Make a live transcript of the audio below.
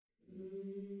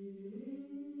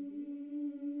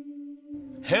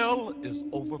Hell is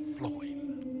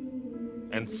overflowing,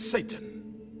 and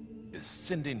Satan is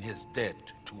sending his dead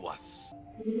to us.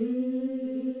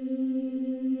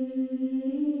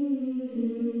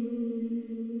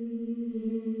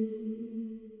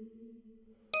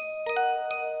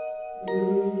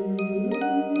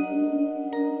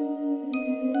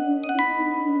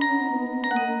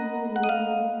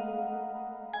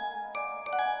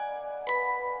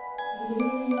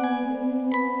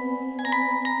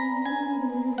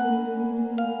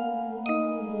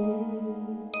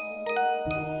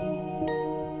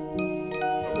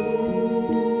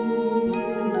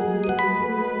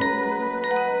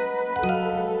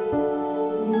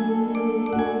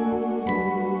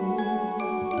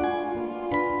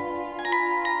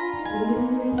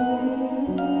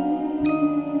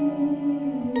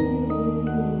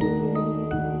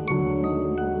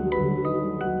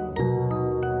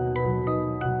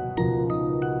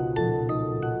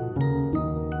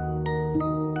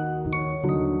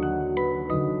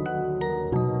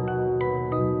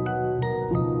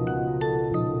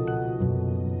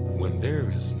 When there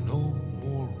is no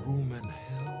more room in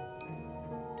hell,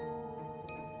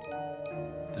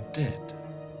 the dead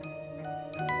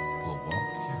will walk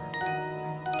the earth.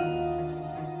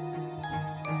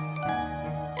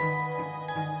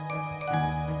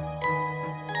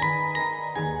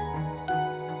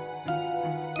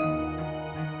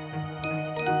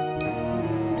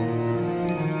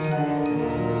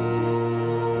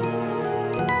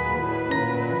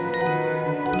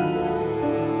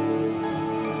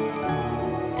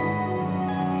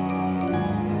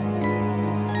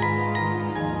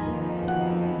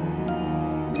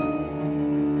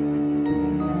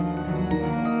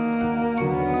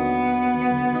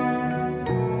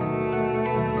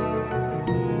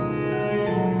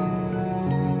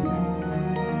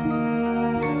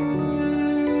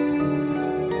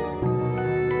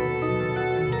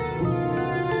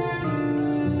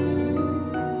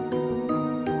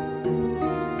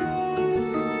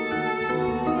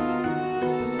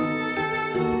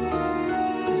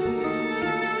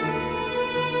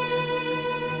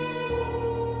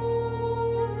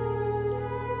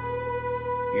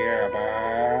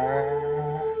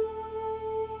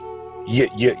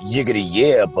 Yiggity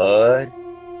yeah, bud.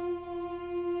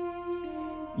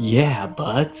 Yeah,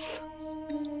 butts.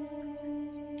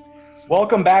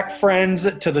 Welcome back, friends,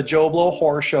 to the Joe Blow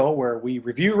Horror Show, where we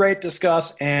review, rate,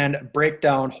 discuss, and break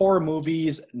down horror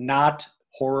movies, not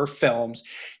horror films.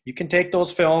 You can take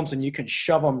those films and you can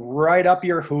shove them right up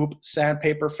your hoop,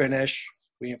 sandpaper finish.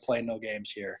 We ain't playing no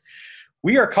games here.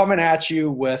 We are coming at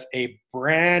you with a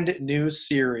brand new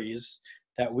series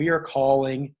that we are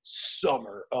calling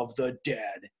Summer of the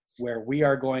Dead, where we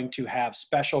are going to have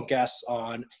special guests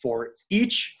on for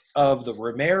each of the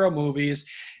Romero movies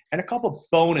and a couple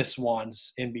bonus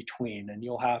ones in between, and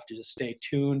you'll have to just stay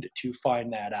tuned to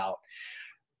find that out.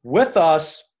 With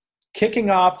us, kicking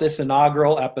off this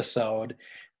inaugural episode,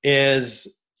 is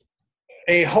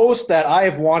a host that I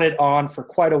have wanted on for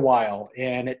quite a while,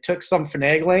 and it took some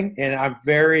finagling, and I'm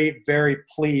very, very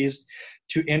pleased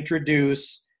to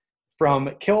introduce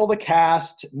from Kill the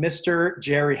Cast, Mr.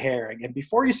 Jerry Herring. And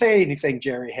before you say anything,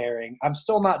 Jerry Herring, I'm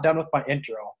still not done with my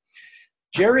intro.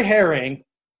 Jerry Herring,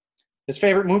 his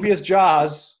favorite movie is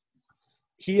Jaws.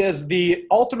 He is the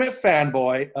ultimate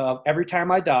fanboy of Every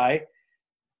Time I Die.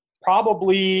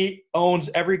 Probably owns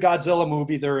every Godzilla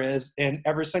movie there is in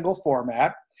every single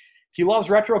format. He loves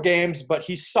retro games, but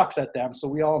he sucks at them, so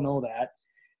we all know that.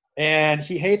 And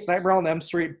he hates Nightmare on Elm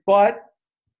Street, but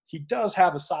he does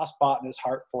have a soft spot in his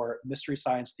heart for Mystery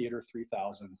Science Theater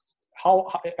 3000. How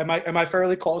am I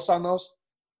fairly close on those?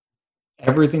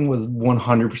 Everything was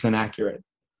 100% accurate.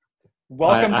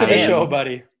 Welcome to the show,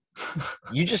 buddy.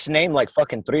 You just named like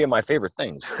fucking 3 of my favorite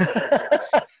things.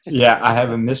 Yeah, I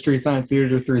have a Mystery Science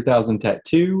Theater 3000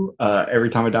 tattoo. Every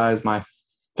Time I Die is my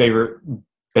favorite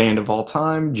band of all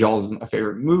time. Jaws is my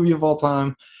favorite movie of all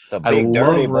time. The Big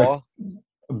Dirty Ball.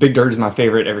 Big Dirt is my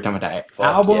favorite Every Time I Die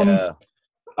album. Yeah.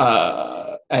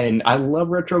 And I love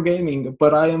retro gaming,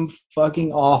 but I am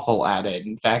fucking awful at it.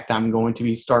 In fact, I'm going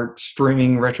to start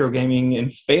streaming retro gaming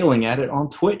and failing at it on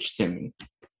Twitch soon.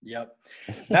 Yep.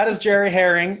 That is Jerry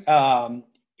Herring. I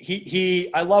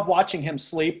love watching him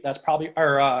sleep. That's probably,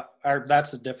 or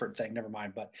that's a different thing. Never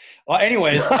mind. But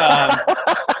anyways,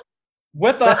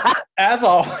 with us as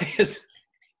always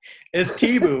is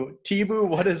T-Boo. T-Boo,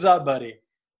 what is up, buddy?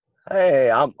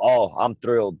 Hey, I'm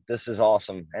thrilled. This is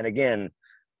awesome. And again,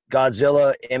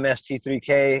 Godzilla,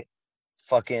 MST3K,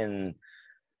 fucking,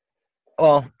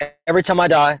 well, Every Time I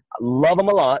Die, I love them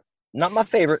a lot. Not my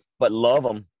favorite, but love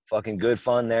them. Fucking good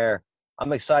fun there.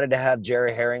 I'm excited to have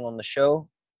Jerry Herring on the show.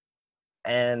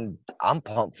 and I'm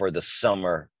pumped for the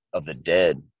Summer of the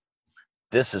Dead.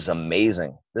 This is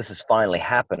amazing. This is finally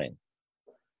happening.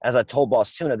 As I told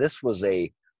Boss Tuna, this was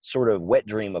a sort of wet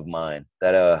dream of mine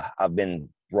that I've been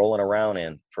rolling around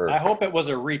in for. I hope it was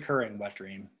a recurring wet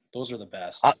dream. Those are the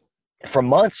best. For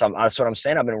months. That's what I'm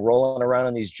saying. I've been rolling around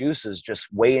in these juices, just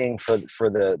waiting for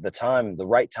the time, the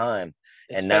right time,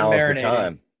 and now is the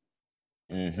time.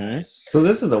 Mm-hmm. Nice. So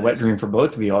this is a wet dream for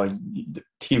both of you all.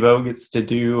 Tebow gets to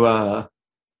do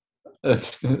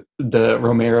the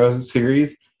Romero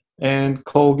series, and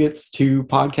Cole gets to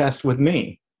podcast with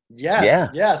me.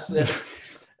 Yes.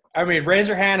 I mean, raise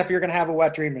your hand if you're going to have a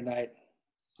wet dream tonight.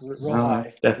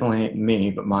 It's definitely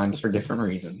me, but mine's for different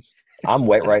reasons. I'm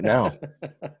wet right now.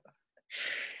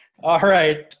 All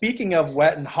right. Speaking of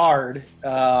wet and hard,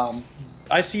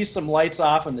 I see some lights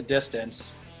off in the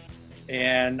distance,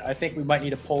 and I think we might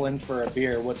need to pull in for a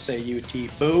beer. What say you, T?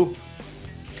 Boo?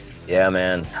 Yeah,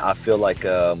 man. I feel like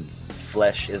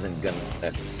flesh isn't going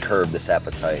to curb this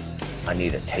appetite. I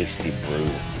need a tasty brew.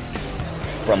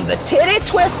 From the Titty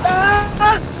Twister!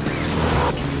 Alright,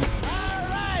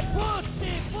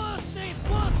 pussy,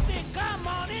 come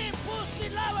on in, pussy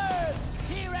lovers!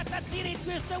 Here at the Titty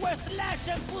Twister, we're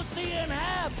slashing pussy in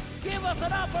half. Give us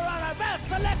an offer on our best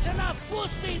selection of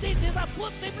pussy. This is a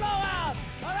pussy blowout.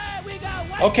 Alright, we got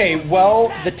white. Okay,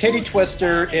 well, the Titty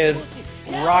Twister is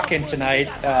rocking tonight.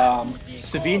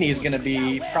 Savini is going to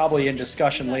be probably in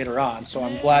discussion later on, so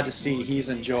I'm glad to see he's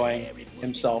enjoying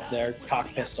himself there. Cock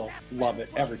pistol, love it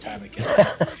every time it gets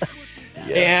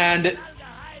yeah. And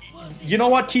you know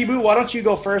what, T-Boo, why don't you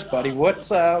go first, buddy? What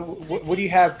do you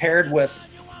have paired with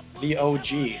the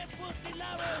OG?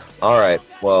 All right.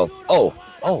 Well, oh,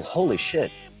 holy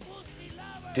shit!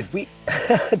 Did we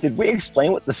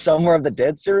explain what the Summer of the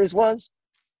Dead series was?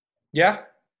 Yeah,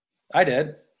 I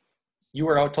did. You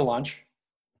were out to lunch.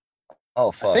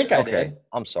 Oh fuck! I think I did.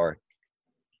 I'm sorry.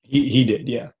 He did,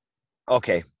 yeah.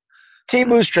 Okay.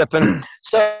 T-Boo's tripping.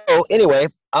 So anyway,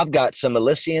 I've got some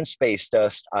Elysian Space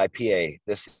Dust IPA.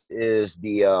 This is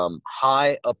the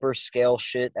high upper scale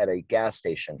shit at a gas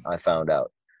station, I found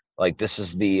out. Like, this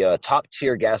is the top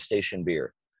tier gas station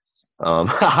beer.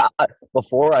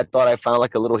 Before, I thought I found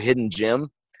like a little hidden gem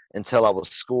until I was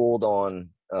schooled on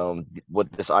what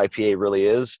this IPA really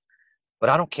is. But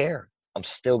I don't care. I'm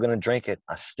still going to drink it.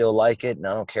 I still like it. And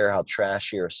I don't care how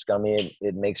trashy or scummy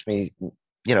it makes me,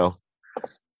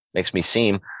 makes me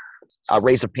seem. I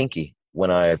raise a pinky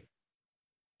when I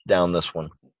down this one.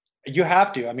 You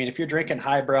have to. I mean, if you're drinking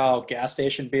highbrow gas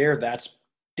station beer, that's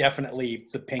definitely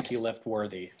the pinky lift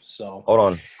worthy. So hold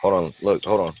on. Look,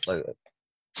 hold on. Look.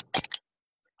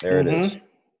 There it is.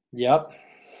 Yep.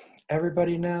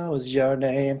 Everybody knows your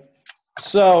name.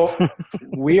 So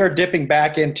we are dipping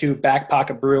back into Back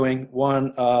Pocket Brewing,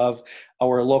 one of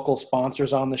our local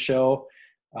sponsors on the show.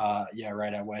 Yeah,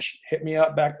 right. I wish. Hit me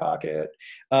up, Back Pocket.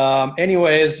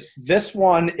 Anyways, this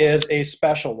one is a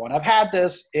special one. I've had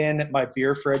this in my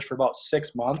beer fridge for about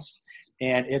 6 months,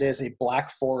 and it is a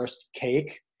Black Forest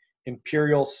Cake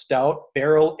Imperial Stout,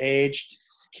 barrel-aged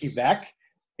Quebec,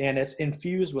 and it's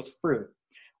infused with fruit.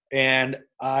 And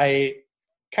I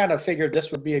kind of figured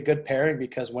this would be a good pairing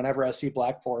because whenever I see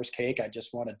Black Forest Cake, I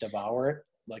just want to devour it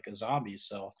like a zombie.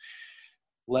 So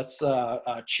let's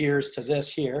cheers to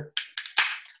this here.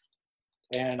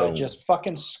 And I just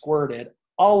fucking squirted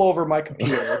all over my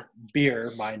computer.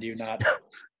 Beer, mind you, not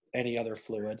any other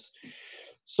fluids.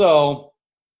 So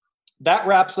that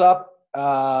wraps up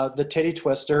the Titty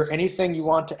Twister. Anything you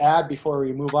want to add before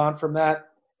we move on from that?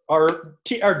 Or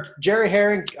Jerry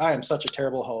Herring, I am such a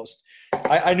terrible host.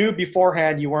 I knew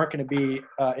beforehand you weren't going to be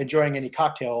enjoying any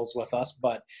cocktails with us,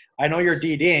 but I know you're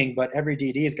DDing, but every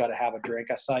DD's got to have a drink.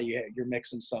 I saw you're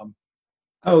mixing some.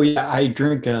 Oh, yeah, I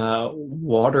drink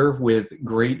water with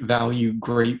great value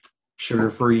grape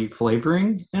sugar-free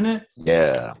flavoring in it.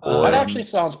 Yeah. That actually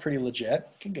sounds pretty legit.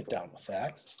 Can get down with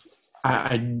that.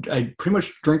 I pretty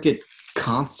much drink it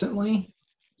constantly.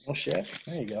 Oh, shit.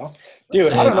 There you go.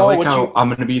 Dude, I don't know what how I'm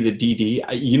going to be the DD.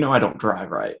 I don't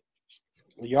drive right.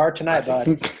 Well, you are tonight, bud.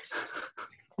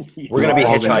 We're going to be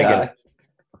hitchhiking.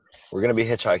 We're going to be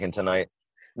hitchhiking tonight.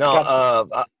 No,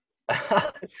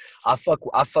 I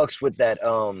fucks with that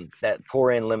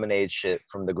pour in lemonade shit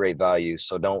from the Great Value.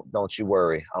 So don't you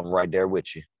worry. I'm right there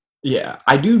with you. Yeah,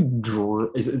 I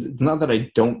do. It's not that I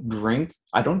don't drink.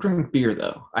 I don't drink beer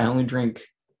though. I only drink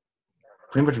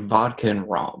pretty much vodka and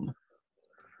rum.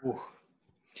 Ooh.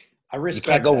 I respect.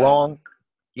 You can't go wrong.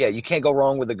 Yeah, you can't go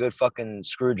wrong with a good fucking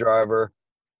screwdriver,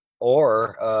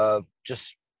 or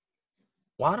just.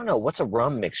 Well, I don't know. What's a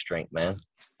rum mixed drink, man?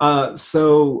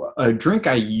 So a drink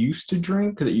I used to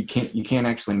drink that you can't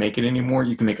actually make it anymore.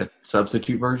 You can make a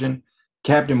substitute version.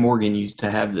 Captain Morgan used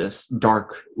to have this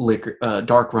dark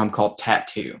dark rum called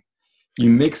Tattoo. You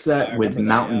mix that with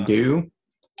Mountain Dew,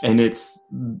 and it's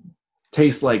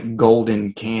tastes like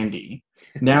golden candy.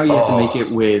 Now you have to make it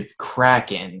with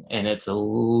Kraken, and it's a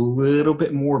little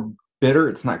bit more bitter.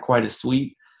 It's not quite as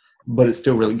sweet, but it's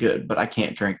still really good. But I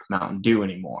can't drink Mountain Dew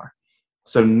anymore.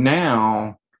 So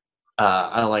now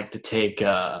I like to take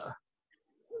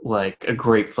like a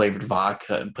grape flavored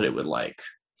vodka and put it with like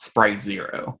Sprite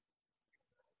Zero.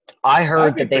 I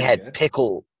heard that they had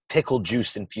pickle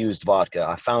juice infused vodka.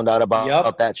 I found out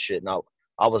about that shit, and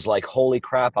I was like, holy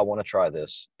crap, I want to try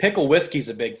this. Pickle whiskey's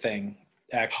a big thing,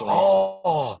 actually.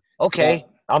 Oh, okay.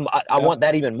 Yeah. I want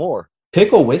that even more.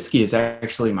 Pickle whiskey is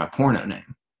actually my porno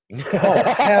name.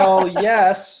 Oh, hell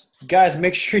yes. Guys,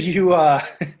 make sure you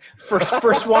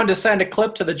first one to send a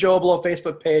clip to the Joe Blow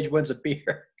Facebook page wins a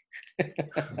beer.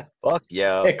 Fuck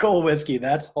yeah. Pickle whiskey,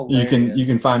 that's hilarious. You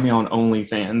can find me on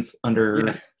OnlyFans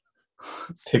under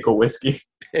Pickle Whiskey.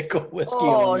 Pickle whiskey.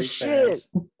 Oh shit.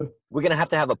 We're gonna have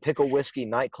to have a Pickle Whiskey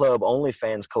nightclub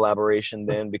OnlyFans collaboration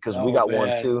then, because we got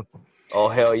one too. Oh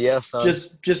hell yes, son.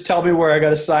 Just tell me where I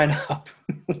gotta sign up.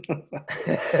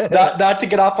 not to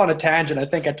get off on a tangent. I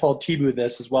think I told Tibu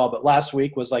this as well, but last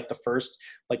week was like the first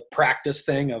like practice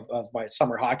thing of my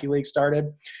summer hockey league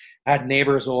started. I had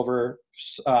neighbors over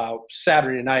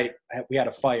Saturday night. We had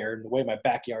a fire in the way my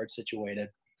backyard's situated.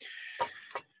 A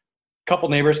couple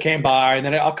neighbors came by, and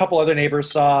then a couple other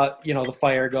neighbors saw, the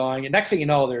fire going. And next thing you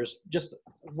know, there's just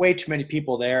way too many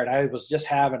people there. And I was just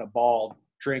having a ball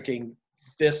drinking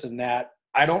this and that.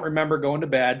 I don't remember going to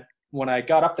bed. When I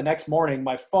got up the next morning,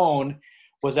 my phone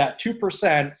was at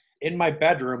 2% in my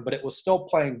bedroom, but it was still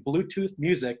playing Bluetooth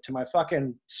music to my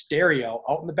fucking stereo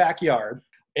out in the backyard.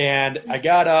 And I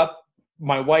got up,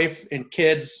 my wife and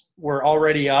kids were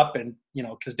already up, and,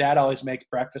 because Dad always makes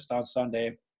breakfast on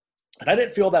Sunday. And I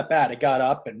didn't feel that bad. I got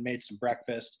up and made some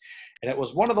breakfast. And it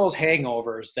was one of those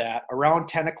hangovers that around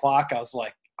 10 o'clock, I was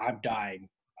like, I'm dying.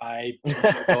 I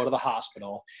go to the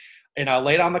hospital. And I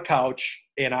laid on the couch,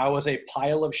 and I was a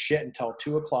pile of shit until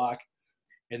 2 o'clock.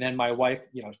 And then my wife,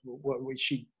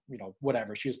 she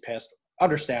was pissed,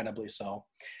 understandably so.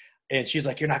 And she's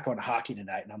like, you're not going to hockey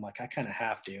tonight. And I'm like, I kind of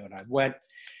have to. And I went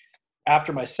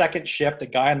after my second shift. The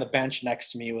guy on the bench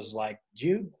next to me was like, do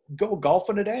you go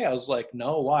golfing today? I was like,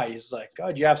 no, why? He's like,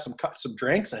 oh, do you have some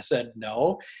drinks? I said,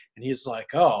 no. And he's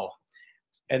like, oh.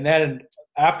 And then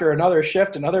after another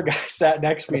shift, another guy sat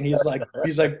next to me, and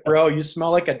he's like, bro, you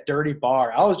smell like a dirty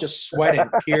bar. I was just sweating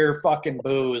pure fucking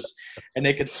booze, and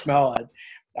they could smell it.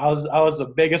 I was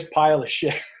the biggest pile of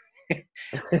shit.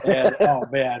 And, oh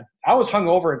man, I was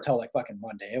hungover until like fucking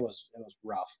Monday. It was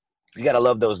rough. You gotta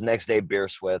love those next day beer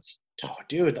sweats. Oh,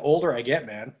 dude, the older I get,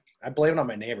 man, I blame it on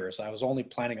my neighbors. I was only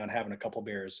planning on having a couple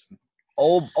beers.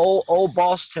 Old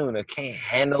boss Tuna can't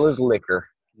handle his liquor.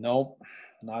 Nope,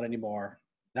 not anymore.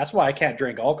 That's why I can't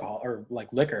drink alcohol or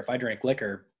like liquor. If I drink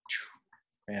liquor,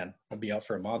 man, I'd be out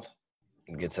for a month.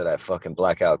 You get to that fucking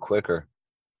blackout quicker.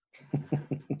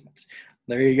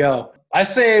 There you go. I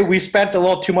say we spent a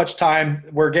little too much time.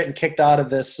 We're getting kicked out of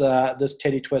this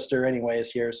titty twister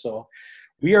anyways here. So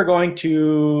we are going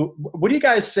to, what do you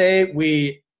guys say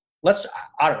let's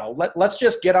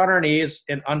just get on our knees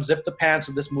and unzip the pants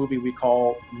of this movie we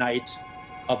call Night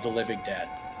of the Living Dead.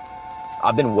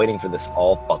 I've been waiting for this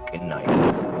all fucking night.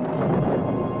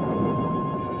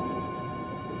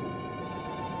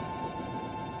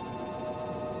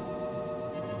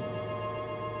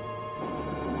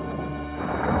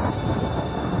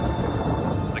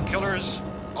 The killers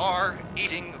are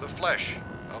eating the flesh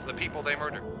of the people they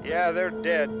murdered. Yeah, they're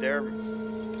dead. They're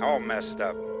all messed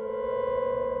up.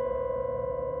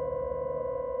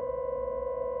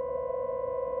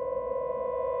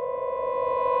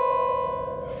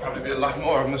 Probably be a lot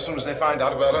more of them as soon as they find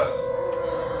out about us.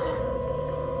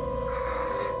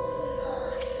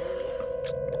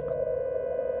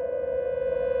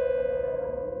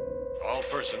 All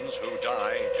persons who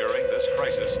die during this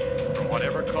crisis, from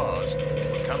whatever cause,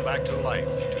 will come back to life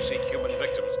to seek human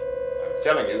victims. I'm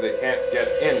telling you, they can't get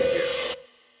in here.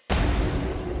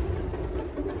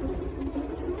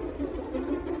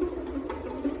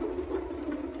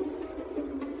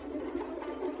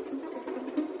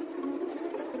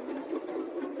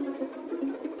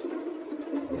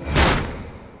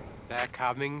 They're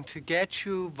coming to get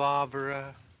you,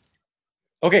 Barbara.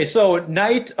 Okay, so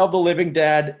Night of the Living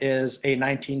Dead is a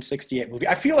 1968 movie.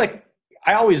 I feel like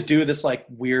I always do this like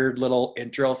weird little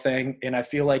intro thing, and I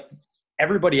feel like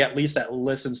everybody at least that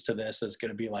listens to this is going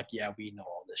to be like, yeah, we know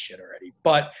all this shit already.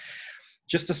 But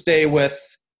just to stay with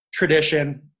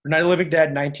tradition, Night of the Living Dead,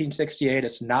 1968,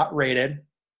 it's not rated.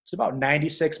 It's about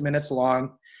 96 minutes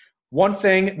long. One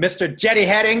thing, Mr. Jetty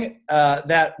Heading,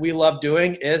 that we love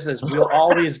doing is we'll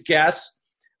always guess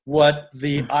what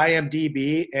the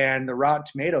IMDb and the Rotten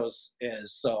Tomatoes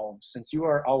is. So since you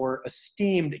are our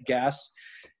esteemed guest,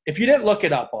 if you didn't look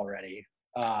it up already,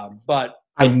 but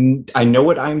I know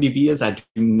what IMDb is. I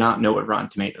do not know what Rotten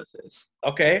Tomatoes is.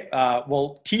 okay.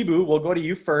 Well, Tibu, we'll go to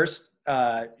you first.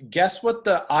 Guess what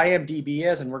the IMDb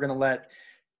is, and we're going to let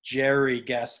Jerry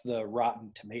guess the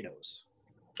Rotten Tomatoes.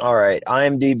 All right,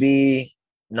 IMDb,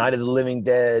 Night of the Living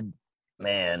Dead.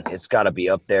 Man, it's got to be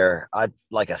up there. I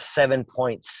like a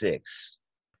 7.6.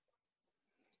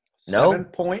 No?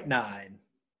 7.9.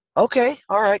 Okay,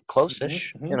 all right,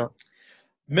 close-ish. Mm-hmm. You know,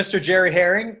 Mr. Jerry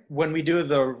Herring, when we do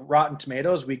the Rotten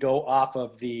Tomatoes, we go off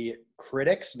of the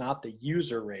critics, not the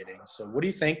user rating. So what do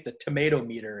you think the tomato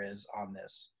meter is on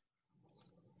this?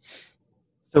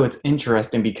 So it's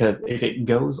interesting because if it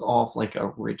goes off like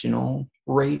original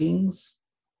ratings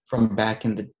from back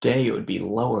in the day, it would be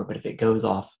lower. But if it goes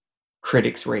off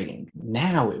critics rating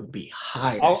now, it would be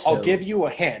higher. I'll give you a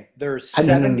hint. There's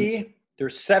 70.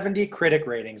 There's 70 critic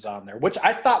ratings on there, which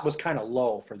I thought was kind of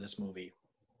low for this movie.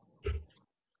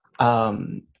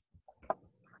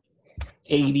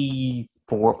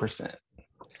 84%.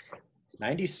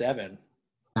 97.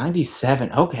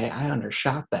 97. Okay, I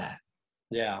undershot that.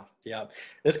 Yeah.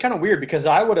 It's kind of weird because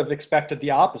I would have expected the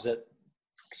opposite.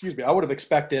 Excuse me. I would have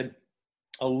expected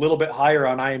a little bit higher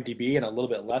on IMDb and a little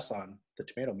bit less on the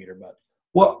tomato meter. But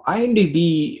well,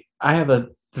 IMDb, I have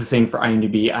the thing for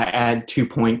IMDb. I add 2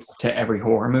 points to every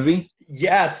horror movie.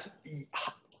 Yes,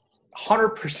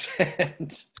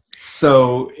 100%.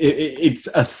 So it's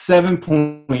a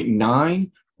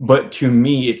 7.9, but to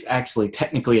me, it's actually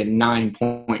technically a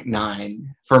 9.9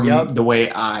 from the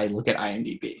way I look at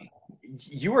IMDb.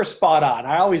 You were spot on.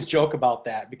 I always joke about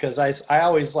that because I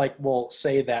always will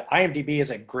say that IMDb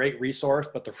is a great resource,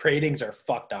 but the ratings are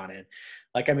fucked on it.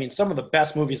 Like, I mean, some of the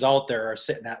best movies out there are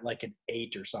sitting at like an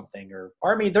 8 or something. Or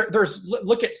I mean, there's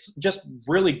look at just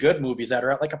really good movies that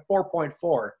are at like a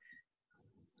 4.4.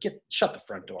 Shut the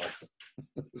front door.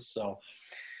 So.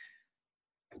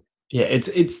 Yeah,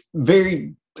 it's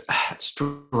very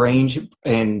strange.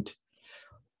 And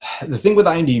the thing with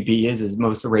IMDb is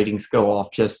most of the ratings go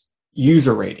off just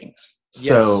user ratings. Yes.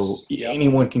 So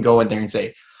anyone can go in there and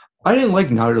say, I didn't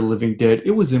like Night of the Living Dead.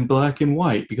 It was in black and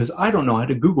white because I don't know how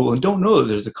to Google and don't know that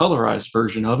there's a colorized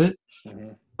version of it. Mm-hmm.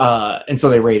 And so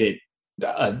they rate it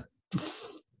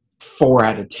 4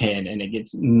 out of 10 and it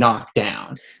gets knocked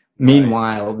down.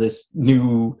 Meanwhile, this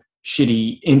new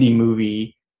shitty indie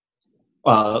movie,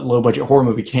 low-budget horror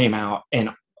movie came out, and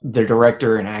the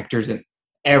director and actors and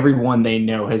everyone they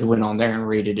know has went on there and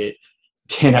rated it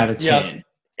 10 out of 10. Yep.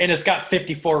 And it's got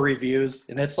 54 reviews,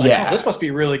 and it's like, oh, this must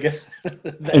be really good.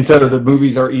 And so the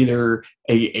movies are either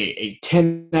a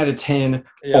 10 out of 10,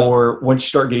 or once you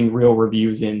start getting real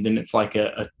reviews in, then it's like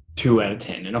a 2 out of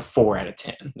 10 and a 4 out of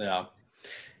 10. Yeah.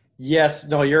 Yes,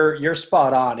 no, you're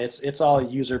spot on. It's all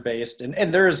user based,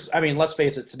 and there's, I mean, let's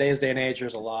face it, today's day and age,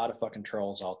 there's a lot of fucking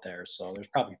trolls out there. So there's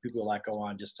probably people that go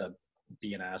on just to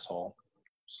be an asshole.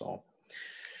 So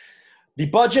the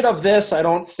budget of this, I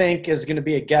don't think is going to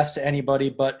be a guess to anybody,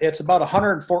 but it's about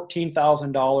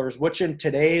 $114,000, which in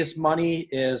today's money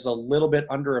is a little bit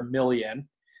under $1 million.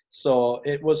 So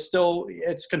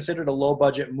it's considered a low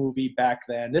budget movie back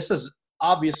then. This is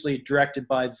obviously directed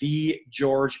by the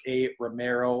George A.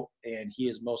 Romero, and he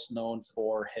is most known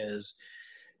for his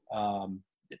the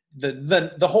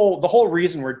whole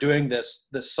reason we're doing this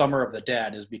Summer of the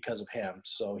Dead is because of him.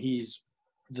 So he's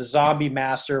the zombie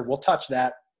master. We'll touch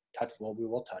that. We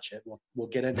will touch it. We'll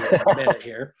get into it in a minute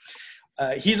here.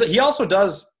 He also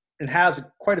does and has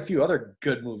quite a few other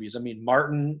good movies. I mean,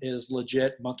 Martin is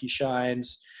legit. Monkey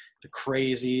Shines, The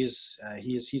Crazies.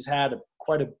 He's had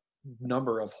quite a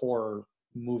number of horror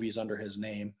movies under his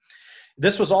name.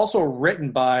 This was also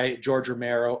written by George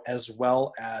Romero as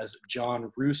well as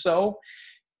John Russo.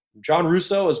 John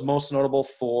Russo is most notable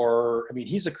for, I mean,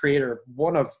 he's a creator of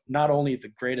one of not only the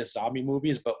greatest zombie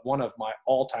movies, but one of my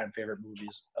all-time favorite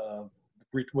movies,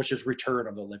 which is Return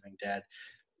of the Living Dead.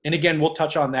 And again, we'll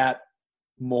touch on that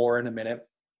more in a minute.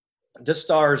 This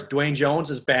stars Dwayne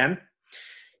Jones as Ben.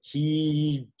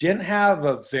 He didn't have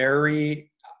a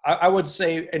very, I would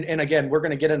say, and again, we're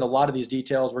going to get into a lot of these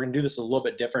details. We're going to do this a little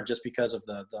bit different just because of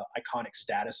the iconic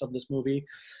status of this movie.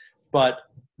 But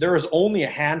there was only a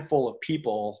handful of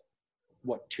people,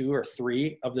 2 or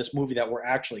 3 of this movie that were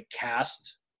actually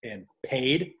cast and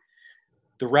paid.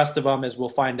 The rest of them, as we'll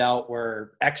find out,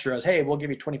 were extras. Hey, we'll give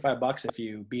you $25 if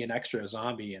you be an extra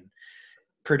zombie. And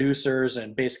producers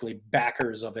and basically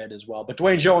backers of it as well. But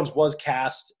Dwayne Jones was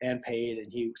cast and paid,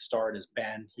 and he starred as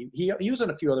Ben. He was in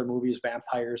a few other movies,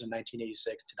 Vampires in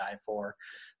 1986, To Die For,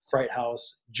 Fright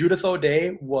House. Judith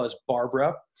O'Dea was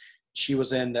Barbara. She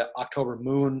was in the October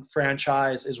Moon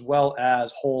franchise, as well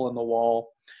as Hole in the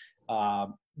Wall.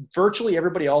 Virtually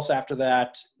everybody else after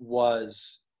that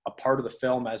was a part of the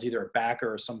film as either a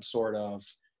backer or some sort of,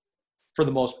 for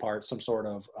the most part, some sort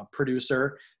of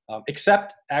producer.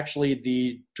 Except actually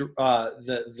the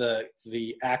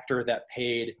actor that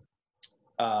paid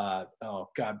Tommy,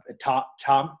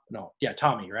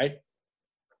 right?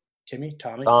 Tommy.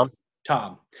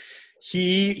 Tom.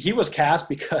 He was cast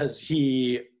because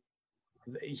he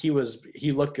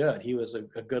looked good. He was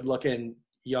a good looking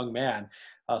young man.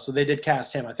 So they did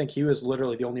cast him. I think he was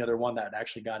literally the only other one that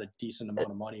actually got a decent amount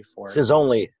of money for it. It's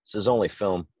his only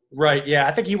film. Right. Yeah.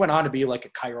 I think he went on to be like a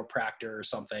chiropractor or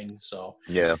something. So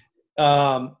yeah.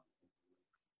 Carl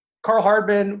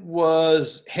Hardman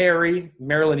was Harry.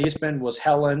 Marilyn Eastman was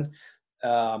Helen.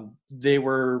 They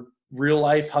were real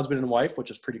life husband and wife,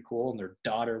 which is pretty cool. And their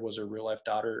daughter was a real life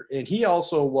daughter. And he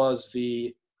also was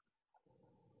the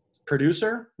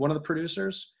producer, one of the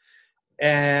producers.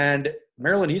 And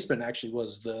Marilyn Eastman actually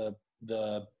was the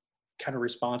kind of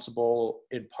responsible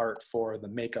in part for the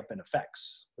makeup and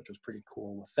effects, which was pretty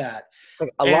cool with that. It's like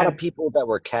a lot of people that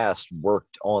were cast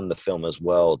worked on the film as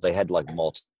well. They had like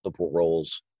multiple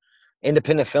roles.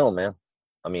 Independent film, man.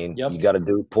 I mean, You got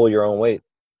to pull your own weight.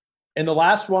 And the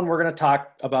last one we're going to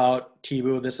talk about,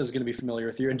 T-Boo, this is going to be familiar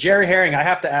with you. And Jerry Herring, I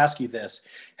have to ask you this.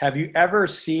 Have you ever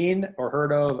seen or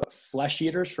heard of Flesh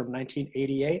Eaters from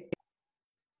 1988?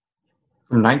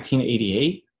 From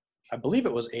 1988? I believe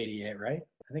it was 88, right?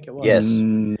 I think it was. Yes.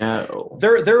 No.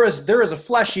 There is a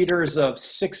Flesh Eaters of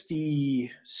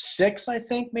 66, I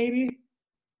think, maybe.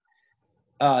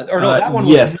 That one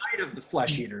was Night of the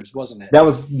Flesh Eaters, wasn't it? That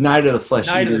was Night of the Flesh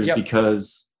Eaters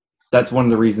because that's one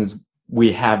of the reasons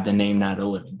we have the name Night of the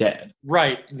Living Dead.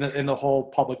 Right, in the whole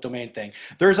public domain thing.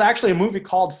 There's actually a movie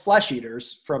called Flesh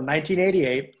Eaters from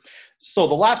 1988. So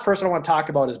the last person I want to talk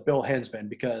about is Bill Hinsman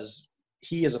because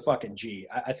he is a fucking G.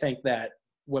 I think that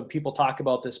when people talk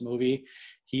about this movie,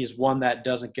 he's one that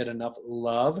doesn't get enough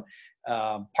love.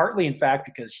 Partly, in fact,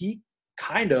 because he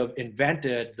kind of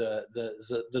invented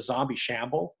the zombie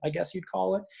shamble, I guess you'd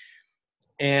call it.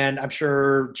 And I'm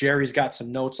sure Jerry's got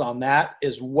some notes on that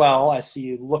as well. I see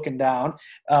you looking down.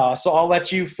 So I'll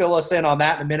let you fill us in on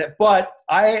that in a minute. But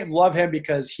I love him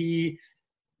because he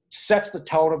sets the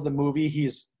tone of the movie.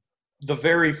 He's the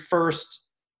very first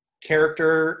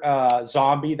character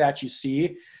zombie that you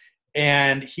see.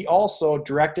 And he also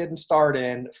directed and starred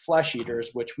in Flesh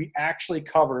Eaters, which we actually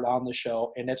covered on the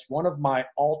show. And it's one of my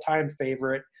all-time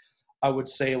favorite, I would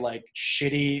say, like,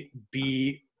 shitty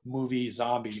B-movie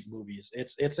zombie movies.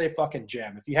 It's a fucking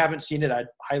gem. If you haven't seen it, I'd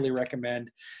highly recommend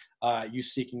you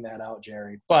seeking that out,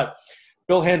 Jerry. But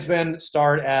Bill Hinsman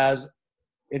starred as,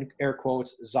 in air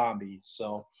quotes, zombies.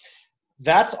 So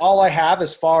that's all I have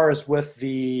as far as with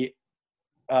the,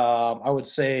 I would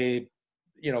say,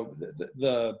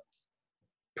 the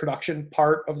production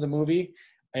part of the movie,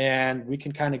 and we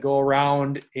can kind of go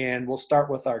around and we'll start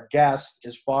with our guest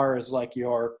as far as like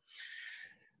your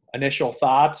initial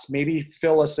thoughts. Maybe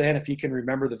fill us in if you can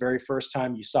remember the very first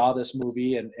time you saw this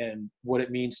movie and what it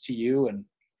means to you. And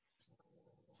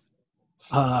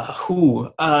I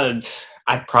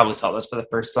probably saw this for the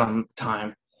first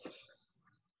time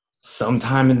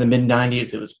sometime in the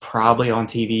mid-90s. It was probably on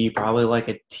TV, probably like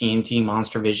a TNT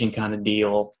Monster Vision kind of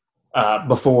deal.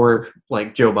 Before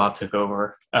like Joe Bob took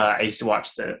over, I used to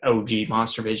watch the OG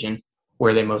Monster Vision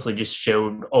where they mostly just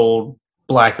showed old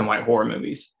black and white horror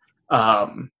movies.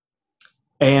 And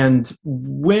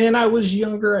when I was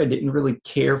younger, I didn't really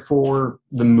care for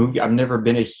the movie. I've never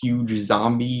been a huge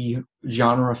zombie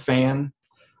genre fan.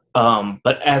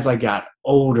 But as I got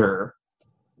older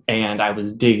and I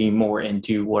was digging more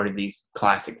into what are these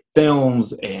classic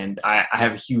films, and I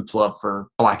have a huge love for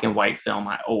black and white film.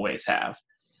 I always have.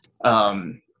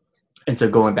 And so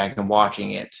going back and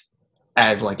watching it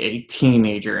as like a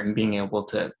teenager and being able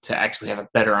to actually have a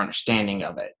better understanding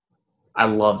of it, I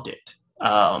loved it.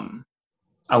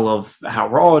 I love how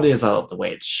raw it is. I love the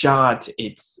way it's shot.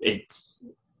 It's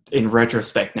in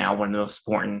retrospect now one of the most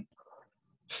important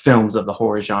films of the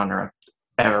horror genre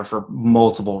ever for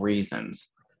multiple reasons.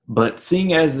 But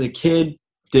seeing it as a kid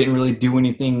didn't really do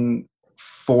anything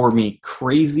for me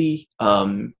crazy.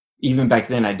 Even back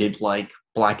then I did like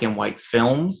black and white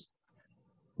films,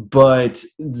 but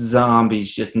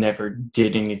zombies just never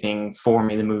did anything for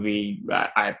me. The movie,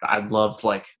 I loved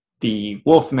like the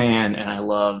Wolfman, and I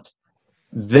loved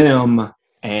them,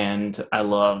 and I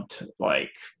loved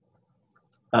like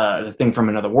The Thing from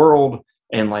Another World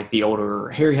and like the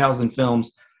older Harryhausen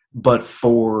films. But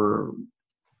for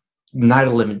Night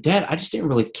of the Living Dead, I just didn't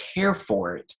really care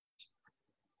for it.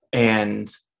 And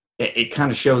it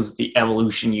kind of shows the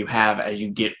evolution you have as you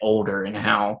get older, and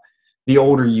how the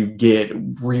older you get,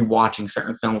 rewatching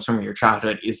certain films from your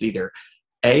childhood is either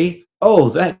A, oh,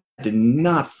 that did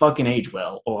not fucking age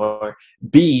well, or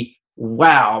B,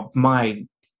 wow, my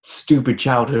stupid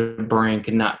childhood brain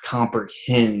could not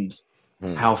comprehend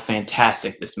how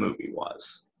fantastic this movie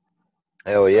was.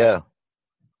 Hell yeah.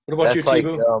 What about you,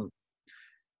 Tibu?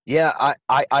 Yeah,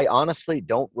 I honestly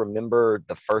don't remember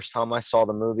the first time I saw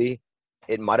the movie.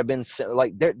 It might have been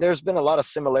like there's been a lot of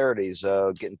similarities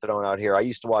getting thrown out here. I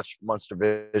used to watch Monster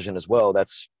Vision as well.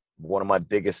 That's one of my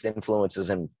biggest influences,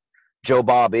 and Joe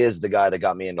Bob is the guy that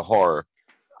got me into horror.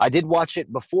 I did watch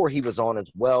it before he was on as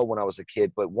well when I was a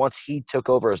kid, but once he took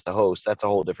over as the host, that's a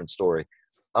whole different story.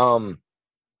 Night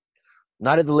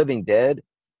of the Living Dead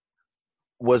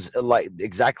was like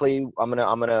exactly I'm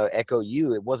gonna echo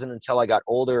you. It wasn't until I got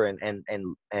older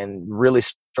and really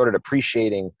started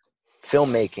appreciating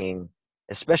filmmaking,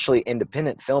 especially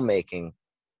independent filmmaking,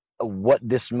 what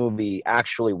this movie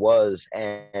actually was,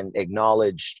 and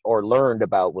acknowledged or learned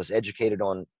about, was educated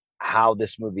on how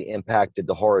this movie impacted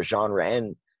the horror genre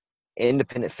and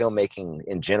independent filmmaking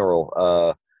in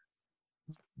general.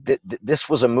 This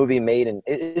was a movie made in.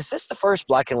 Is this the first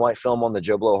black and white film on the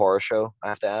Joe Blow Horror Show? I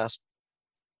have to ask.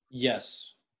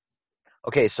 Yes.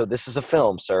 Okay, so this is a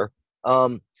film, sir,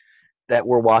 that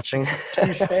we're watching.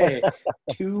 Touche.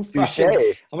 Touche.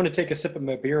 I'm going to take a sip of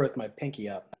my beer with my pinky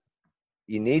up.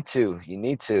 You need to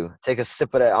take a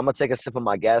sip of that. I'm gonna take a sip of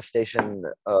my gas station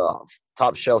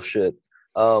top shelf shit.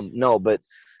 No, but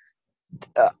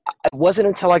it wasn't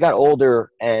until I got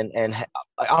older and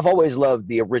I've always loved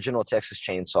the original Texas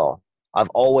Chainsaw. I've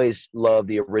always loved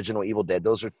the original Evil Dead.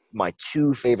 Those are my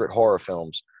two favorite horror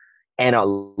films, and a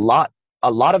lot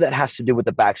of that has to do with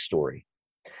the backstory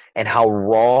and how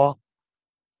raw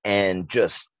and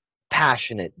just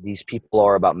passionate these people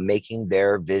are about making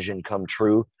their vision come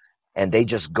true. And they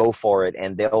just go for it,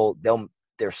 and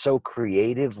they're so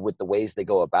creative with the ways they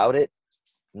go about it.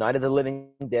 Night of the Living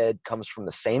Dead comes from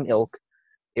the same ilk.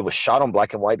 It was shot on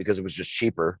black and white because it was just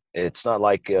cheaper. It's not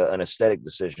like an aesthetic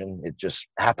decision. It just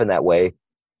happened that way.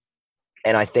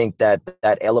 And I think that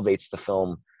elevates the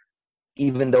film,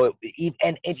 even though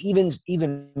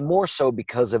even more so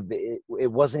because of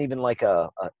it wasn't even like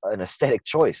an aesthetic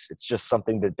choice. It's just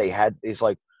something that they had. It's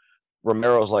like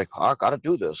Romero's like, I got to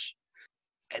do this.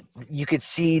 You could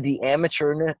see the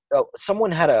amateur.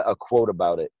 Someone had a quote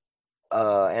about it,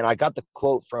 and I got the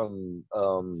quote from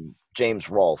James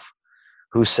Rolfe,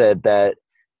 who said that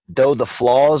though the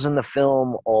flaws in the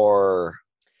film are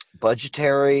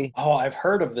budgetary. Oh, I've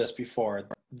heard of this before.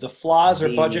 The flaws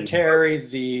are budgetary.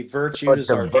 The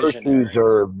virtues are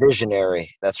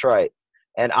visionary. That's right.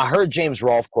 And I heard James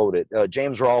Rolfe quote it.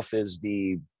 James Rolfe is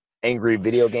the angry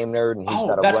video game nerd, and he's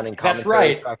got a running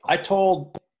commentary. That's right.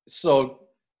 So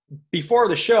before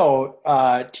the show,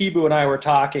 Tibu and I were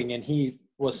talking, and he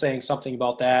was saying something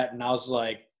about that, and I was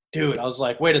like,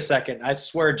 wait a second. I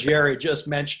swear Jerry just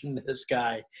mentioned this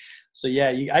guy. So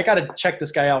yeah, I got to check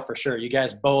this guy out for sure. You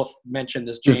guys both mentioned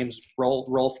this James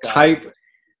Rolfe guy.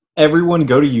 Everyone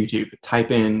go to YouTube,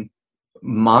 type in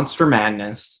Monster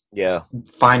Madness. Yeah.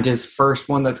 Find his first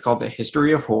one that's called The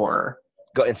History of Horror.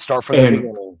 Go and start from the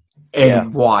beginning.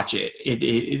 And watch it.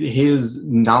 His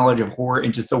knowledge of horror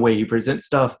and just the way he presents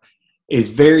stuff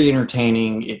is very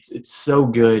entertaining. It's so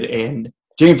good. And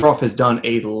James Rolfe has done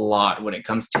a lot when it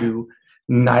comes to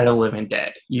Night of the Living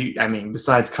Dead.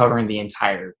 Besides covering the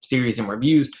entire series and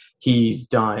reviews, he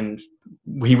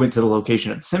went to the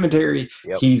location of the cemetery.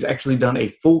 Yep. He's actually done a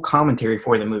full commentary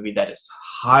for the movie that is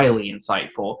highly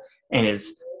insightful and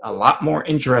is a lot more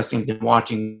interesting than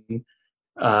watching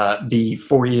the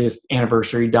 40th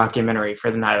anniversary documentary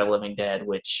for the Night of the Living Dead,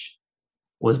 which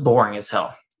was boring as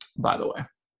hell, by the way.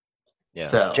 Yeah.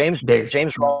 So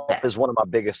James Rolfe is one of my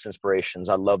biggest inspirations.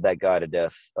 I love that guy to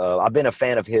death. I've been a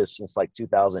fan of his since like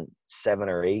 2007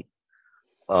 or 8.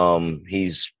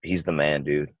 He's the man,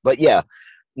 dude. But yeah,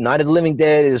 Night of the Living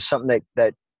Dead is something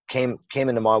that came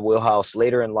into my wheelhouse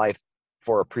later in life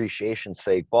for appreciation's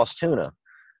sake. Boss Tuna,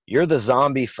 you're the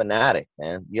zombie fanatic,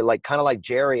 man. You're kind of like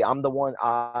Jerry. I'm the one.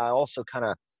 I also kind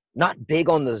of not big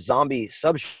on the zombie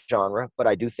subgenre, but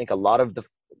I do think a lot of the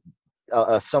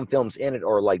some films in it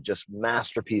are like just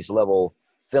masterpiece level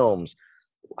films.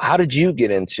 How did you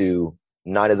get into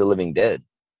Night of the Living Dead?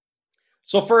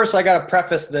 So first, I got to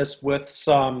preface this with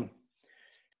some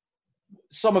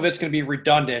of it's going to be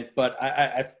redundant, but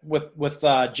I with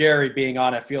Jerry being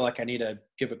on, I feel like I need to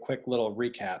give a quick little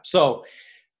recap. So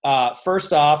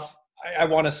First off, I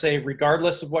want to say,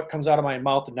 regardless of what comes out of my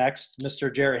mouth next,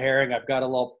 Mr. Jerry Herring, I've got a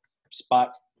little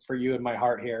spot for you in my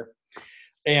heart here.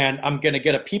 And I'm going to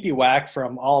get a pee-pee whack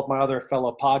from all of my other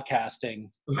fellow podcasting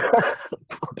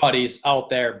buddies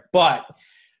out there. But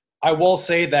I will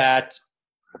say that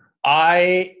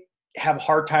I have a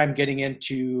hard time getting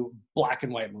into black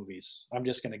and white movies. I'm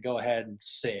just going to go ahead and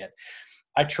say it.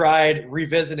 I tried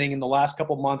revisiting in the last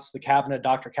couple months The Cabinet of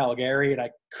Dr. Caligari, and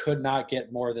I could not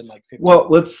get more than like 50. Well,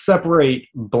 let's separate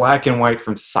black and white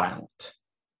from silent.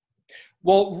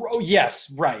 Well,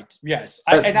 yes, right, yes.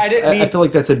 I didn't mean. I feel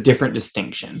like that's a different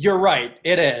distinction. You're right.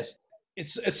 It is.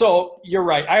 So you're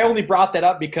right. I only brought that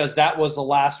up because that was the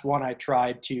last one I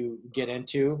tried to get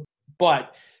into.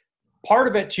 But part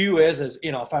of it too is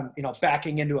if I'm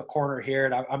backing into a corner here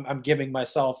and I'm giving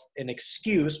myself an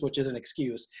excuse, which is an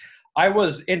excuse. I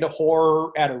was into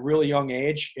horror at a really young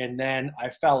age, and then I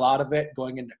fell out of it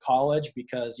going into college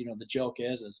because the joke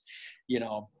is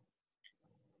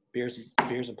beers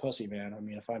and pussy, man. I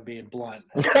mean, if I'm being blunt,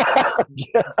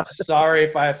 sorry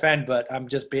if I offend, but I'm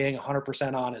just being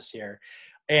 100% honest here.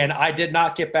 And I did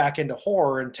not get back into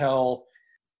horror until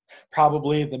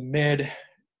probably the mid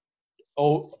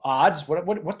odds.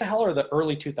 What the hell are the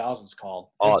early 2000s called?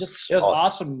 It was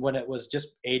awesome when it was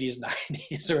just 80s,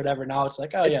 90s or whatever. Now it's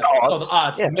like, oh yeah, so the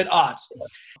odds, mid odds.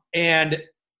 And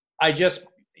I just,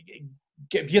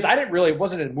 because I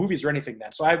wasn't in movies or anything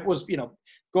then. So I was,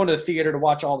 going to the theater to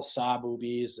watch all the Saw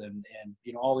movies and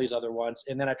all these other ones.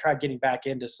 And then I tried getting back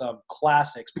into some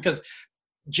classics because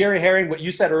Jerry Herring, what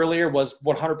you said earlier was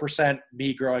 100%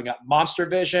 me growing up. Monster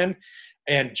Vision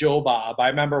and Joe Bob. I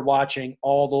remember watching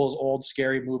all those old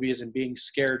scary movies and being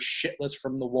scared shitless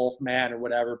from the Wolf Man or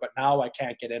whatever, but now I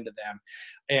can't get into them.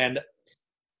 And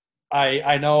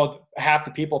I know half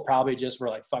the people probably just were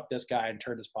like, fuck this guy and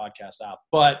turned this podcast off.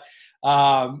 But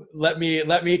let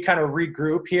me kind of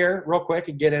regroup here real quick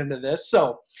and get into this.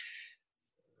 So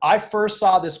I first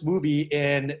saw this movie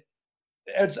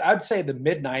I'd say the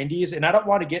mid 90s. And I don't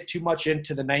want to get too much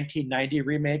into the 1990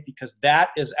 remake because that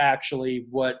is actually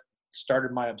what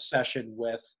started my obsession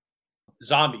with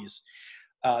zombies.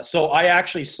 So I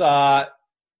actually saw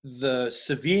the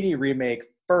Savini remake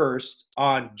first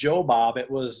on Joe Bob. It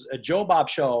was a Joe Bob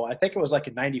show. I think it was like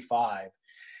in 95.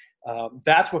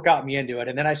 That's what got me into it.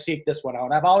 And then I seeked this one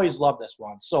out. I've always loved this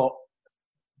one. So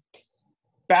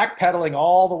backpedaling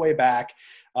all the way back,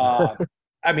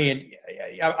 I mean,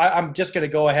 I'm just going to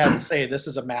go ahead and say this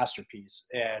is a masterpiece.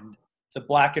 And the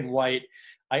black and white,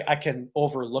 I can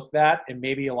overlook that. And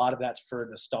maybe a lot of that's for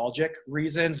nostalgic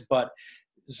reasons. But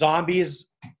zombies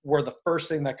were the first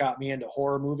thing that got me into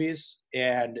horror movies.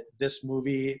 And this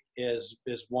movie is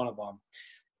one of them.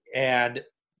 And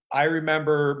I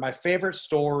remember my favorite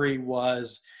story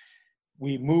was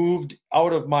we moved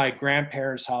out of my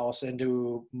grandparents' house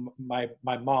into my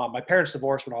mom. My parents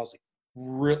divorced when I was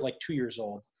like 2 years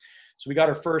old. So we got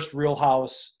our first real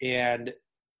house and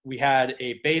we had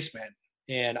a basement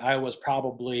and I was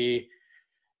probably,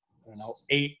 I don't know,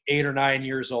 8 or 9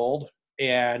 years old.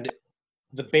 And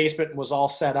the basement was all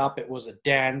set up. It was a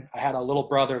den. I had a little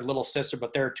brother and little sister,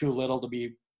 but they're too little to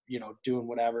be, doing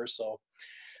whatever. So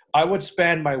I would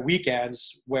spend my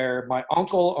weekends where my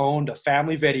uncle owned a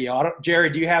family video. Jerry,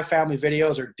 do you have family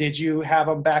videos or did you have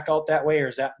them back out that way? Or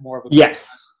is that more of a... Yes.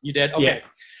 You did? Okay. Yeah.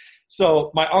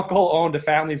 So my uncle owned a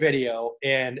family video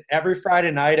and every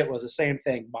Friday night it was the same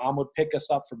thing. Mom would pick us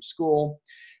up from school.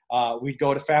 We'd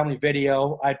go to family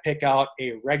video. I'd pick out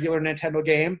a regular Nintendo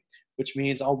game, which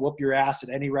means I'll whoop your ass at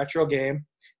any retro game.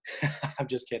 I'm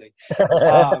just kidding.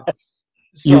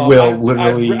 You will.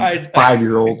 Literally,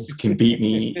 5-year-olds can beat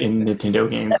me in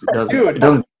Nintendo games. It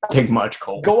doesn't take much,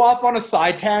 Cole. Go off on a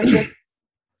side tangent.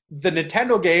 The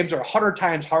Nintendo games are 100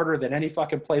 times harder than any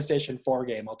fucking PlayStation 4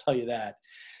 game. I'll tell you that.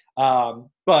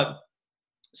 But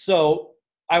so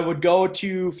I would go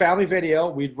to family video.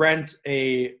 We'd rent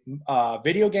a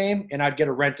video game, and I'd get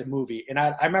to rent a movie. And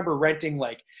I remember renting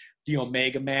like the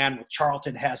Omega Man with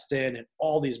Charlton Heston and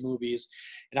all these movies.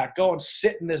 And I'd go and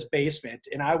sit in this basement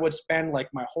and I would spend like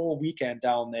my whole weekend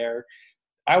down there.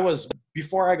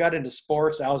 Before I got into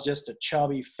sports, I was just a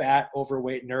chubby, fat,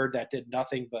 overweight nerd that did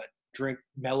nothing but drink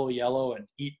Mellow Yellow and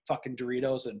eat fucking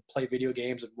Doritos and play video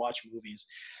games and watch movies.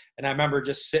 And I remember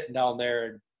just sitting down there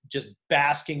and just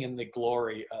basking in the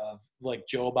glory of like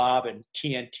Joe Bob and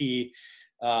TNT,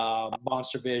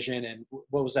 Monster Vision, and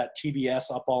what was that,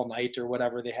 TBS Up All Night or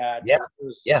whatever they had.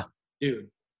 Yeah. Dude,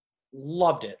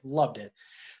 loved it.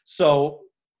 So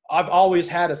I've always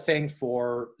had a thing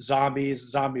for zombies,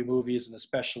 zombie movies, and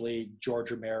especially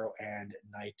George Romero and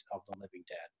Night of the Living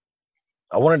Dead.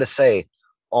 I wanted to say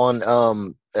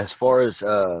on as far as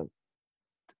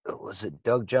Was it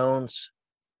Doug Jones?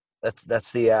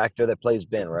 That's the actor that plays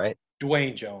Ben, right?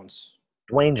 Dwayne Jones.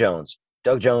 Dwayne Jones.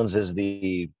 Doug Jones is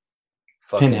the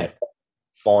fucking Pinhead.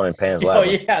 falling in Pan's Oh,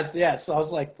 Labyrinth. yes. I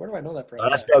was like, where do I know that from? Oh,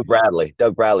 that's Doug Bradley.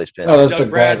 Doug Bradley's Oh, Pinhead. that's Doug Doug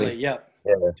Bradley. Bradley. Yep.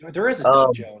 Yeah. There is a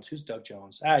Doug Jones. Who's Doug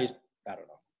Jones? I don't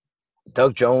know.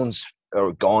 Doug Jones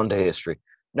gone to history.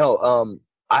 No,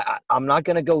 I'm not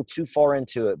gonna go too far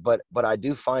into it, but I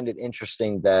do find it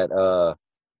interesting that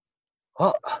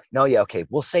well, no, yeah, okay.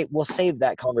 We'll save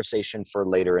that conversation for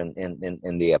later in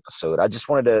the episode. I just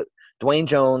wanted to Dwayne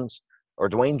Jones or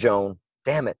Dwayne Joan.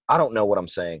 Damn it, I don't know what I'm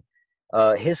saying.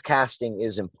 His casting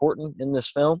is important in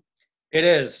this film. It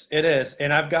is,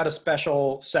 and I've got a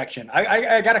special section.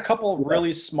 I got a couple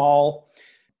really small,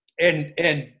 and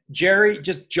Jerry,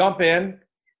 just jump in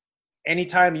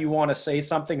anytime you want to say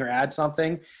something or add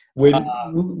something. When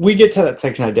we get to that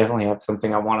section, I definitely have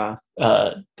something I want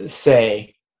to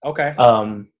say. Okay.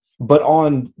 But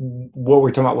on what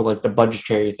we're talking about with like the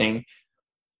budgetary thing,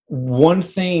 one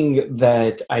thing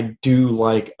that I do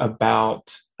like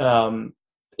about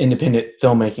independent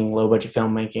filmmaking, low budget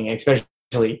filmmaking,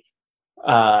 especially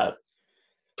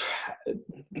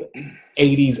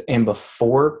 80s and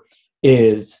before,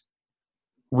 is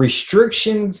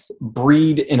restrictions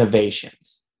breed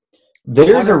innovations.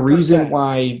 There's 100%. A reason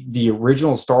why the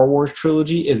original Star Wars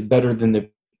trilogy is better than the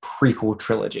prequel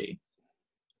trilogy,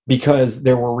 because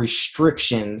there were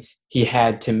restrictions he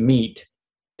had to meet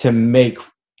to make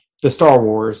the Star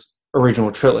Wars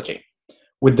original trilogy.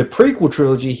 With the prequel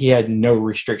trilogy, he had no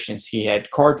restrictions. He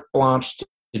had carte blanche to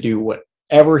do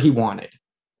whatever he wanted.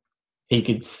 He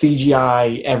could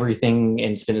CGI everything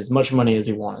and spend as much money as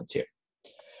he wanted to.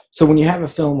 So when you have a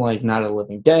film like Night of the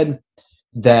Living Dead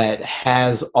that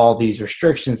has all these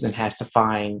restrictions and has to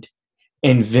find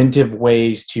inventive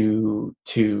ways to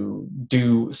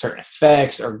do certain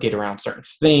effects or get around certain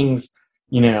things,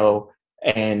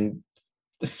 and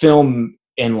the film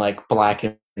in like black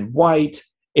and white,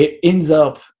 it ends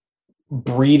up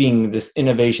breeding this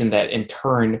innovation that in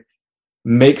turn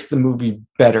makes the movie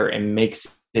better and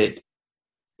makes it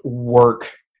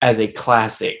work as a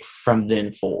classic from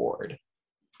then forward.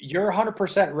 You're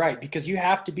 100% right, because you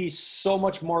have to be so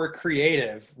much more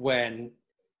creative when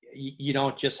you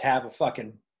don't just have a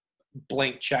fucking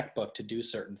blank checkbook to do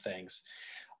certain things.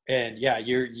 And yeah,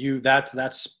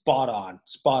 that's spot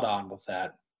on with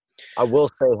that. I will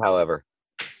say, however,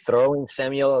 throwing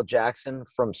Samuel L. Jackson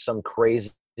from some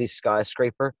crazy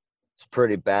skyscraper is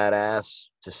pretty badass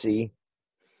to see.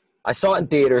 I saw it in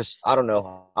theaters. I don't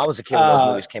know. I was a kid when those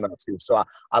movies came out too, so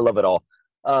I love it all.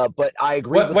 But I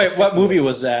agree. What movie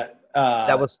was that?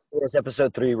 That was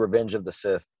Episode 3, Revenge of the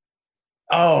Sith.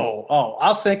 Oh, I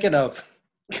was thinking of.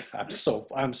 I'm so.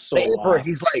 Favorite.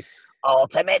 He's like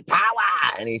ultimate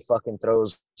power, and he fucking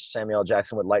throws Samuel L.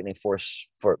 Jackson with lightning force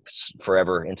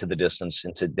forever into the distance,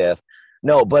 into death.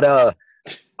 No, but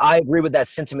I agree with that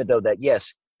sentiment, though. That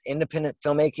yes, independent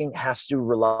filmmaking has to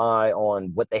rely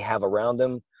on what they have around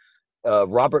them.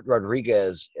 Robert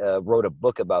Rodriguez wrote a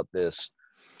book about this.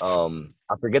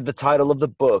 I forget the title of the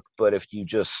book, but if you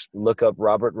just look up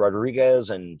Robert Rodriguez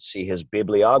and see his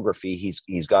bibliography,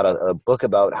 he's got a book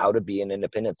about how to be an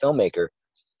independent filmmaker.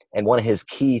 And one of his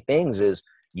key things is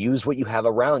use what you have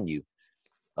around you.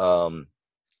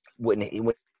 When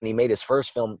he made his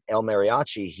first film, El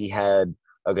Mariachi, he had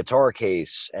a guitar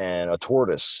case and a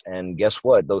tortoise. And guess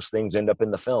what? Those things end up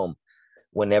in the film.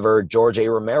 Whenever George A.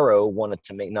 Romero wanted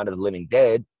to make Night of the Living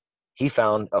Dead, he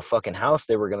found a fucking house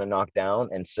they were going to knock down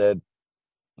and said,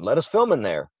 let us film in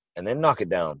there and then knock it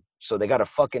down. So they got a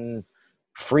fucking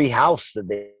free house that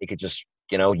they could just,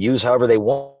 use however they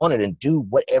wanted and do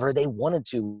whatever they wanted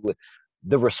to.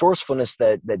 The resourcefulness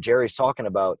that Jerry's talking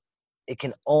about, it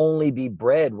can only be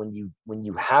bred when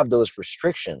you have those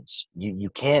restrictions. You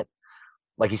can't,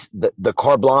 like the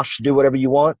carte blanche to do whatever you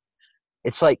want.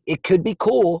 It's like, it could be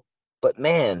cool, but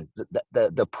man,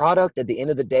 the product at the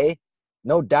end of the day,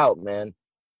 no doubt, man,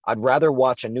 I'd rather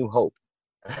watch A New Hope.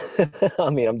 I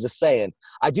mean, I'm just saying.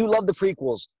 I do love the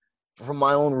prequels for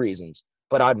my own reasons,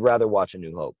 but I'd rather watch A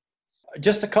New Hope.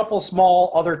 Just a couple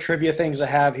small other trivia things I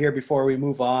have here before we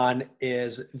move on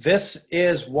is this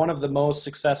is one of the most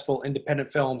successful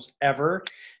independent films ever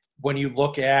when you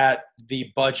look at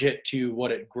the budget to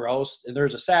what it grossed. And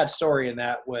there's a sad story in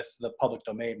that with the public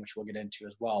domain, which we'll get into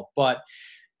as well. But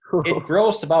it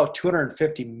grossed about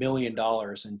 $250 million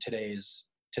in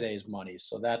today's money.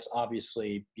 So that's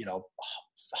obviously,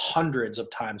 hundreds of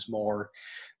times more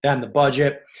than the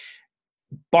budget.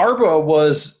 Barbara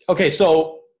was, okay,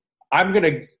 so I'm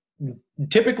going to,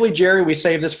 typically, Jerry, we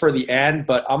save this for the end,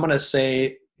 but I'm going to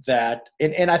say that,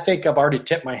 and I think I've already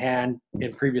tipped my hand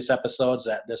in previous episodes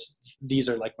that these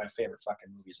are like my favorite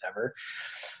fucking movies ever.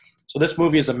 So this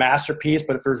movie is a masterpiece,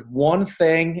 but if there's one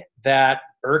thing that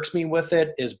irks me with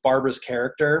it is Barbara's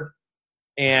character.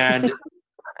 And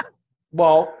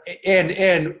well,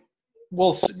 and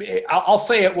I'll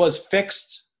say it was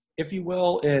fixed, if you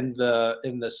will, in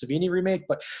the Savini remake,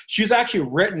 but she's actually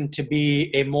written to be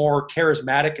a more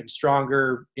charismatic and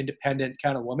stronger, independent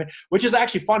kind of woman, which is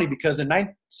actually funny because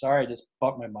sorry, I just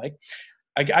bumped my mic.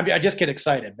 I just get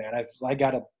excited, man. It's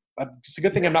a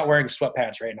good thing I'm not wearing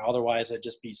sweatpants right now. Otherwise, it'd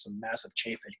just be some massive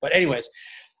chafage. But anyways,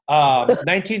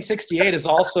 1968 is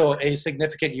also a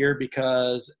significant year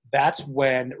because that's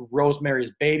when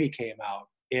Rosemary's Baby came out.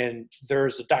 And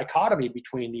there's a dichotomy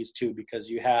between these two because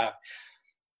you have,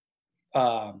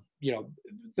 the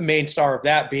main star of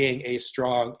that being a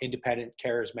strong, independent,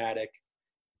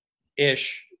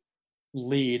 charismatic-ish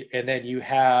lead. And then you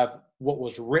have what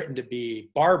was written to be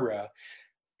Barbara,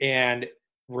 and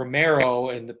Romero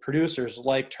and the producers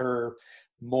liked her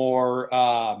more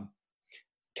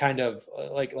kind of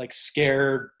like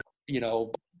scared,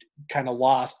 kind of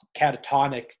lost,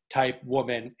 catatonic type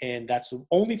woman. And that's the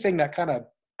only thing that kind of,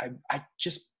 I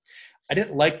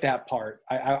didn't like that part.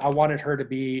 I wanted her to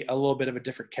be a little bit of a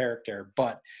different character,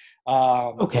 but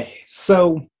okay,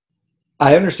 so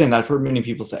I understand that. I've heard many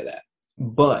people say that,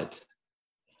 but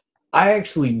I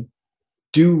actually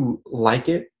do like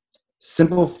it.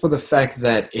 Simple for the fact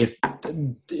that if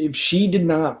she did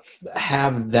not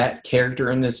have that character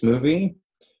in this movie,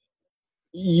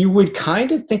 you would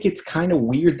kind of think it's kind of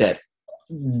weird that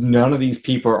none of these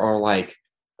people are like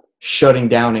shutting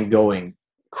down and going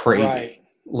crazy. Right.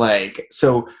 Like,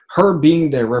 so her being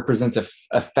there represents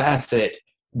a facet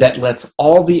that lets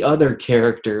all the other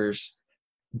characters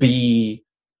be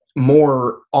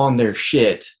more on their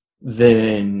shit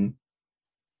than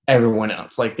everyone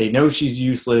else. Like, they know she's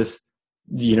useless.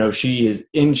 She is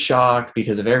in shock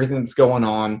because of everything that's going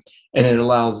on, and it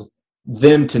allows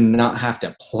them to not have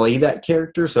to play that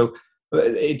character. So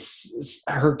it's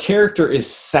her character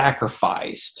is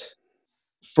sacrificed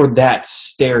for that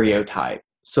stereotype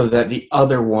so that the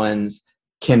other ones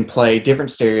can play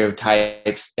different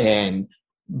stereotypes and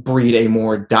breed a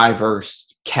more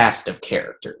diverse cast of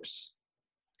characters.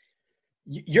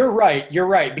 You're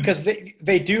right, because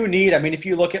they do need, I mean, if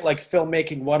you look at like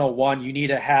filmmaking 101, you need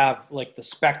to have like the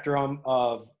spectrum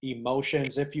of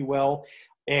emotions, if you will.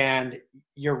 And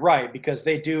you're right, because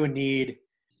they do need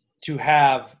to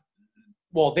have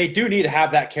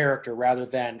that character rather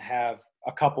than have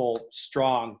a couple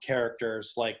strong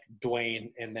characters like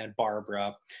Dwayne and then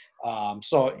Barbara.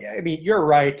 So, I mean, you're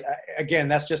right. Again,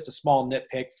 that's just a small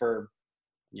nitpick for,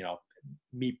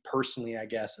 me personally, I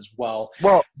guess, as well.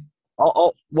 Well,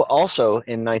 also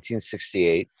in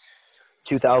 1968,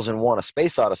 2001, A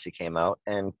Space Odyssey came out,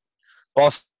 and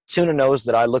Boss Tuna knows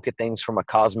that I look at things from a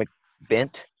cosmic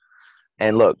bent.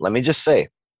 And look, let me just say,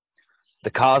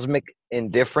 the cosmic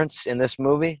indifference in this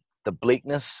movie, the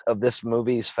bleakness of this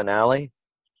movie's finale,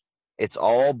 it's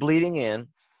all bleeding in.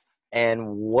 And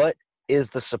what is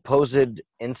the supposed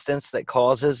instance that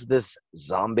causes this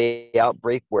zombie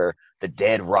outbreak where the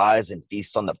dead rise and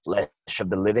feast on the flesh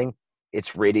of the living?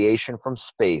 It's radiation from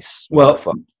space. Well,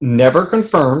 never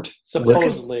confirmed.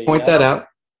 Supposedly. Let's point that out.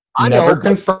 Never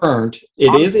confirmed.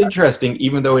 It is interesting,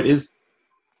 even though it is.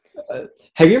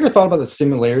 Have you ever thought about the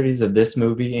similarities of this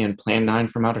movie and Plan 9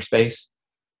 from Outer Space?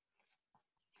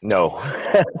 No.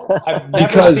 I've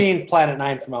never seen Planet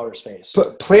 9 from Outer Space.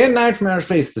 But Plan 9 from Outer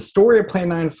Space, the story of Plan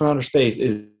 9 from Outer Space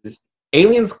is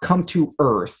aliens come to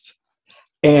Earth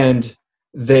and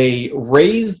they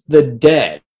raise the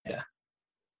dead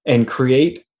and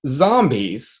create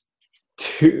zombies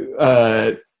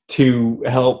to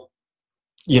help,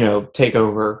 take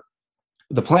over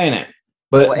the planet.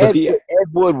 But, Ed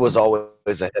Wood was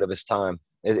always ahead of his time.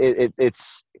 He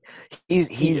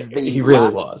really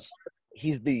was.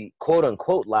 He's the quote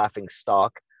unquote laughing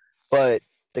stock, but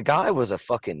the guy was a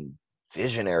fucking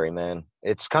visionary, man.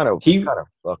 It's kind of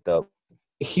fucked up.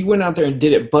 He went out there and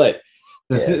did it, but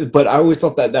but I always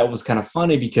thought that was kind of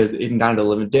funny because in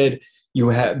 9/11 Dead, you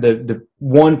have the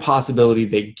one possibility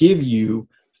they give you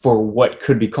for what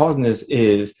could be causing this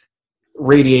is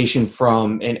radiation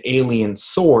from an alien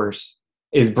source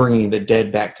is bringing the dead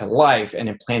back to life. And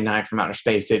in Plan 9 from Outer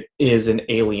Space, it is an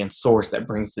alien source that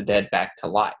brings the dead back to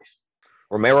life.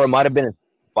 Romero might have been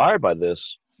inspired by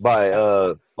this, by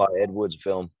Ed Wood's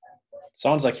film.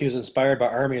 Sounds like he was inspired by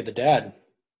Army of the Dead.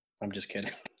 I'm just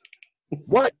kidding.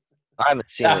 What? I haven't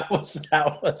seen it.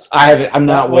 I'm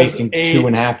not wasting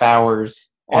 2.5 hours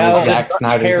on Zack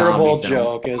Snyder's terrible zombie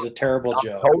joke. Film. It was a terrible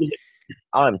joke.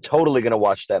 I'm totally going to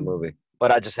watch that movie.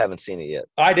 but I just haven't seen it yet.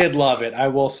 I did love it. I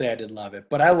will say I did love it.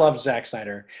 But I love Zack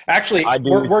Snyder. Actually, I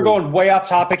do we're too. going way off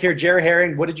topic here. Jerry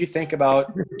Herring, what did you think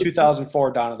about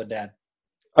 2004 Dawn of the Dead?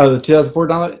 Oh, the 2004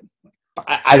 Dawn.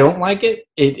 I don't like it.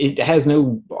 It has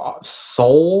no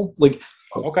soul. Like,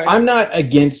 Okay. I'm not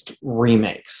against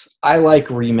remakes. I like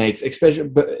remakes,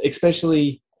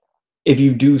 especially if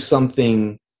you do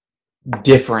something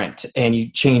different and you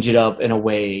change it up in a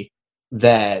way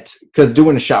that, because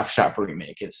doing a shot-for-shot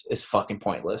remake is fucking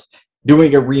pointless.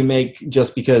 Doing a remake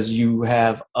just because you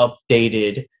have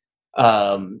updated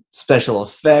special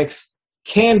effects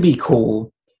can be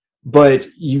cool, but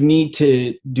you need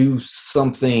to do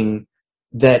something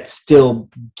that still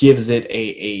gives it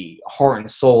a heart and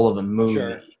soul of a movie.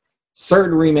 Sure.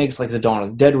 Certain remakes, like the Dawn of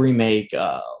the Dead remake,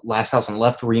 Last House on the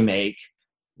Left remake,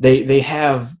 they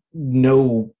have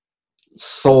no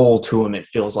soul to them. It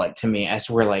feels like to me, as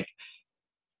to where like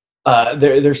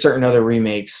there's certain other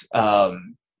remakes,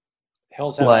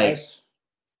 Hills Have like Eyes.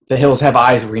 the Hills Have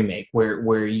Eyes remake,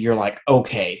 where you're like,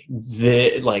 okay,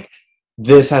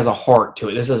 this has a heart to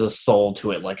it. This has a soul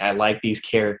to it. Like, I like these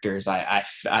characters. I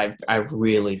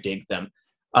really dig them.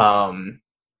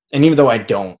 And even though I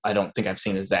don't think I've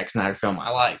seen a Zack Snyder film I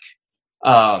like.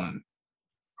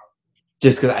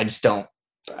 Just because I just don't.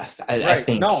 I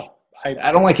think No,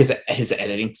 I don't like his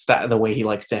editing style, the way he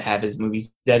likes to have his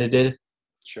movies edited.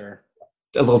 Sure.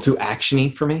 A little too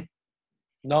actiony for me.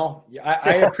 No,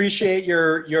 I appreciate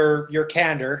your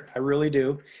candor. I really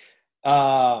do.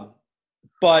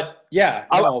 But yeah,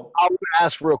 no. I would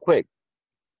ask real quick,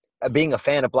 being a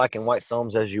fan of black and white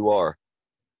films as you are,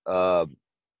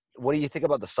 what do you think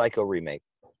about the Psycho remake?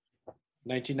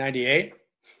 1998.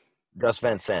 Gus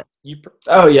Van Sant.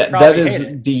 Oh yeah, that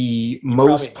is the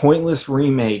most pointless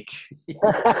remake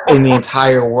in the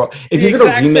entire world. If you're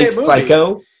going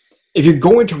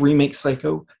to remake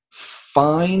Psycho,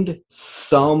 find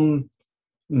some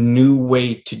new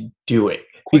way to do it.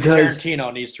 Because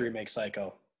Tarantino needs to remake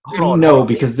Psycho. No,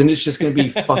 because then it's just going to be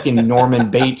fucking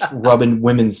Norman Bates rubbing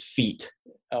women's feet.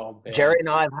 Oh, man. Jerry and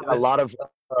I have had a lot of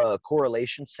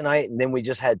correlations tonight, and then we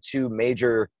just had two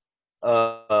major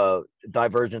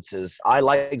divergences. I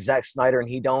like Zack Snyder and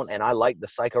he don't, and I like the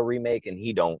Psycho remake and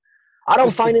he don't. I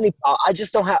don't find any. I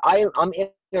just don't have. I'm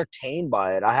entertained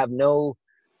by it. I have no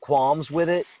qualms with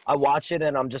it. I watch it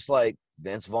and I'm just like,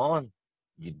 Vince Vaughn,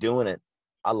 you're doing it.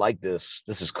 I like this.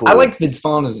 This is cool. I like Vince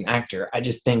Vaughn as an actor. I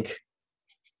just think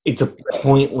it's a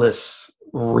pointless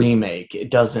remake.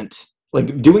 It doesn't,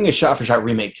 like, doing a shot-for-shot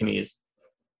remake to me is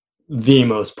the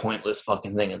most pointless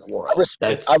fucking thing in the world. I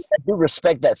do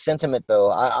respect that sentiment,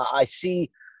 though. I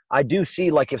do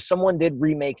see, like, if someone did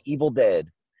remake Evil Dead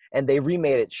and they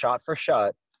remade it shot for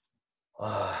shot,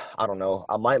 I don't know,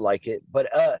 I might like it, but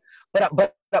I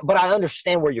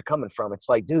understand where you're coming from. It's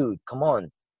like, dude, come on,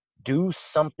 do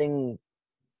something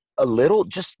a little.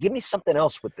 Just give me something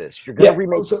else with this. You're gonna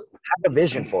remake. Have a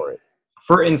vision for it.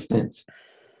 For instance,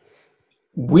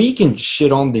 we can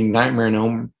shit on the Nightmare on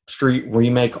Elm Street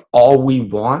remake all we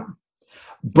want,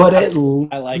 but at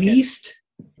least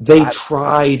they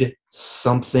tried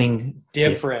something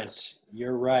different.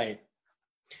 You're right.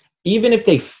 Even if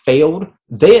they failed,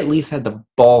 they at least had the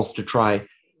balls to try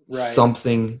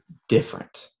something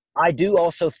different. I do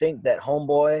also think that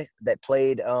homeboy that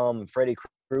played Freddy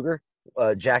Krueger,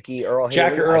 Jackie Earl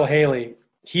Haley.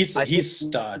 He's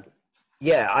stud.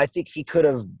 Yeah, I think he could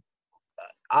have.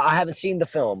 I haven't seen the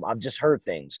film. I've just heard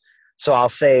things. So I'll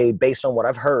say, based on what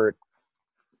I've heard,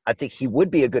 I think he would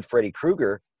be a good Freddy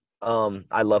Krueger.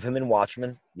 I love him in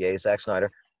Watchmen. Yay, Zack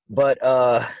Snyder. But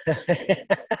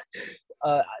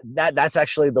that's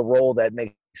actually the role that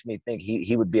makes me think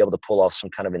he would be able to pull off some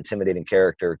kind of intimidating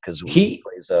character, because he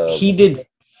did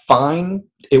fine.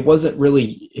 It wasn't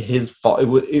really his fault.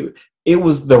 It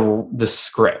was the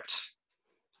script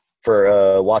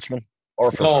for Watchmen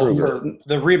or for Krueger? For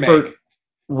the remake.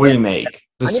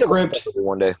 The script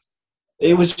one day.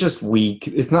 It was just weak.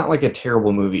 It's not like a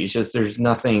terrible movie. It's just there's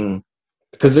nothing,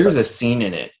 because there's a scene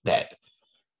in it that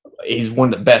is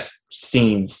one of the best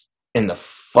scenes in the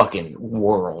fucking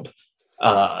world.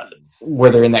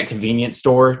 Where they're in that convenience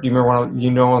store. Do you remember what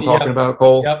I'm talking about,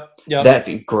 Cole? Yep. That's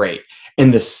great.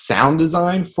 And the sound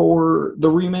design for the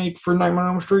remake for Nightmare on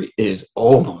Elm Street is,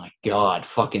 oh my god,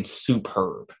 fucking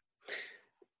superb.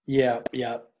 Yeah.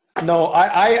 No,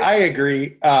 I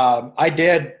agree. I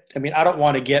don't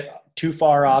want to get too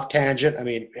far off tangent. I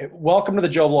mean, welcome to the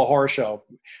Joe Blow Horror Show.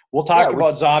 We'll talk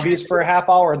about zombies for a half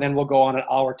hour, and then we'll go on an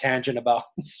hour tangent about.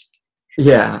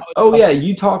 Yeah. Oh yeah,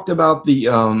 you talked about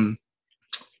the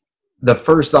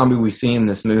first zombie we see in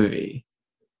this movie.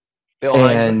 Bill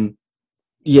Hines.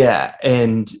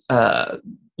 And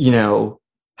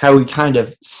how he kind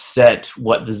of set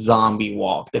what the zombie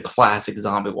walk, the classic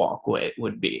zombie walk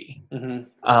would be.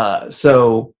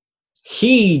 So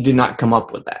he did not come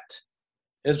up with that.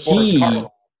 He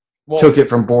took it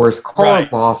from Boris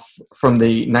Karloff from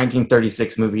the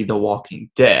 1936 movie The Walking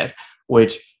Dead,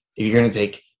 which, if you're going to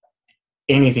take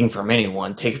anything from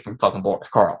anyone, take it from fucking Boris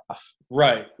Karloff.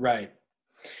 Right.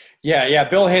 Yeah,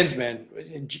 Bill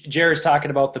Hinsman. Jared's talking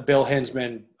about the Bill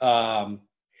Hinsman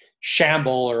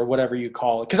shamble or whatever you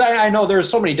call it. Because I know there's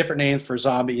so many different names for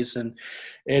zombies, and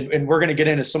we're going to get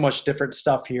into so much different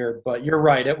stuff here. But you're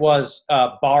right. It was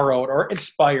borrowed or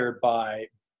inspired by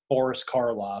Boris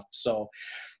Karloff. So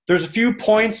there's a few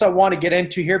points I want to get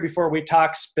into here before we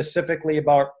talk specifically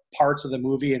about parts of the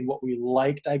movie and what we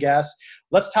liked, I guess.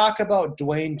 Let's talk about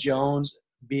Dwayne Jones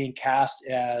being cast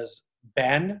as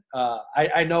Ben.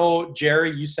 I know,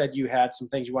 Jerry, you said you had some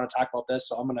things you want to talk about this,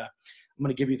 so I'm gonna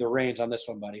give you the reins on this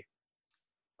one, buddy.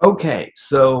 Okay,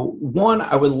 so one,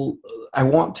 I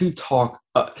want to talk.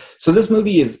 So this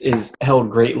movie is held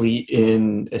greatly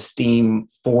in esteem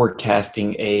for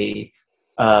casting a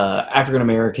African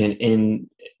American in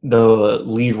the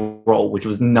lead role, which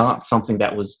was not something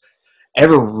that was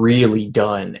ever really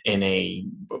done in a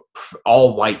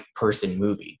all white person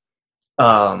movie.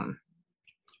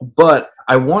 But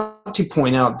I want to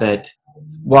point out that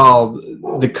while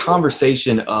the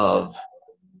conversation of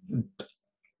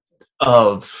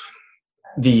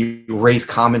the race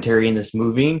commentary in this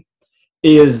movie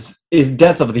is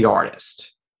death of the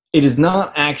artist, it is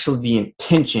not actually the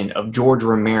intention of George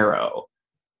Romero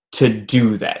to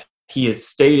do that. He has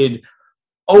stated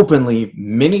openly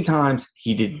many times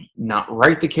he did not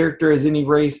write the character as any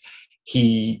race.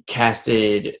 He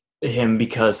casted him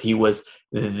because he was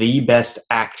the best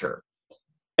actor.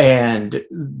 And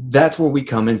that's where we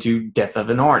come into death of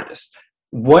an artist.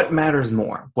 What matters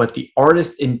more, what the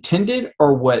artist intended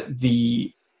or what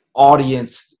the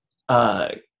audience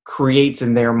creates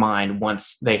in their mind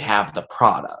once they have the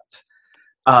product?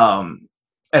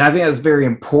 And I think that's very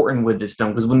important with this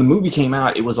film, because when the movie came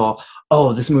out, it was all,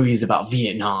 oh, this movie is about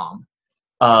Vietnam.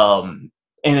 And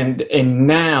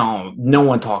now no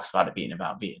one talks about it being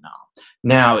about Vietnam.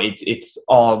 Now it's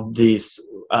all this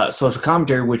social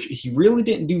commentary, which he really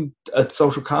didn't do a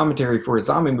social commentary for his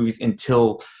zombie movies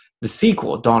until the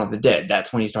sequel, Dawn of the Dead.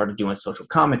 That's when he started doing social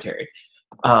commentary.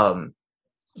 But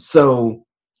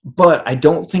I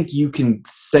don't think you can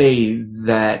say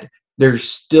that there's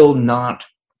still not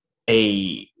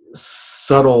a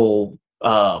subtle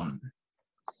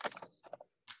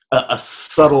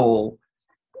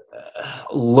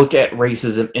look at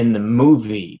racism in the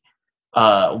movie.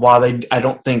 While I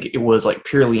don't think it was like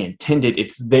purely intended,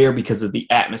 it's there because of the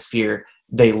atmosphere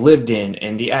they lived in,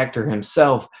 and the actor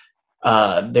himself.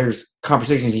 There's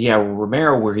conversations he had with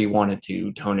Romero where he wanted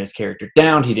to tone his character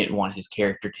down. He didn't want his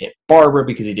character to hit Barbara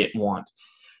because he didn't want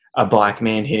a black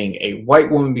man hitting a white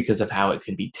woman because of how it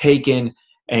could be taken.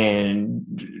 And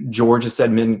George has said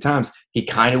many times he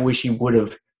kind of wish he would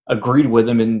have agreed with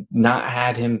him and not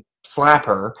had him slap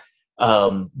her.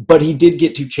 But he did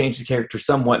get to change the character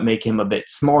somewhat, make him a bit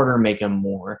smarter, make him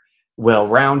more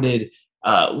well-rounded,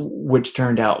 which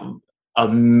turned out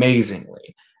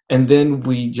amazingly. And then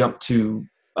we jump to,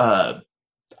 I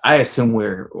assume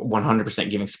we're 100%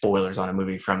 giving spoilers on a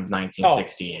movie from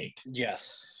 1968. Oh,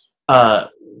 yes.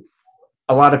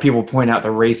 A lot of people point out the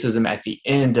racism at the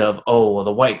end of, oh, well,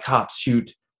 the white cops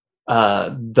shoot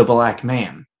the black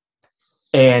man.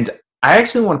 And I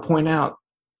actually want to point out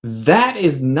that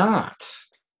is not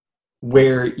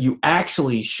where you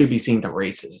actually should be seeing the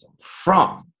racism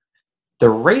from. The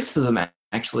racism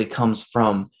actually comes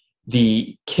from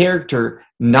the character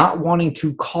not wanting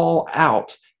to call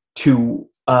out to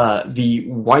the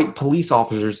white police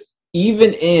officers,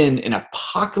 even in an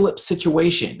apocalypse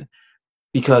situation,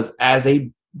 because as a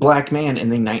black man in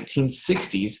the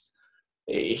 1960s,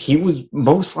 he was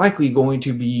most likely going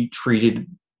to be treated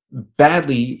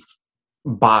badly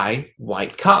by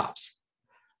white cops.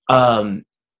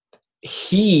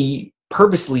 He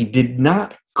purposely did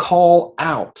not call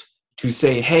out to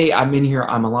say, hey, I'm in here,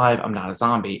 I'm alive, I'm not a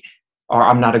zombie, or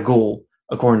I'm not a ghoul,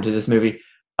 according to this movie,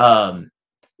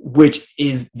 which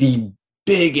is the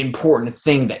big important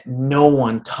thing that no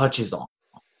one touches on.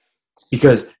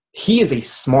 Because he is a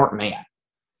smart man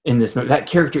in this movie. That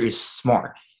character is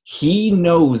smart. He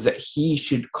knows that he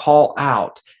should call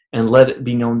out and let it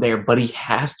be known there, but he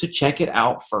has to check it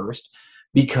out first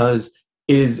because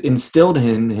it is instilled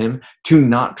in him to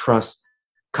not trust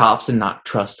cops and not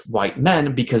trust white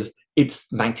men because it's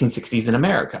 1960s in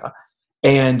America.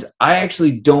 And I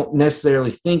actually don't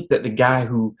necessarily think that the guy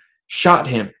who shot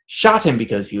him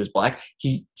because he was black.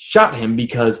 He shot him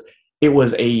because it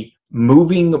was a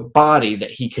moving body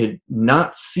that he could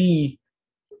not see.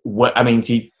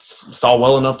 He saw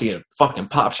well enough to get a fucking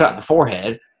pop shot in the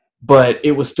forehead, but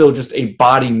it was still just a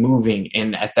body moving.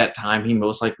 And at that time, he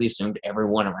most likely assumed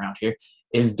everyone around here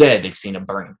is dead. They've seen a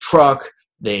burning truck.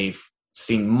 They've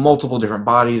seen multiple different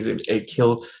bodies it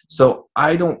killed. So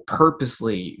I don't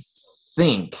purposely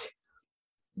think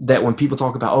that when people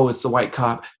talk about, oh, it's the white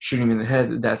cop shooting him in the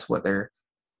head, that's what they're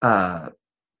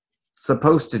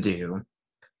supposed to do.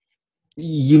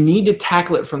 You need to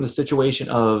tackle it from the situation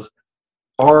of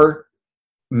our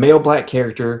male black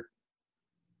character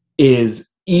is,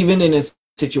 even in a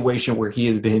situation where he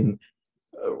has been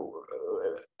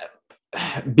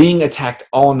being attacked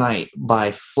all night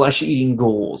by flesh-eating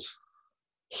ghouls,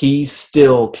 he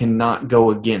still cannot go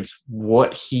against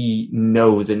what he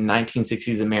knows in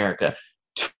 1960s America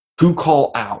to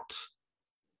call out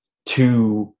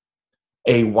to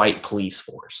a white police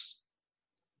force.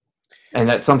 And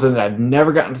that's something that I've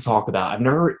never gotten to talk about. I've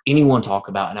never heard anyone talk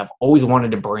about, and I've always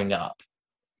wanted to bring up.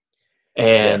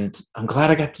 And I'm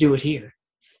glad I got to do it here.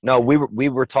 No, we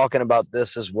were talking about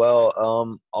this as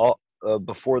well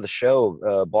before the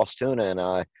show, Boss Tuna and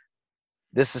I.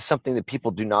 This is something that people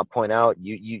do not point out.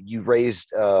 You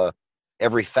raised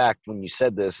every fact when you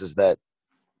said this, is that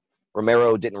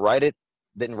Romero didn't write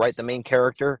the main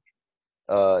character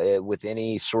with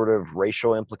any sort of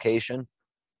racial implication,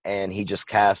 and he just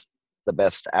cast the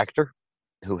best actor,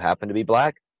 who happened to be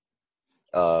black.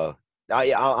 I'm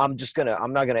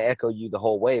not gonna echo you the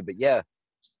whole way, but yeah,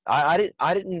 I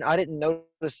didn't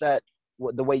notice that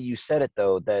the way you said it,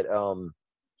 though. That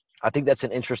I think that's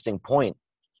an interesting point.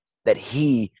 That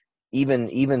he,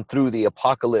 even through the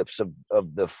apocalypse of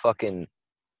the fucking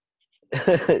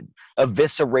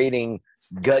eviscerating,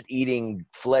 gut-eating,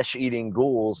 flesh-eating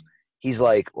ghouls, he's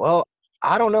like, well,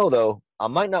 I don't know, though. I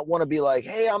might not want to be like,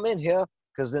 hey, I'm in here,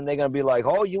 because then they're going to be like,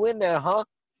 oh, you in there, huh?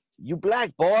 You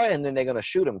black boy. And then they're going to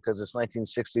shoot him because it's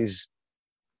 1960s.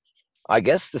 I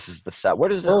guess this is the South. Where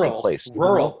does this take place?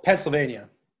 Rural Pennsylvania.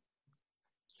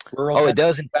 It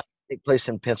does, in fact, take place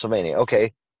in Pennsylvania.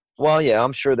 Okay. Well, yeah,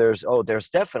 I'm sure there's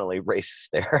definitely racists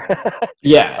there.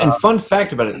 Yeah, and fun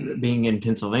fact about it being in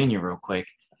Pennsylvania real quick,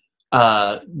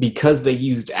 because they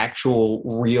used actual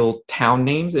real town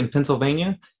names in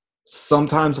Pennsylvania,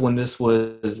 sometimes when this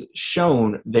was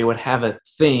shown, they would have a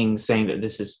thing saying that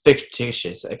this is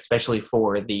fictitious, especially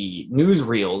for the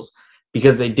newsreels,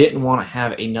 because they didn't want to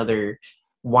have another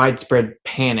widespread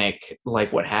panic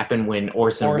like what happened when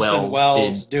Orson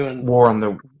Welles did doing War of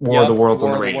the Worlds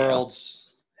on the radio.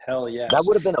 Hell yes. That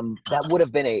would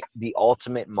have been the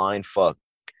ultimate mind fuck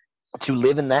to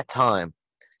live in that time,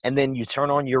 and then you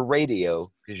turn on your radio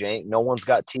because no one's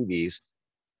got TVs,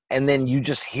 and then you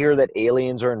just hear that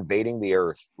aliens are invading the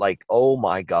Earth. Like, oh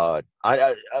my God!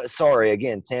 I sorry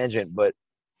again, tangent, but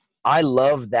I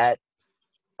love that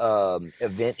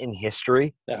event in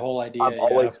history. That whole idea.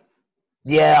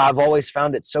 I've always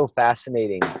found it so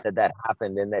fascinating that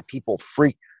happened, and that people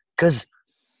freak, because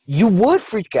you would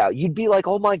freak out. You'd be like,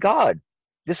 oh my God,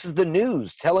 this is the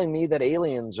news telling me that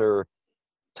aliens are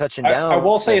touching down. I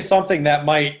will say something that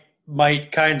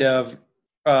might kind of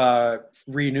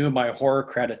renew my horror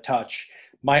credit touch.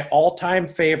 My all-time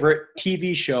favorite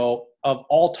TV show of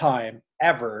all time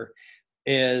ever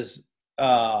is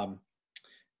the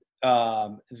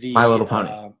My Little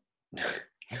Pony.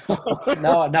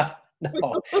 No.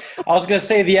 I was gonna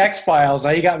say the X-Files.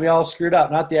 Now you got me all screwed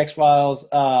up. Not the X-Files.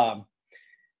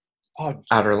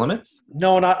 Outer Limits?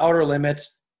 No, not Outer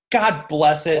Limits. God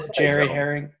bless it, Jerry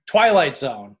Herring. Twilight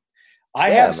Zone.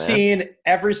 I have seen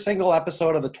every single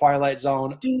episode of the Twilight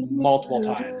Zone multiple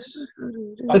times.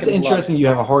 That's interesting. You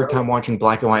have a hard time watching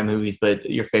black and white movies, but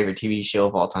your favorite TV show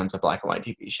of all time is a black and white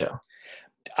TV show.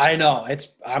 I know.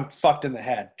 I'm fucked in the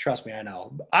head. Trust me, I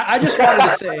know. I just wanted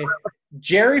to say,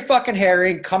 Jerry fucking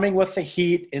Herring coming with the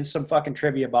heat in some fucking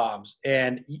trivia bombs.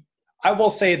 And I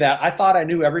will say that I thought I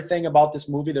knew everything about this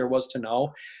movie there was to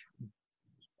know.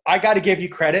 I got to give you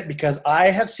credit because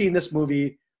I have seen this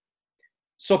movie.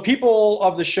 So people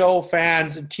of the show,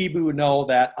 fans, and T-Boo know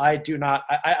that I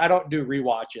don't do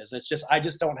rewatches. It's just, I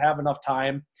just don't have enough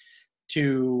time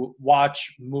to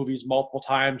watch movies multiple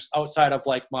times outside of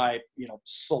like my,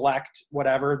 select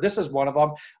whatever. This is one of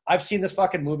them. I've seen this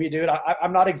fucking movie, dude.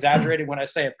 I'm not exaggerating when I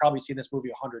say I've probably seen this movie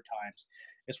 100 times.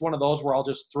 It's one of those where I'll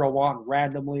just throw on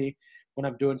randomly when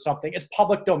I'm doing something. It's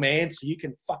public domain, so you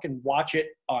can fucking watch it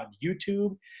on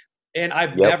YouTube. And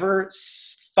I've never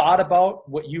thought about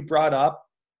what you brought up,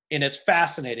 and it's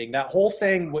fascinating. That whole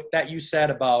thing that you said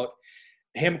about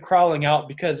him crawling out,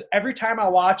 because every time I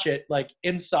watch it, like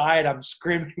inside, I'm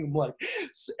screaming like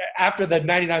after the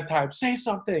 99th time, say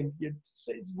something,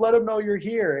 let him know you're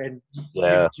here, and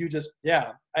you just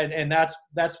and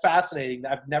that's fascinating.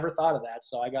 I've never thought of that,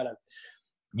 so I gotta.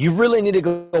 You really need to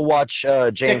go watch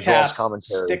James Rolfe's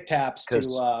commentary. Stick taps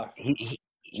to.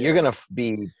 You're gonna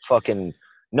be fucking.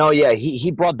 No, yeah,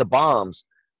 he brought the bombs.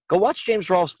 Go watch James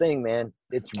Rolfe's thing, man.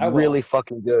 It's really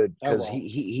fucking good because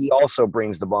he also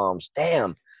brings the bombs.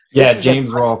 Damn. Yeah, James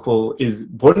Rolfe is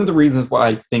one of the reasons why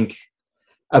I think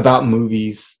about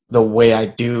movies the way I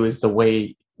do is the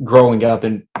way growing up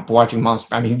and watching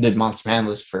Monster. I mean, he did Monster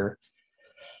Manless for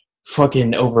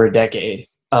fucking over a decade.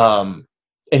 And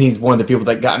he's one of the people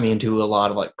that got me into a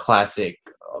lot of like classic,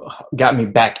 got me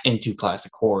back into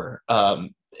classic horror,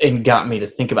 and got me to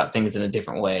think about things in a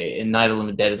different way. And Night of the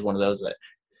Living Dead is one of those that,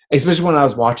 especially when I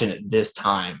was watching it this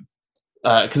time,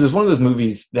 because it's one of those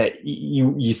movies that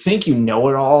you think you know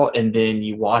it all, and then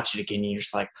you watch it again, and you're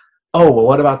just like, oh, well,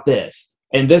 what about this?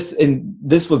 And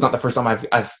this was not the first time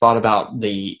I've thought about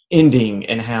the ending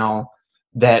and how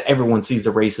that everyone sees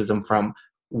the racism from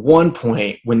one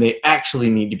point when they actually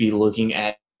need to be looking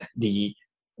at the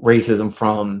racism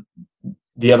from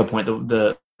the other point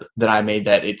that I made,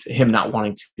 that it's him not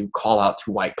wanting to call out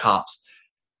to white cops.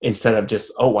 Instead of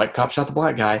just, oh, white cop shot the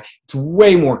black guy. It's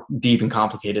way more deep and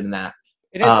complicated than that.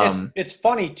 It's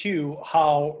funny, too,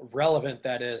 how relevant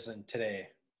that is in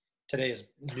today's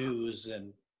news.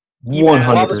 And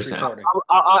 100%.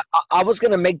 I was going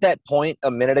to make that point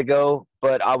a minute ago,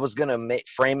 but I was going to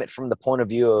frame it from the point of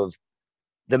view of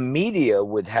the media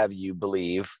would have you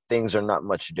believe things are not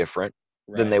much different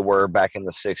than they were back in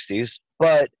the 60s.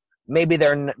 But maybe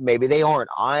they aren't.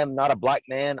 I am not a black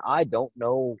man. I don't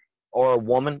know. Or a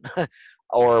woman,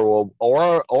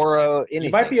 or anything. You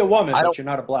might be a woman, but you're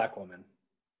not a black woman.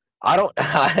 I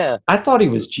thought he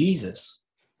was Jesus.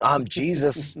 I'm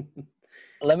Jesus.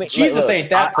 Jesus ain't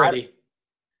that pretty.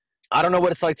 I don't know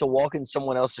what it's like to walk in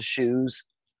someone else's shoes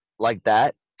like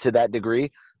that to that degree.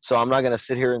 So I'm not gonna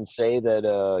sit here and say that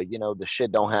the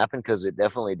shit don't happen, because it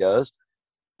definitely does.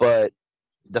 But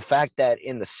the fact that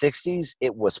in the 60s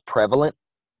it was prevalent,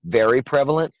 very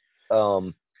prevalent.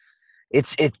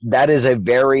 That is a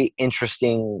very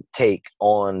interesting take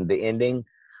on the ending.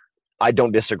 I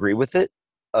don't disagree with it.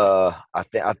 I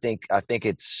think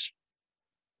it's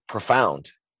profound,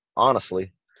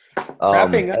 honestly.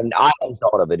 And I hadn't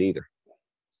thought of it either.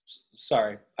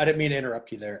 Sorry, I didn't mean to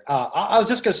interrupt you there. I was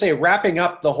just going to say, wrapping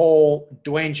up the whole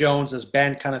Dwayne Jones as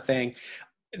Ben kind of thing,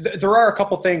 there are a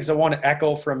couple things I want to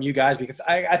echo from you guys, because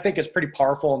I think it's pretty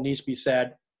powerful and needs to be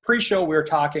said. Pre-show, we were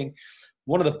talking.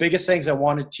 One of the biggest things I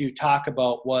wanted to talk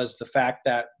about was the fact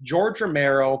that George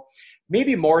Romero,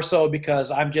 maybe more so because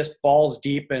I'm just balls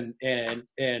deep in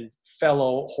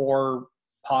fellow horror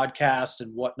podcasts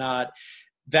and whatnot,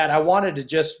 that I wanted to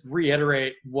just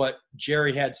reiterate what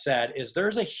Jerry had said, is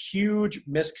there's a huge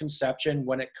misconception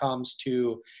when it comes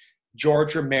to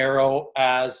George Romero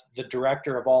as the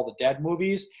director of all the Dead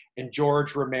movies and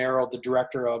George Romero, the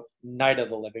director of Night of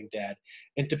the Living Dead.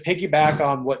 And to piggyback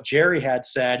on what Jerry had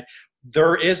said,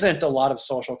 there isn't a lot of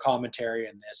social commentary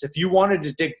in this. If you wanted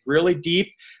to dig really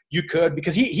deep, you could,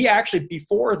 because he actually,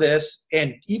 before this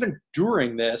and even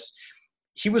during this,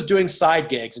 he was doing side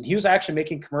gigs, and he was actually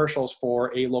making commercials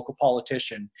for a local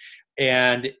politician.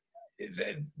 And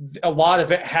a lot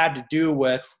of it had to do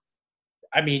with,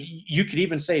 I mean, you could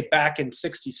even say back in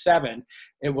 1967,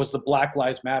 it was the Black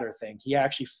Lives Matter thing. He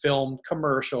actually filmed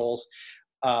commercials.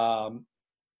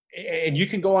 And you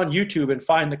can go on YouTube and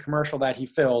find the commercial that he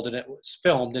filmed, and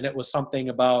it was something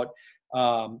about,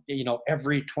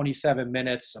 every 27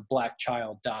 minutes, a black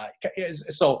child died.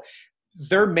 So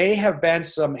there may have been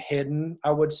some hidden,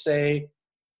 I would say,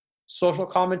 social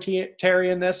commentary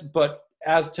in this, but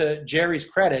as to Jerry's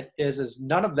credit is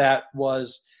none of that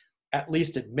was at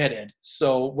least admitted.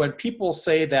 So when people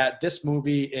say that this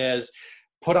movie is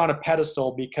put on a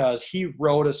pedestal because he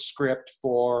wrote a script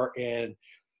for and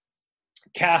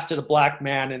casted a black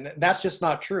man, and that's just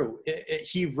not true.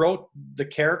 He wrote the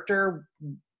character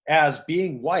as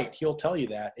being white. He'll tell you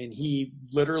that. And he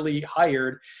literally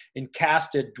hired and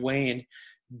casted Dwayne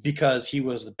because he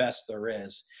was the best there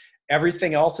is.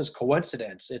 Everything else is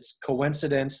coincidence. It's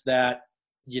coincidence that,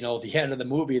 the end of the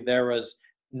movie, there was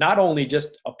not only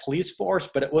just a police force,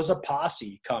 but it was a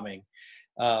posse coming.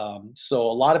 So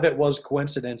a lot of it was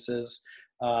coincidences,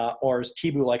 or as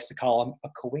Tibu likes to call them, a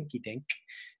coinky-dink.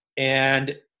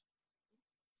 And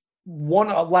one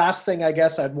last thing I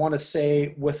guess I'd want to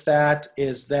say with that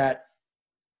is that,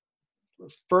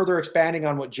 further expanding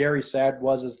on what Jerry said,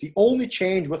 is the only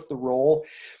change with the role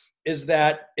is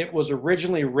that it was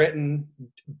originally written,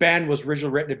 Ben was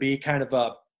originally written to be kind of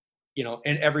a,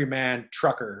 an everyman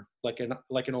trucker, like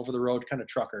an over the road kind of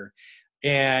trucker.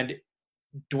 And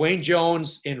Dwayne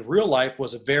Jones in real life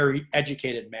was a very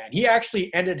educated man. He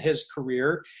actually ended his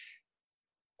career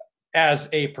as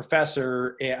a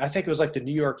professor. I think it was like the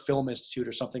New York Film Institute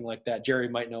or something like that. Jerry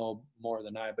might know more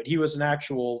than I, but he was an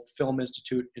actual Film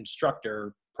Institute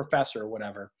instructor, professor,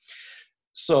 whatever.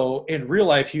 So in real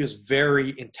life, he was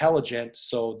very intelligent.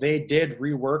 So they did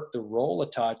rework the role a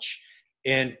touch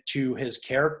into his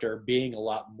character being a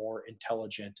lot more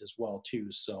intelligent as well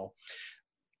too. So,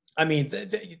 I mean,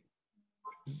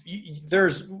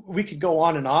 we could go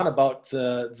on and on about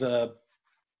the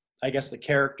I guess the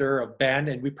character of Ben,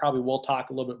 and we probably will talk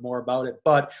a little bit more about it,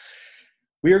 but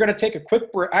we are going to take a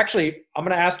quick break. Actually, I'm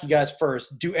going to ask you guys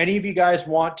first. Do any of you guys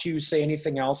want to say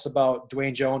anything else about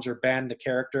Dwayne Jones or Ben, the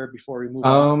character, before we move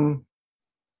on?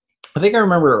 I think I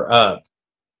remember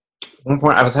one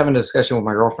point I was having a discussion with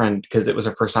my girlfriend because it was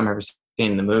her first time ever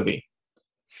seeing the movie.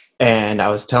 And I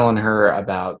was telling her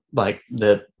about like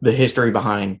the history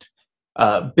behind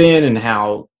Ben and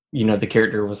how, the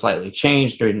character was slightly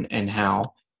changed and how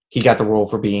he got the role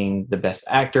for being the best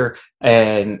actor.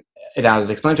 And I was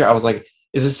explaining to her, I was like,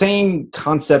 it's the same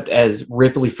concept as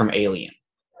Ripley from Alien.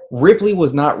 Ripley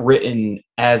was not written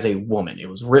as a woman. It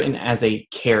was written as a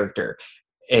character.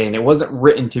 And it wasn't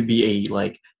written to be a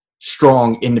like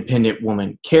strong, independent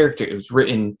woman character. It was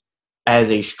written as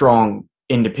a strong,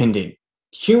 independent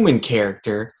human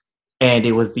character. And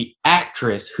it was the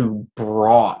actress who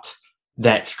brought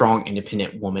that strong,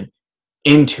 independent woman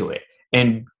into it.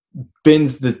 And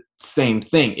Ben's the same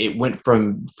thing. It went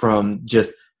from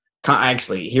just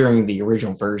actually hearing the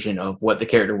original version of what the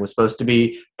character was supposed to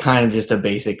be, kind of just a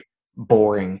basic,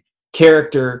 boring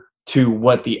character, to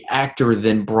what the actor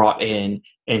then brought in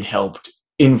and helped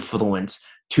influence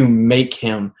to make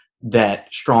him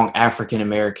that strong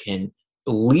African-American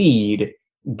lead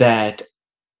that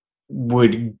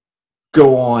would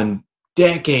go on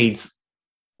decades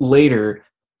later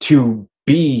to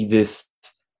be this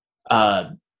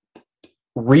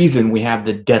reason we have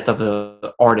the death of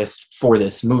the artist for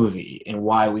this movie, and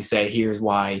why we say here's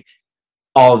why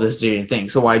all this didn't think.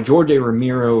 So why George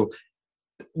Romero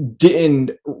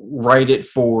didn't write it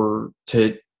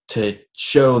to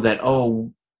show that,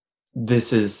 oh,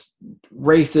 this is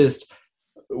racist.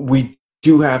 We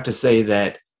do have to say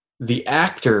that the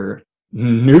actor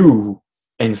knew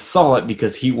and saw it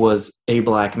because he was a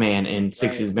black man in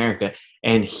 60s America,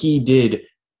 and he did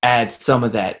add some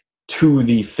of that to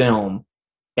the film.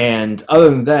 And other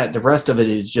than that, the rest of it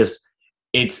is just,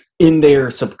 it's in there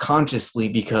subconsciously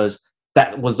because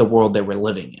that was the world they were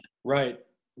living in. Right.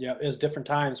 Yeah, it was different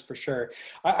times for sure.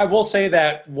 I will say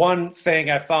that one thing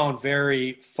I found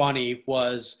very funny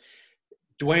was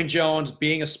Dwayne Jones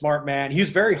being a smart man. He was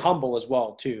very humble as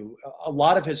well, too. A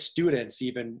lot of his students,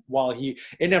 even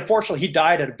and unfortunately, he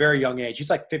died at a very young age. He's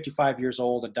like 55 years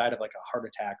old and died of like a heart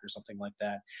attack or something like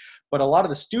that. But a lot of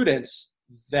the students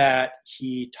that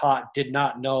he taught did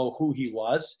not know who he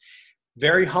was.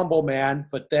 Very humble man.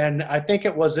 But then I think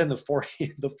it was in the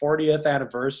 40th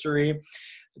anniversary.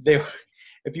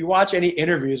 If you watch any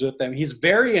interviews with him, he's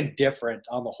very indifferent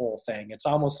on the whole thing. It's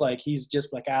almost like he's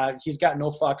just like, he's got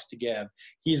no fucks to give.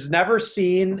 He's never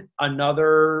seen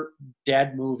another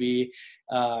Dead movie.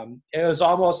 It was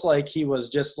almost like he was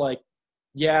just like,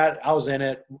 yeah, I was in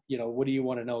it. What do you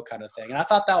want to know kind of thing. And I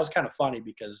thought that was kind of funny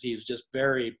because he was just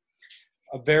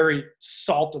a very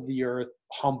salt of the earth,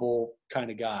 humble kind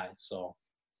of guy. So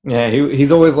yeah,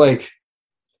 he's always like,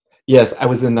 yes, I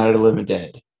was in Night of the Living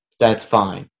Dead. That's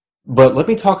fine. But let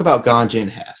me talk about Ganja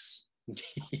and Hess.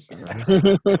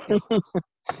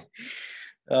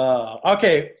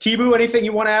 Okay, T-Boo, anything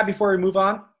you want to add before we move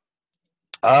on?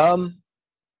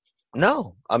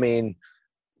 No. I mean,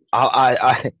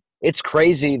 I it's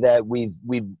crazy that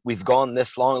we've gone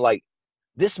this long. Like,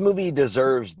 this movie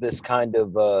deserves this kind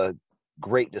of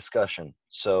great discussion.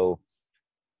 So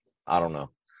I don't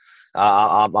know.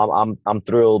 I'm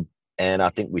thrilled, and I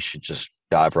think we should just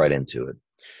dive right into it.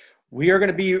 We are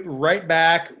going to be right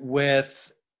back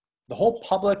with the whole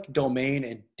public domain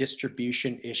and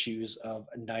distribution issues of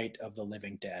Night of the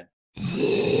Living Dead.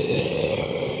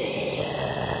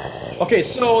 Okay,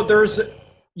 so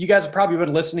you guys have probably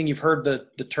been listening. You've heard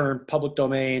the term public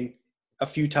domain a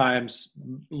few times.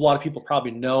 A lot of people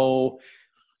probably know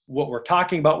what we're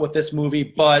talking about with this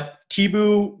movie. But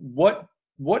T-Boo, what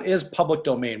is public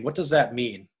domain? What does that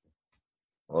mean?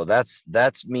 Well,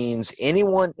 that means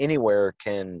anyone, anywhere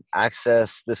can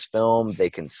access this film. They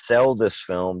can sell this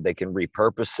film. They can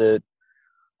repurpose it.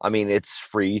 I mean, it's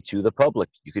free to the public.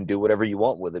 You can do whatever you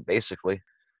want with it, basically.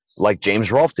 like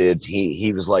James Rolfe did.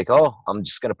 He was like, oh, I'm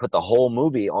just going to put the whole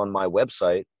movie on my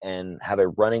website and have a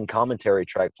running commentary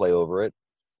track play over it,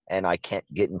 and I can't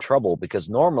get in trouble, because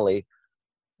normally,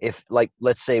 if, like,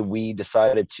 let's say we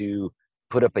decided to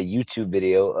put up a YouTube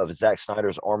video of Zack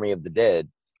Snyder's Army of the Dead,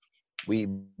 we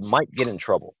might get in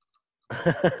trouble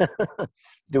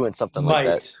doing something like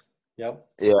that. Might. Yep.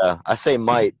 Yeah, I say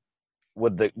might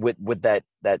with the with that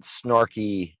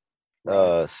snarky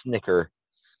snicker,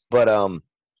 but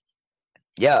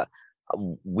yeah,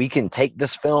 we can take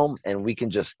this film and we can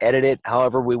just edit it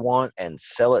however we want and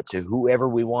sell it to whoever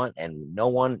we want, and no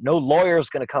lawyer is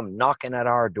going to come knocking at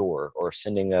our door or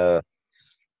sending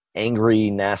angry,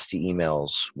 nasty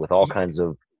emails with all kinds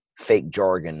of fake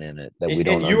jargon in it that we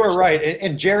don't. And you are right.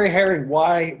 And Jerry Herring,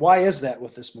 why is that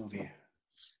with this movie?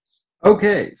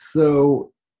 Okay,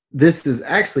 so this is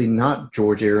actually not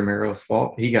George A. Romero's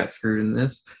fault. He got screwed in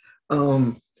this.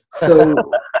 So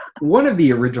one of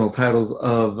the original titles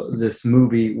of this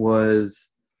movie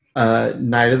was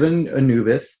Night of the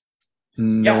Anubis.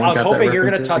 Yeah, I was hoping you were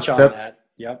going to touch on that.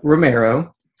 Yep.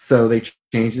 Romero. So they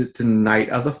changed it to Night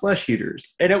of the Flesh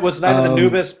Eaters. And it was Night of the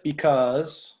Anubis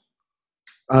because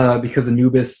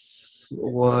Anubis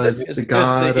was the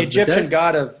god of the Egyptian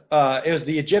god of it was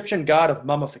the Egyptian god of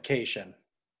mummification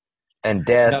and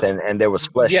death, and there was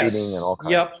flesh eating and all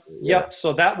kinds. Yep.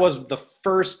 So that was the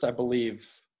first, I believe.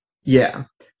 Yeah.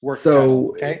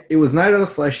 So it was Night of the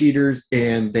Flesh Eaters,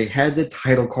 and they had the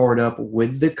title card up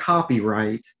with the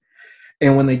copyright.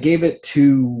 And when they gave it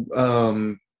to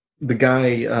the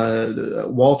guy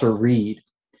Walter Reed,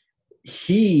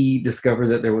 he discovered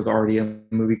that there was already a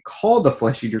movie called The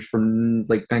Flesh Eaters from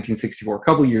like 1964, a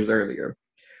couple years earlier.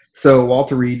 So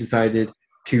Walter Reed decided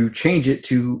to change it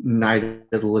to Night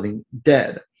of the Living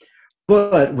Dead.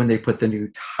 But when they put the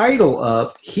new title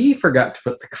up, he forgot to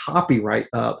put the copyright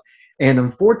up. And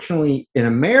unfortunately, in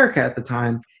America at the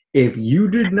time, if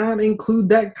you did not include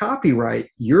that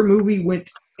copyright, your movie went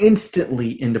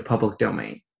instantly into public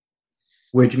domain,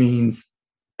 which means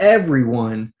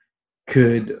everyone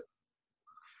could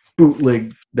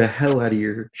bootleg the hell out of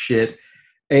your shit.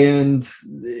 And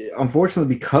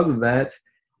unfortunately, because of that,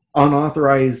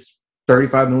 unauthorized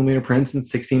 35mm prints and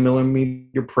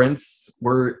 16mm prints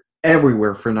were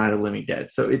everywhere for Night of the Living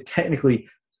Dead. So it technically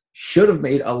should have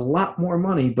made a lot more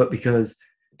money, but because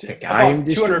the guy in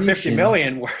distribution, 250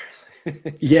 million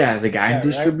the guy in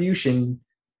distribution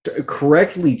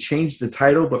correctly changed the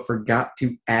title but forgot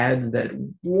to add that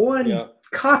one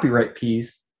copyright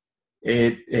piece,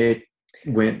 it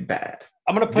went bad.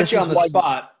 I'm going to put you on the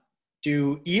spot.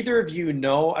 Do either of you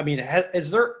know, I mean,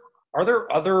 are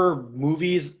there other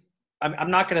movies,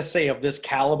 I'm not going to say of this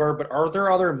caliber, but are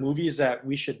there other movies that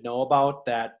we should know about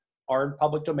that are in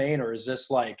public domain, or is this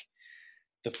like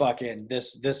the fucking,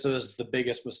 this is the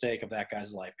biggest mistake of that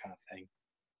guy's life kind of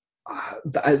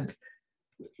thing?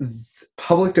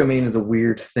 Public domain is a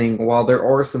weird thing. While there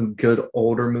are some good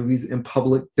older movies in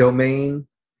public domain,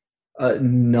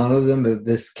 none of them are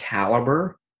this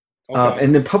caliber. Okay.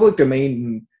 And the public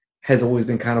domain has always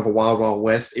been kind of a wild, wild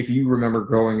west. If you remember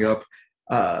growing up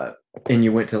and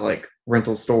you went to like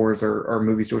rental stores or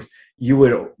movie stores, you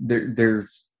would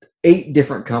there's 8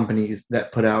 different companies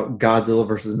that put out Godzilla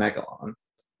versus Megalon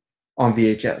on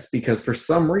VHS, because for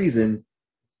some reason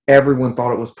everyone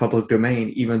thought it was public domain,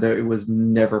 even though it was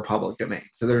never public domain.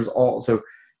 So there's also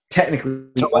technically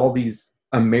all these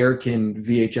American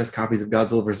VHS copies of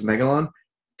Godzilla vs. Megalon,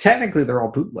 technically they're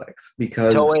all bootlegs,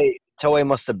 because Toei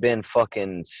must have been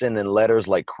fucking sending letters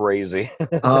like crazy.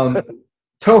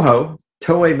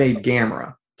 Toei made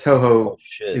Gamera. Toho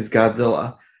is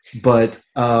Godzilla. But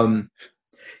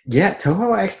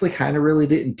Toho actually kind of really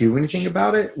didn't do anything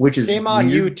about it, which is shame on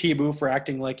you, Tibu, for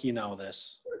acting like you know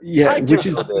this. Yeah,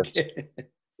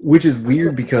 which is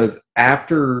weird because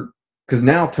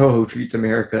now Toho treats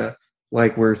America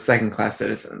like we're second-class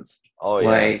citizens. Oh yeah.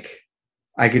 Like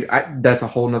that's a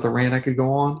whole nother rant I could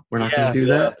go on. We're not going to do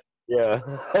that. Yeah.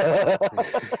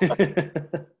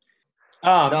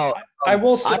 No, I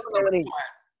will say. I don't know any.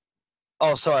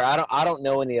 Oh, sorry. I don't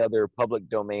know any other public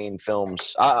domain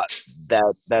films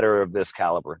that are of this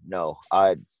caliber. No,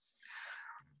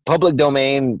 public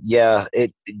domain. Yeah,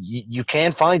 you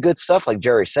can find good stuff like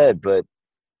Jerry said, but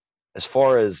as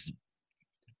far as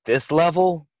this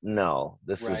level, no.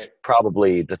 This is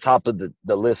probably the top of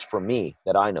the list for me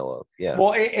that I know of. Yeah.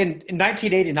 Well, in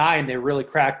 1989, they really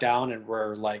cracked down and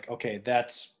were like, okay,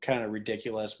 that's kind of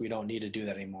ridiculous. We don't need to do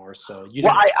that anymore. So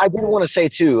I did want to say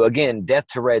too. Again, death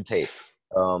to red tape.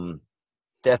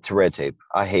 Death to red tape.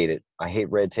 I hate it. I hate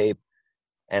red tape,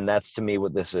 and that's to me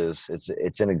what this is.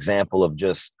 It's an example of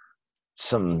just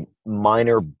some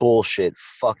minor bullshit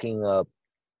fucking up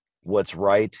what's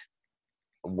right,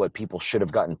 what people should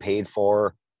have gotten paid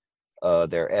for,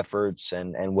 their efforts,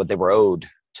 and what they were owed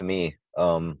to me.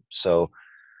 So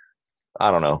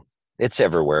I don't know. It's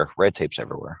everywhere. Red tape's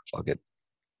everywhere. Fuck it.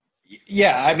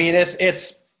 Yeah, I mean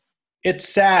it's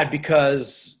sad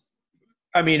because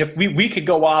I mean if we could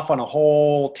go off on a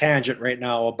whole tangent right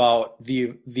now about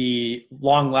the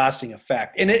long lasting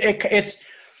effect, and it's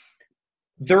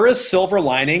there is silver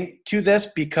lining to this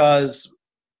because,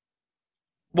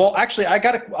 well, actually I'm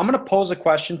going to pose a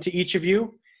question to each of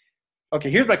you. Okay,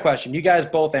 here's my question. You guys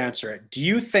both answer it. Do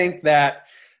you think that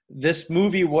this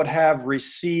movie would have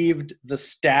received the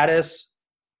status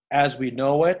as we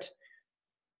know it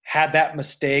had that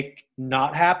mistake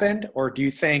not happened, or do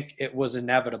you think it was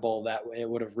inevitable that it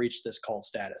would have reached this cult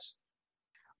status?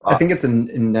 I think it's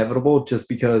inevitable just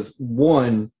because,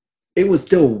 one, it was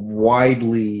still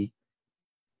widely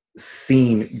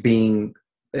seen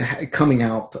coming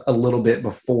out a little bit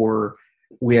before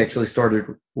we actually started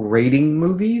rating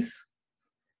movies.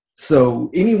 So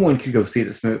anyone could go see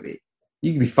this movie.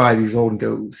 You could be 5 years old and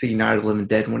go see Night of the Living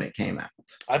Dead when it came out.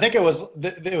 I think it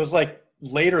was like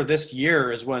later this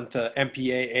year is when the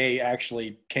MPAA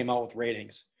actually came out with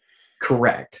ratings.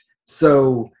 Correct.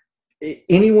 So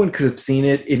anyone could have seen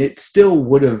it, and it still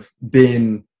would have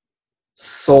been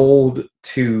sold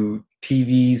to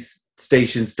TV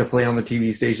stations to play on the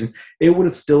TV stations. It would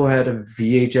have still had a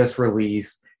VHS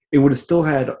release. It would have still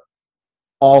had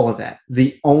all of that.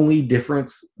 The only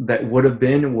difference that would have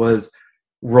been was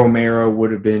Romero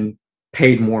would have been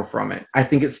paid more from it. I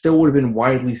think it still would have been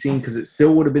widely seen because it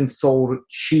still would have been sold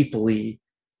cheaply,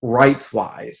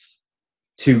 rights-wise,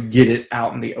 to get it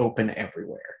out in the open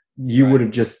everywhere. You would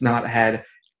have just not had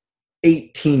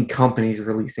 18 companies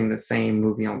releasing the same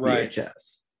movie on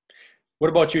VHS. What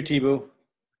about you, T-Boo?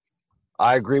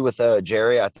 I agree with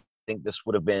Jerry. I think this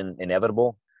would have been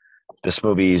inevitable. This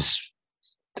movie's,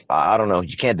 I don't know,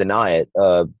 you can't deny it.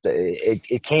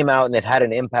 It came out and it had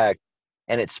an impact,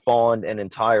 and it spawned an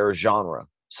entire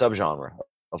subgenre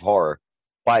of horror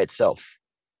by itself.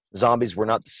 Zombies were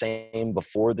not the same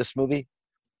before this movie.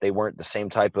 They weren't the same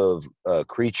type of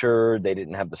creature. They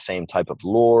didn't have the same type of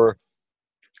lore.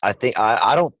 I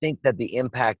don't think that the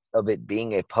impact of it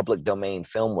being a public domain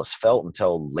film was felt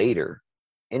until later.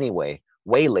 Anyway,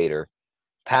 way later,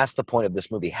 past the point of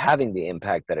this movie having the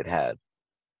impact that it had.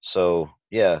 So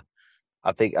yeah,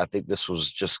 I think this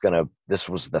was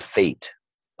the fate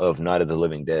of Night of the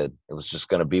Living Dead. It was just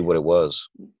gonna be what it was.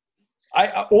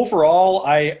 Overall,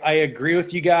 I agree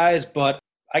with you guys, but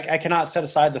I cannot set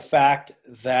aside the fact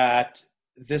that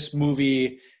this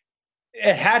movie,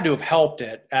 it had to have helped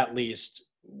it at least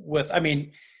with, I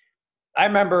mean, I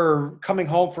remember coming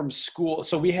home from school.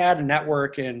 So we had a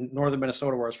network in northern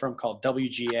Minnesota where I was from called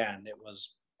WGN. It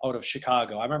was out of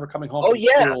Chicago. I remember coming home from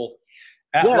school.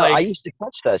 I used to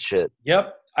catch that shit.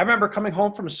 Yep. I remember coming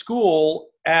home from school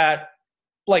at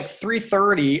like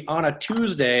 3:30 on a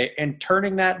Tuesday and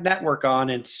turning that network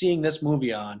on and seeing this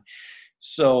movie on.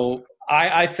 So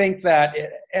I think that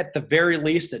at the very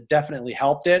least, it definitely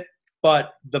helped it.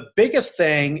 But the biggest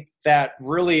thing that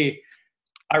really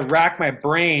I rack my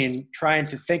brain trying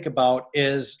to think about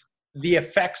is the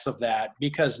effects of that,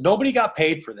 because nobody got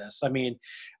paid for this. I mean,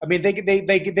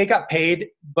 they got paid,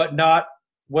 but not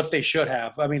what they should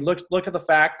have. I mean, look at the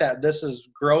fact that this is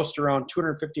grossed around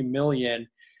 $250 million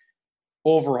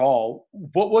overall.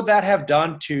 What would that have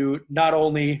done to not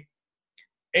only?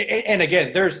 And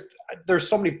again, there's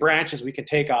so many branches we can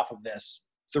take off of this.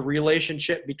 The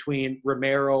relationship between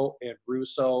Romero and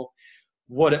Russo,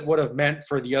 what it would have meant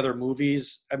for the other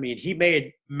movies. I mean, he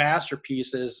made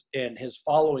masterpieces in his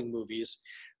following movies,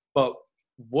 but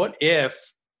what if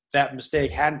that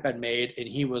mistake hadn't been made and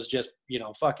he was just,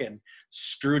 fucking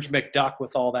Scrooge McDuck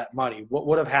with all that money? What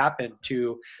would have happened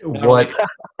to what?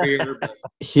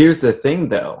 Here's the thing,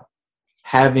 though.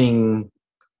 Having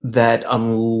that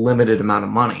unlimited amount of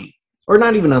money, or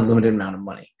not even unlimited amount of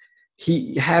money,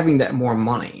 having that more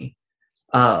money,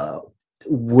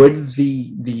 would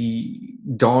the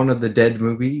Dawn of the Dead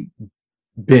movie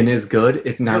been as good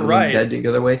if Night of the Living Dead didn't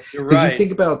go that way? Because you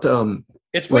think about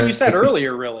it's what you said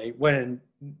earlier, really, when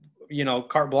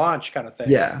carte blanche kind of thing.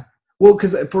 Yeah. Well,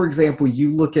 because for example,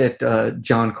 you look at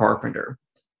John Carpenter.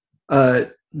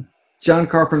 John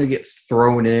Carpenter gets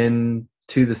thrown in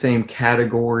to the same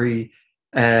category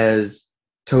as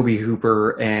Tobe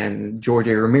Hooper and George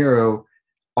A. Romero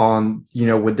on,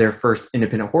 with their first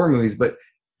independent horror movies, but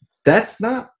that's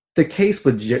not the case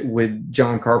with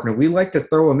John Carpenter. We like to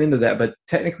throw him into that, but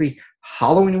technically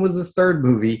Halloween was his third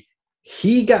movie.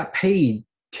 He got paid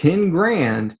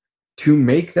 $10,000 to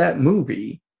make that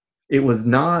movie. It was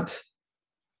not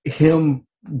him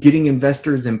getting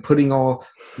investors and putting all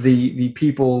the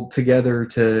people together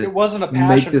to It wasn't a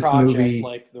make passion this project movie.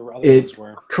 like the other ones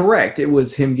were. Correct. It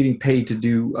was him getting paid to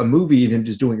do a movie and him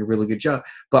just doing a really good job.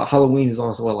 But Halloween is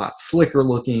also a lot slicker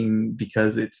looking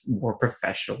because it's more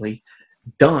professionally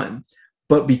done.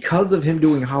 But because of him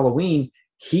doing Halloween,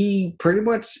 he pretty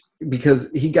much, because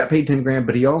he got paid 10 grand,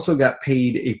 but he also got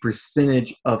paid a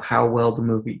percentage of how well the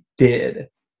movie did.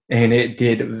 And it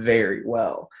did very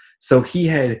well. So he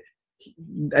had,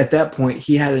 at that point,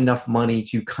 he had enough money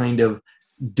to kind of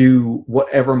do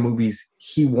whatever movies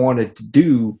he wanted to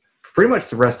do for pretty much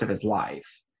the rest of his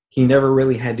life. He never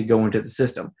really had to go into the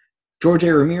system. George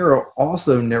A. Romero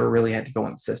also never really had to go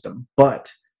in the system,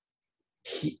 but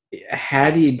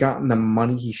had he gotten the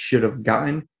money he should have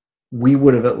gotten, we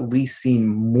would have at least seen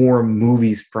more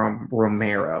movies from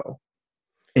Romero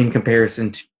in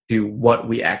comparison to what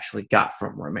we actually got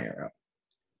from Romero.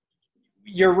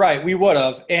 You're right, we would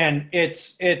have, and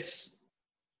it's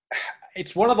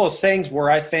one of those things where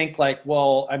I think, like,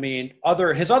 well, I mean,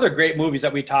 his other great movies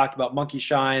that we talked about, Monkey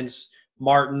Shines,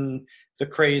 Martin, The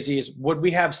Crazies, would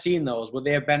we have seen those? Would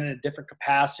they have been in a different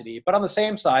capacity? But on the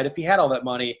same side, if he had all that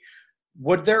money,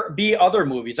 would there be other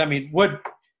movies? I mean, would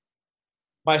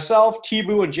myself,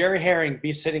 T-Boo, and Jerry Herring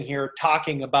be sitting here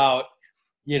talking about,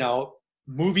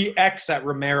 movie X that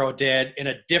Romero did in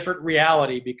a different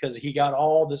reality because he got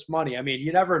all this money? I mean,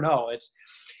 you never know.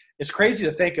 It's crazy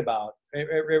to think about.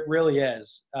 It really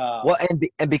is. Well,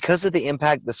 and because of the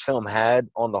impact this film had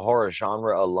on the horror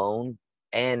genre alone,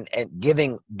 and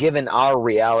given our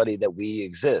reality that we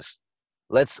exist,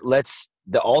 let's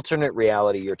the alternate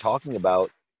reality you're talking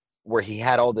about, where he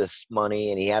had all this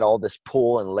money and he had all this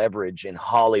pull and leverage in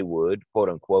Hollywood, quote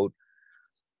unquote.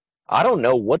 I don't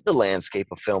know what the landscape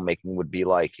of filmmaking would be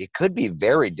like. It could be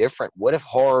very different. What if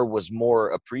horror was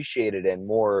more appreciated and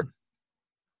more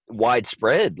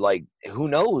widespread? Like, who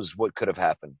knows what could have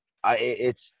happened?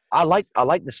 I like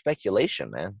the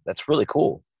speculation, man. That's really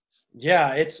cool.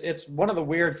 Yeah, it's one of the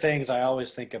weird things I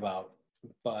always think about,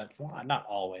 but not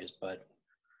always, but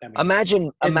I mean,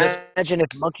 imagine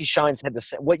if Monkey Shines had the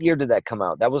same. What year did that come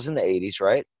out? That was in the 80s,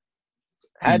 right?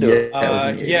 Had to.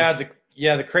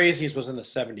 The Crazies was in the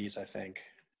 70s, I think.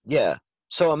 Yeah.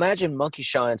 So imagine Monkey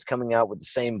Shines coming out with the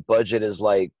same budget as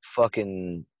like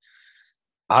fucking,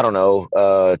 I don't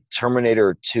know,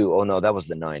 Terminator 2. Oh no, that was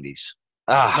the 90s.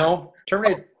 No,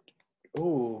 Terminator.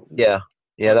 Ooh. Yeah,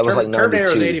 that was like 92.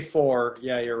 Terminator was 84.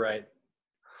 Yeah, you're right.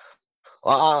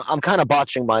 Well, I'm kind of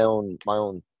botching my own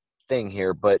thing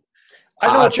here, but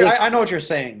I know what you're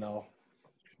saying though.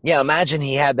 Yeah, imagine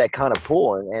he had that kind of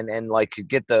pull and like could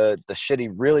get the shit he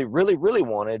really, really, really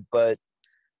wanted, but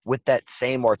with that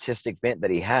same artistic bent that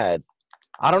he had.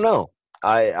 I don't know.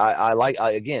 I like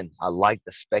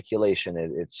the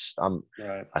speculation.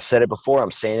 I said it before,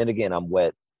 I'm saying it again. I'm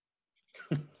wet.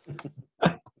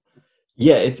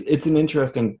 Yeah, it's an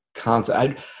interesting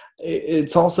concept.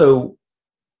 It's also,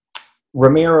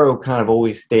 Romero kind of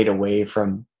always stayed away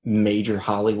from major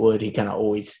Hollywood. He kind of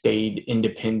always stayed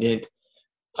independent.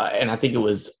 And I think it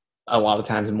was a lot of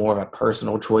times more of a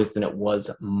personal choice than it was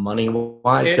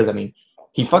money-wise. Because, I mean,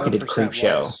 he fucking did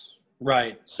Creepshow.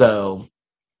 Right. So.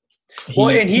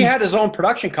 He had his own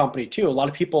production company, too. A lot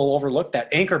of people overlooked that.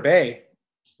 Anchor Bay,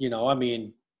 I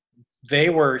mean, they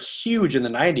were huge in the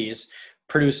 90s,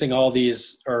 producing all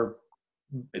these, or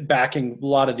backing a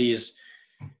lot of these.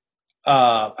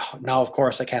 Now, of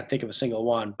course, I can't think of a single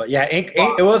one. But, yeah,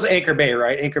 it was Anchor Bay,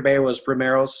 right? Anchor Bay was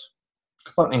Romero's. I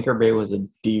thought Anchor Bay was a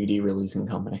DVD releasing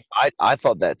company. I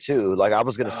thought that too. Like I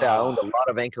was gonna say, I owned a lot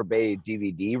of Anchor Bay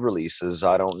DVD releases.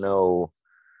 I don't know.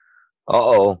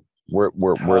 We're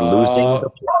losing the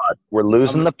plot. We're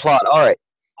losing the plot. All right,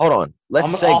 hold on.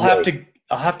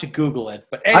 I'll have to Google it.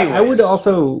 But anyways. I would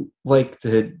also like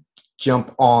to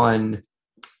jump on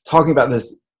talking about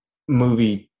this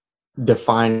movie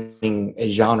defining a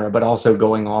genre, but also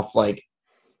going off like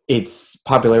its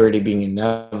popularity being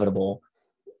inevitable.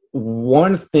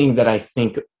 One thing that I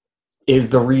think is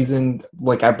the reason,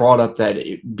 like I brought up that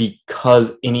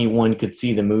because anyone could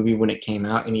see the movie when it came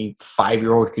out, any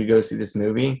 5-year-old could go see this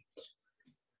movie,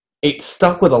 it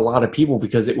stuck with a lot of people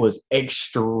because it was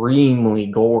extremely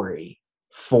gory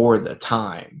for the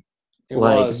time.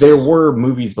 There were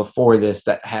movies before this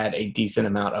that had a decent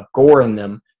amount of gore in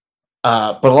them,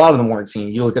 but a lot of them weren't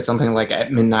seen. You look at something like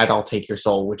At Midnight I'll Take Your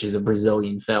Soul, which is a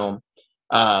Brazilian film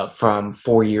from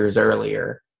 4 years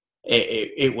earlier.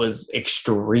 It was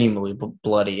extremely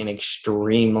bloody and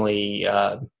extremely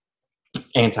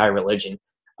anti-religion,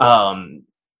 and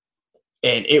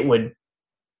it would.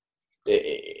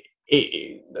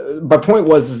 My point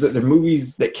was that there are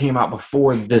movies that came out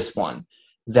before this one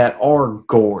that are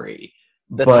gory,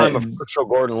 The But- time of Herschel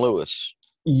Gordon Lewis.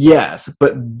 Yes,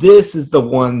 but this is the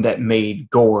one that made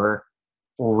gore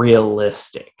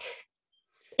realistic.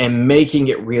 And making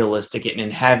it realistic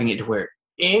and having it to where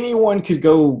anyone could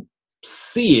go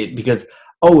see it because,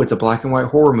 oh, it's a black and white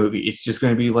horror movie. It's just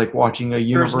going to be like watching a There's no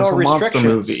Universal monster restrictions.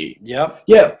 movie. Yep.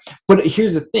 Yeah, but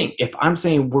here's the thing. If I'm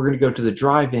saying we're going to go to the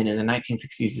drive-in in the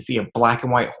 1960s to see a black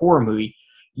and white horror movie,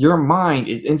 your mind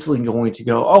is instantly going to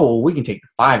go, oh, well, we can take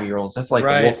the 5-year-olds. That's like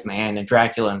Right. the Wolfman and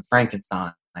Dracula and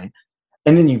Frankenstein.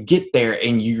 And then you get there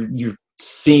and you're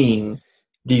seeing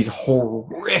these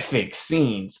horrific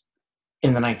scenes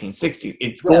in the 1960s.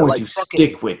 It's Yeah, going like to fucking-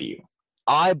 stick with you.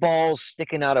 Eyeballs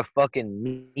sticking out of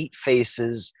fucking meat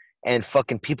faces and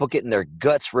fucking people getting their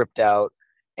guts ripped out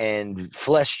and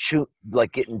flesh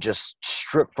like getting just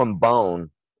stripped from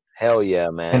bone. Hell yeah,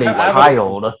 man. And a I- I-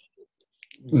 child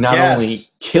not Yes. only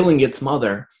killing its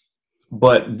mother,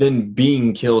 but then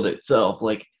being killed itself.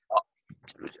 Like,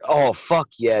 Oh fuck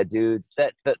yeah, dude.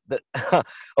 That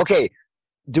okay.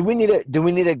 Do we need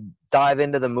to dive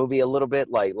into the movie a little bit?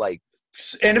 Like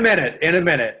In a minute.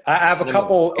 I have a In a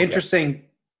couple minute, okay. interesting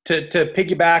to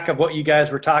piggyback of what you guys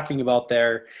were talking about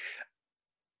there.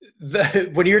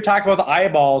 When you're talking about the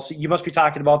eyeballs, you must be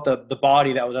talking about the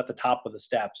body that was at the top of the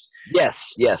steps.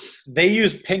 yes. They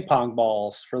used ping pong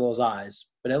balls for those eyes,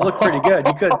 but it looked pretty good.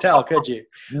 You couldn't tell, could you?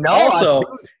 No. Also,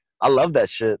 I love that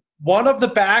shit. one of the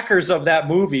backers of that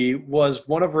movie was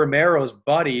one of Romero's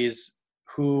buddies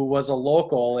who was a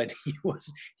local, and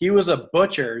he was a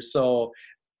butcher. So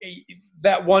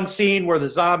that one scene where the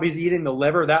zombie's eating the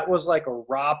liver, that was like a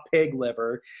raw pig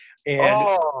liver. And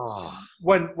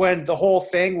when the whole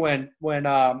thing, when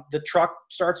the truck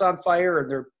starts on fire and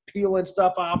they're peeling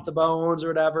stuff off the bones or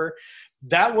whatever,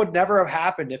 that would never have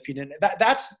happened if you didn't.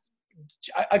 That's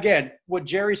again what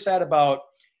Jerry said about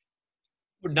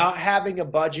not having a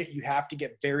budget. You have to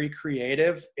get very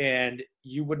creative, and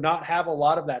you would not have a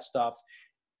lot of that stuff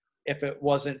if it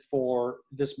wasn't for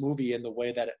this movie and the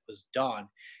way that it was done,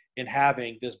 and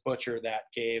having this butcher that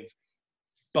gave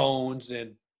bones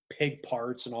and pig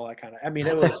parts and all that kind of. I mean,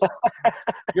 it was.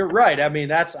 You're right. I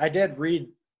mean, I did read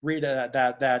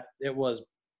that it was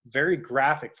very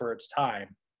graphic for its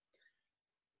time.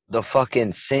 The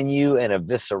fucking sinew and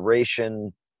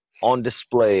evisceration on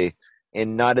display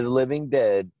in Night of the Living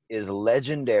Dead is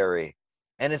legendary.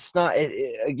 And it's not,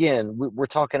 again, we're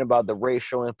talking about the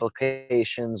racial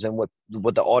implications and what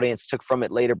the audience took from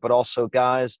it later, but also,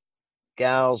 guys,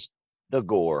 gals, the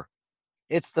gore.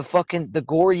 It's the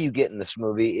gore you get in this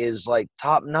movie is like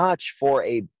top notch for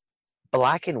a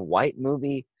black and white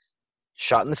movie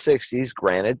shot in the 60s,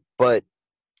 granted, but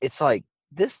it's like,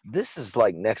 this is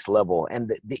like next level.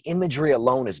 And the imagery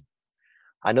alone is,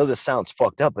 I know this sounds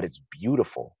fucked up, but it's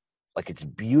beautiful. Like, it's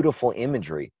beautiful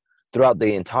imagery throughout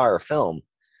the entire film,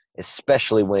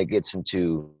 especially when it gets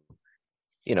into,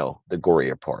 the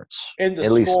gorier parts. And the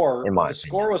At least score, in my the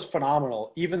score was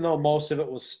phenomenal. Even though most of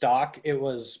it was stock, it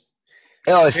was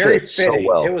it very fits fitting. so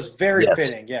well. It was very Yes.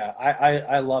 fitting. Yeah,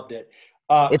 I loved it.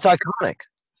 It's iconic.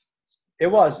 It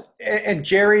was. And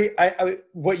Jerry,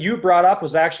 what you brought up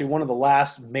was actually one of the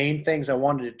last main things I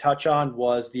wanted to touch on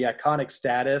was the iconic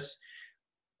status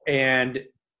and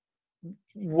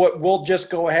what we'll just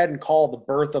go ahead and call the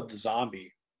birth of the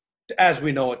zombie as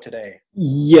we know it today.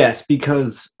 yes,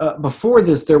 because before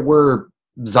this, there were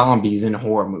zombies in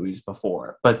horror movies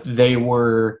before, but they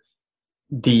were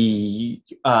the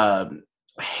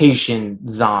Haitian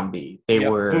zombie. They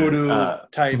Yep, were voodoo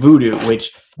type. voodoo,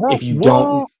 which if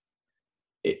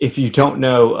you don't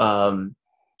know,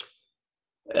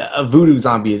 a voodoo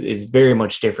zombie is very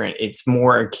much different. It's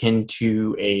more akin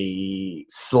to a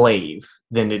slave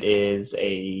than it is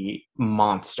a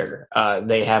monster.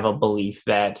 They have a belief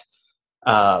that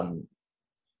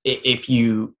if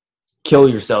you kill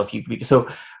yourself, you can be. So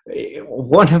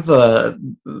one of the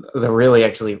really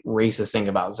actually racist thing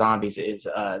about zombies is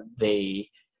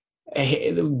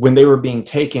when they were being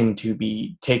taken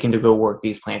to go work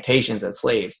these plantations as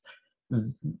slaves,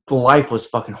 the life was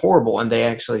fucking horrible, and they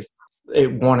actually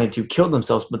wanted to kill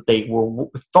themselves, but they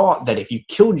thought that if you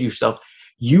killed yourself,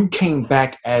 you came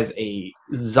back as a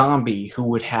zombie who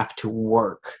would have to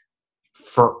work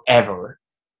forever,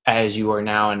 as you are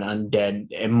now an undead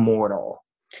immortal.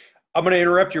 I'm going to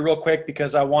interrupt you real quick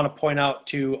because I want to point out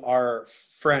to our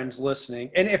friends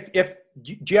listening. And if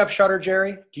do you have Shudder,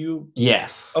 Jerry? Do you?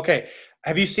 Yes. Okay.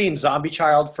 Have you seen Zombie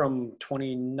Child from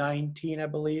 2019, I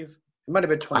believe? It might have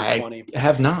been 2020. I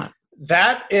have not.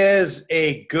 That is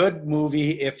a good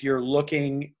movie if you're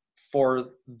looking for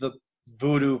the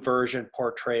voodoo version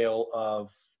portrayal of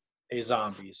a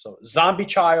zombie. So Zombie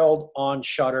Child on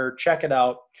Shudder, check it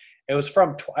out. It was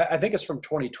from I think it's from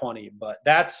 2020, but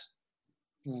that's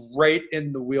right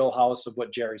in the wheelhouse of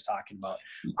what Jerry's talking about.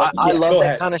 I love that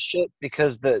ahead. kind of shit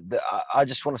because I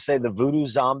just want to say the voodoo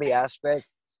zombie aspect,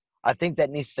 I think that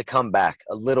needs to come back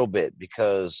a little bit,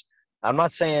 because I'm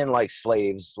not saying like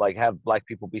slaves, like have black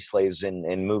people be slaves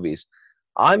in movies.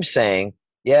 I'm saying,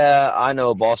 yeah, I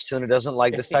know Boss Tuna doesn't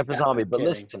like this type of zombie, but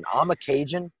listen, I'm a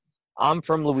Cajun. I'm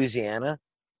from Louisiana,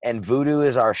 and voodoo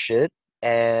is our shit.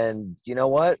 And you know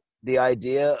what? The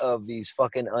idea of these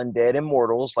fucking undead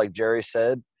immortals, like Jerry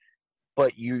said,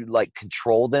 but you like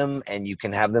control them and you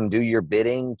can have them do your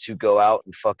bidding to go out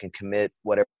and fucking commit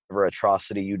whatever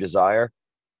atrocity you desire.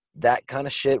 That kind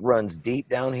of shit runs deep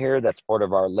down here. That's part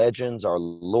of our legends, our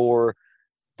lore.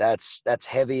 That's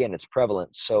heavy and it's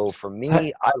prevalent. So for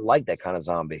me, I like that kind of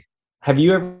zombie. Have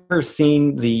you ever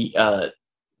seen the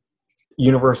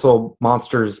Universal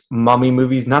Monsters Mummy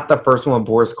movies? Not the first one with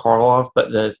Boris Karloff,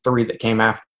 but the 3 that came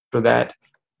after that,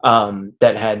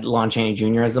 that had Lon Chaney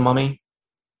Jr. as the mummy?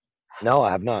 No,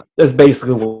 I have not. That's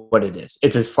basically what it is.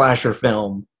 It's a slasher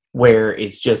film where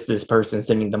it's just this person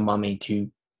sending the mummy to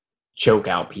choke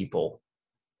out people.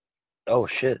 Oh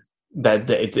shit!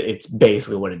 It's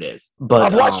basically what it is.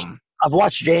 But I've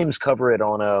watched James cover it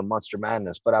on Monster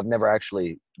Madness, but I've never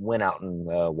actually went out and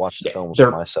watched the films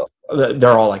for myself.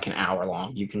 They're all like an hour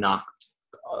long. You can knock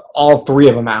all 3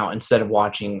 of them out instead of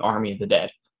watching Army of the Dead.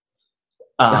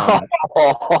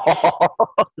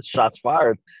 Shots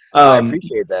fired. I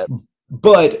appreciate that.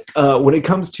 But when it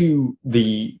comes to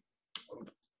the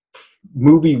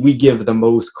movie we give the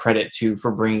most credit to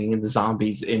for bringing the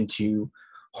zombies into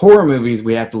horror movies,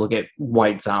 we have to look at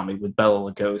White Zombie with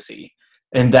Bela Lugosi.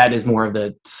 And that is more of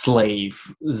the slave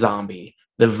zombie,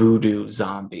 the voodoo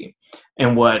zombie.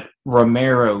 And what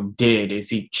Romero did is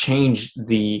he changed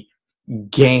the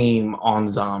game on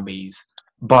zombies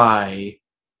by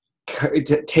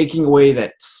taking away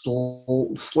that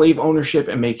slave ownership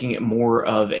and making it more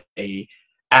of a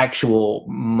actual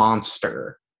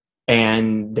monster.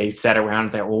 And they sat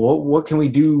around there, well, what can we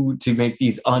do to make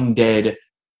these undead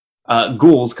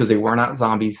ghouls, because they were not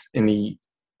zombies in the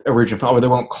original film, or they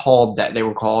weren't called that. They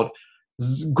were called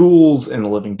ghouls in The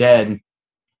Living Dead.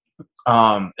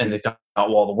 And they thought,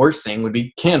 well, the worst thing would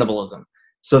be cannibalism.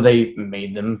 So they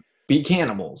made them be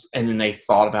cannibals. And then they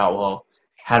thought about, well,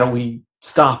 how do we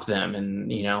stop them?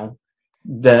 And, you know,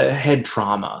 the head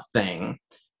trauma thing.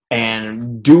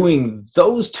 And doing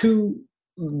those 3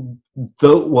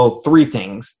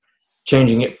 things,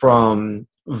 changing it from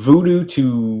voodoo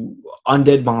to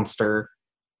undead monster,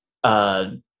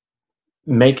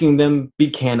 making them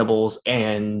be cannibals,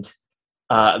 and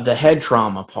the head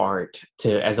trauma part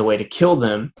as a way to kill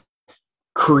them,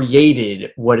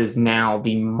 created what is now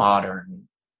the modern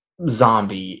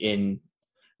zombie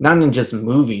not in just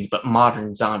movies, but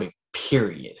modern zombie,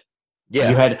 period.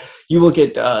 Yeah. You look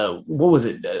at, what was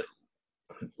it,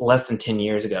 less than 10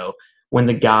 years ago, when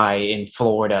the guy in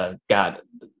Florida got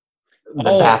the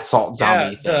bath salt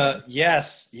zombie thing.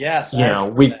 Yes. You know,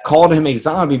 we called him a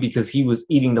zombie because he was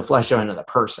eating the flesh of another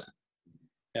person.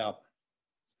 Yeah.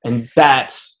 And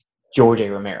that's George A.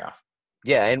 Romero.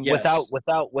 Yeah, and without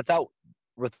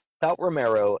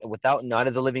Romero, without Night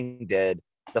of the Living Dead,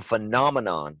 the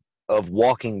phenomenon of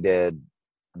Walking Dead,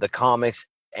 the comics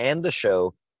and the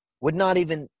show, would not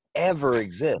even ever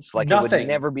exist. Like, it would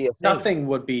never be a thing. Nothing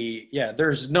would be. Yeah,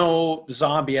 there's no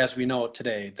zombie as we know it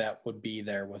today that would be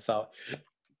there without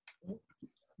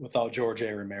George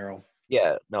A. Romero.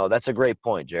 Yeah, no, that's a great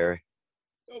point, Jerry.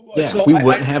 Yeah, so we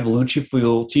wouldn't have Lucio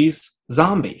Fulci's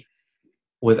Zombie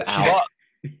without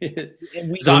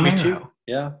Zombie 2.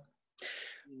 Yeah.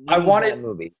 I wanted that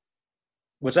movie.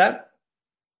 What's that?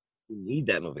 We need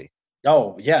that movie.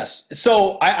 Oh, yes.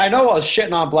 So I know I was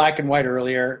shitting on Black and White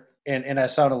earlier, and I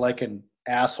sounded like an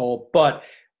asshole, but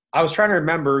I was trying to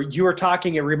remember, it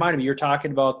reminded me, you were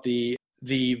talking about the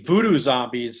voodoo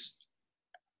zombies.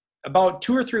 About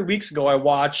 2 or 3 weeks ago, I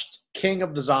watched King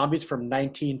of the Zombies from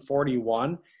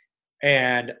 1941,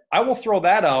 and I will throw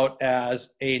that out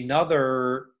as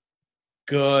another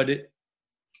good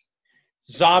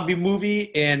zombie movie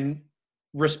in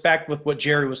respect with what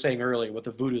Jerry was saying earlier with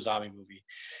the voodoo zombie movie.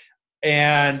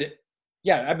 And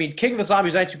yeah, I mean, King of the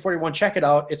Zombies 1941, check it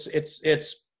out. It's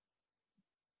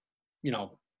you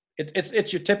know,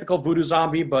 it's your typical voodoo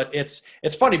zombie, but it's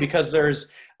funny because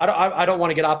I don't want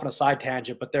to get off on a side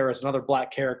tangent, but there was another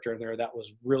black character in there that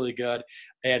was really good,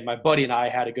 and my buddy and I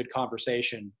had a good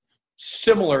conversation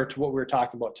similar to what we were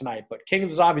talking about tonight. But King of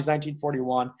the Zombies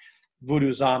 1941,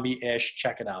 voodoo zombie-ish,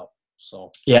 check it out.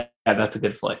 So yeah, that's a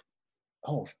good flick.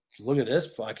 Oh, look at this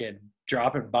fucking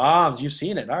dropping bombs. You've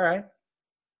seen it. All right.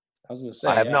 I was going to say.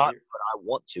 I have not, but I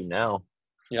want to now.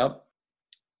 Yep.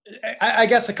 I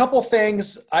guess a couple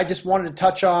things I just wanted to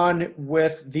touch on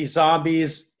with the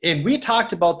zombies, and we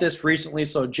talked about this recently.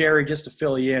 So Jerry, just to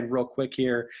fill you in real quick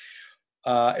here,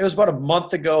 it was about a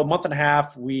month and a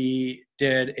half. We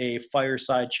did a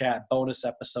fireside chat bonus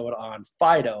episode on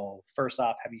Fido. First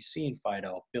off, have you seen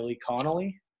Fido? Billy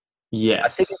Connolly?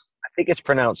 Yes. I think it's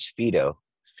pronounced Fido.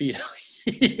 Fido.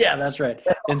 Yeah, that's right.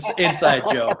 Inside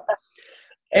joke.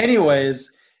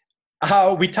 Anyways,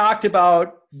 how we talked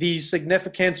about the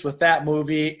significance with that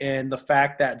movie and the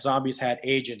fact that zombies had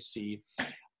agency.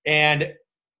 And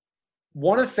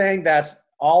one of the things that's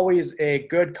always a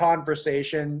good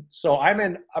conversation. So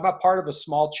I'm a part of a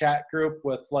small chat group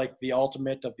with like the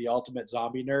ultimate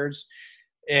zombie nerds.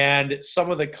 And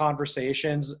some of the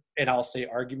conversations, and I'll say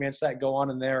arguments that go on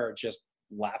in there, are just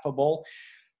laughable.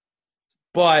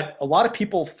 But a lot of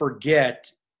people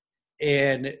forget,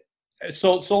 and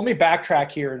so let me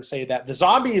backtrack here and say that the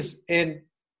zombies in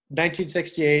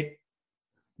 1968,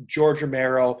 George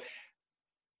Romero,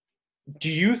 do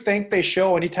you think they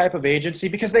show any type of agency?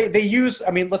 Because they use,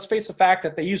 I mean, let's face the fact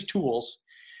that they use tools.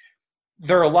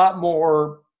 They're a lot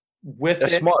more with it.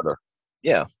 They're smarter.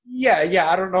 Yeah. Yeah.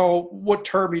 I don't know what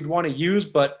term you'd want to use,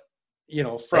 but, you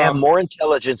know, they have more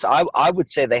intelligence. I would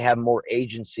say they have more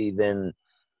agency than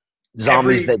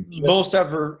zombies most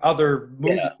other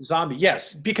movie zombie.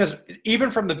 Yes, because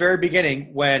even from the very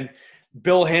beginning, when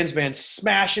Bill Hinsman's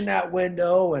smashing that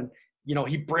window and, you know,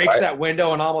 he breaks that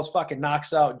window and almost fucking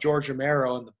knocks out George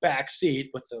Romero in the back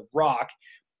seat with the rock,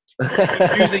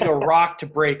 using a rock to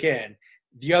break in.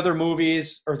 The other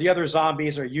movies or the other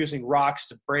zombies are using rocks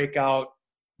to break out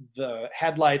the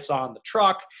headlights on the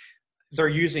truck. They're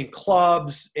using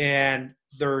clubs and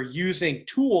they're using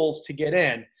tools to get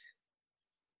in.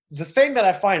 The thing that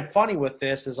I find funny with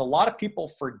this is a lot of people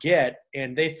forget,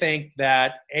 and they think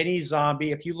that any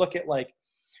zombie, if you look at like,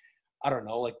 I don't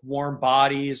know, like Warm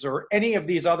Bodies or any of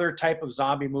these other type of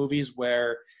zombie movies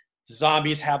where the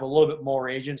zombies have a little bit more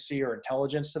agency or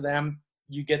intelligence to them,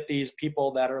 you get these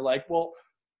people that are like, well,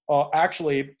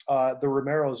 actually, the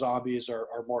Romero zombies are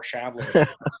more shambling.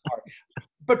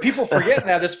 But people forget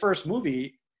that this first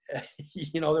movie,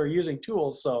 you know, they're using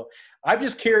tools. So I'm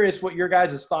just curious what your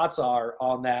guys' thoughts are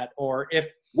on that, or if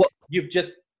you've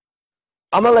just.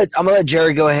 I'm gonna let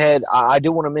Jerry go ahead. I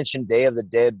do want to mention Day of the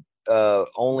Dead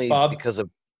only because of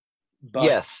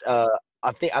yes.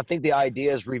 I think the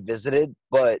idea is revisited,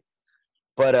 but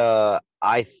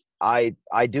I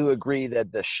do agree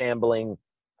that the shambling.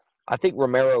 I think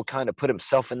Romero kind of put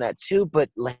himself in that too. But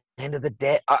Land of the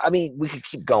Dead. I mean, we could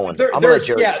keep going. I'm gonna let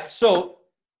Jerry. Yeah. So.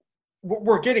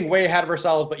 We're getting way ahead of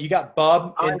ourselves, but you got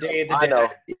Bub and Day of the Dead. I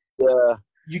know.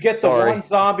 You get the one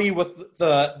zombie with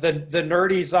the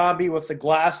nerdy zombie with the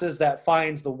glasses that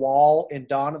finds the wall in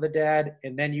Dawn of the Dead,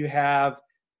 and then you have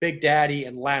Big Daddy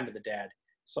and Land of the Dead.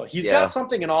 So he's got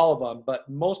something in all of them, but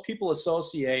most people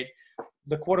associate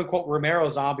the quote-unquote Romero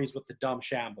zombies with the dumb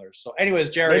shamblers. So anyways,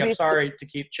 Jerry, I'm sorry to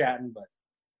keep chatting, but...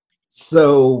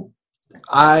 So...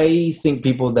 I think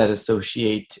people that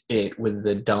associate it with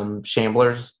the dumb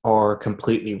shamblers are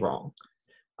completely wrong.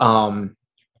 The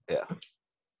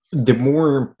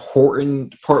more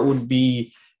important part would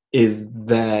be is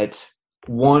that,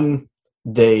 one,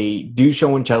 they do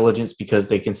show intelligence because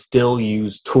they can still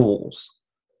use tools.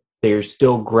 They're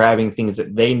still grabbing things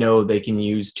that they know they can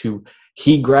use to...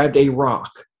 He grabbed a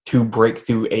rock to break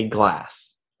through a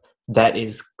glass. That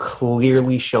is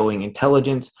clearly showing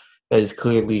intelligence. That is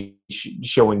clearly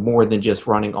showing more than just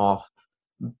running off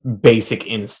basic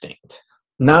instinct.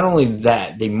 Not only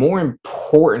that, the more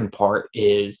important part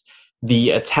is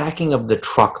the attacking of the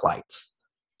truck lights,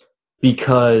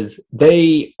 because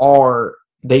they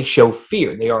show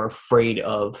fear. They are afraid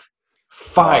of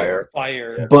fire.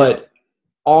 But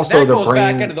also that goes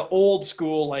back into the old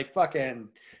school, like fucking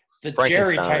the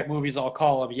Jerry type movies. I'll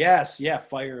call them. Yes,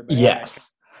 fire. Back.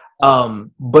 Yes.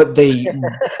 But they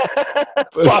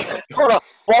hold on,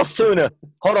 Boss Tuna.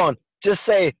 Hold on. Just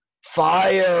say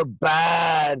fire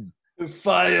bad.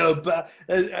 Fire bad.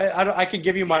 I can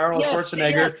give you my Arnold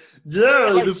Schwarzenegger.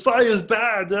 Yeah, the fire's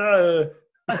bad.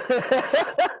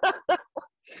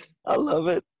 I love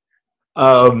it.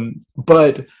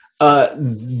 But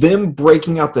them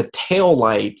breaking out the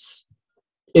taillights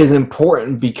is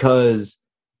important because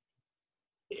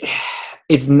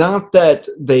it's not that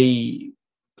they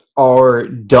are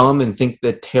dumb and think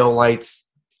that taillights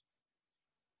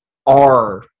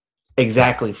are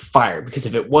exactly fire, because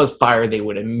if it was fire, they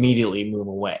would immediately move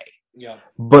away. Yeah.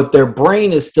 But their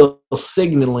brain is still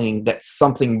signaling that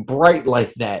something bright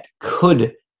like that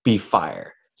could be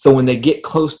fire. So when they get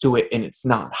close to it and it's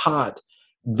not hot,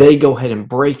 they go ahead and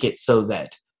break it so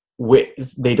that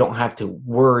they don't have to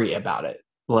worry about it.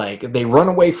 Like, they run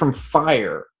away from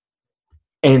fire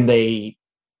and they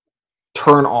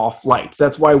turn off lights.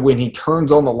 That's why when he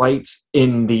turns on the lights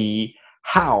in the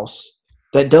house,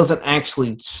 that doesn't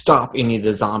actually stop any of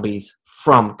the zombies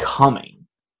from coming,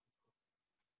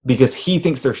 because he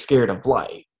thinks they're scared of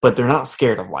light, but they're not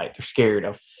scared of light. They're scared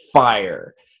of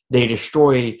fire. They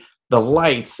destroy the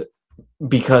lights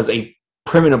because a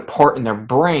primitive part in their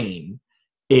brain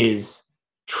is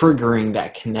triggering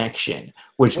that connection,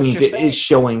 which means it is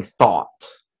showing thought.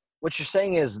 What you're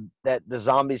saying is that the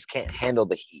zombies can't handle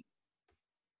the heat.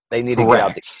 They need to get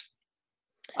out the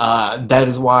heat. That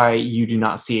is why you do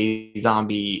not see a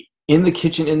zombie in the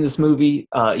kitchen in this movie.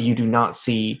 You do not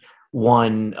see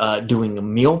one doing a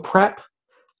meal prep.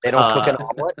 They don't cook an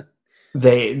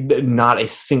omelet? Not a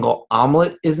single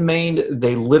omelet is made.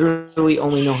 They literally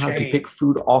only know how to pick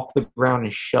food off the ground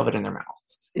and shove it in their mouth.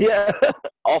 Yeah,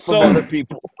 off of other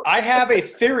people. I have a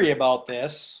theory about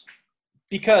this,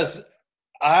 because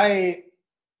out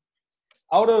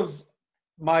of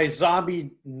my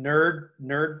zombie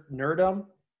nerdum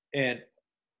and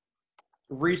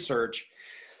research,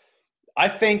 I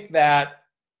think that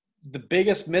the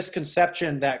biggest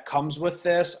misconception that comes with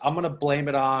this, I'm going to blame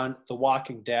it on The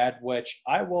Walking Dead, which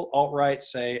I will outright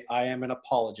say I am an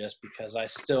apologist, because I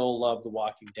still love The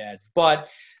Walking Dead. But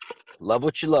love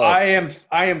what you love. I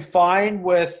am fine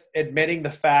with admitting the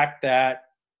fact that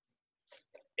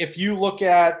if you look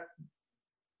at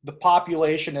the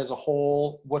population as a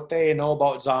whole, what they know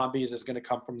about zombies is going to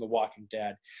come from The Walking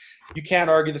Dead. You can't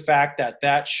argue the fact that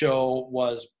that show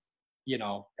was,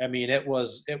 it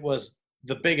was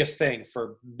the biggest thing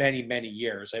for many, many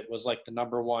years. It was like the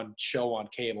number one show on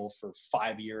cable for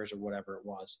 5 years or whatever it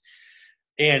was.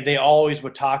 And they always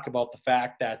would talk about the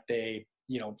fact that they,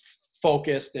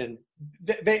 focused, and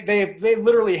they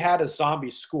literally had a zombie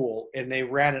school, and they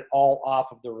ran it all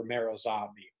off of the Romero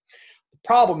zombie. The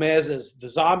problem is the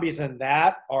zombies in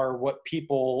that are what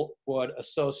people would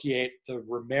associate the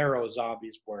Romero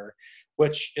zombies were,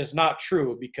 which is not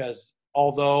true, because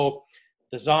although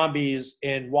the zombies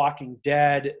in Walking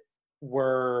Dead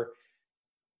were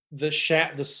the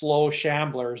slow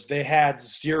shamblers, they had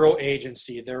zero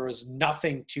agency. There was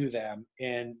nothing to them.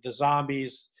 And the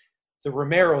zombies, the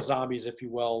Romero zombies, if you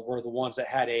will, were the ones that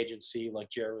had agency. Like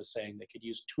Jared was saying, they could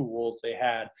use tools. They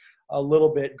had a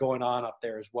little bit going on up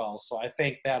there as well. So I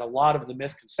think that a lot of the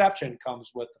misconception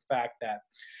comes with the fact that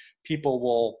people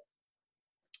will,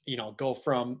 go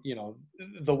from,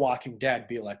 The Walking Dead,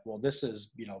 be like, well, this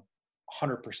is,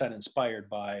 100% inspired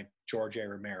by George A.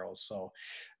 Romero. So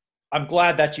I'm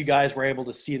glad that you guys were able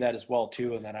to see that as well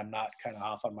too, and that I'm not kind of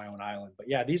off on my own island. But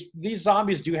yeah, these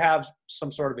zombies do have some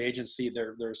sort of agency.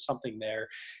 There's something there,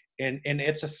 and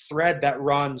it's a thread that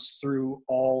runs through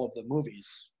all of the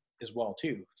movies as well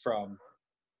too, from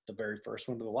the very first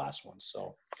one to the last one.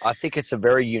 So I think it's a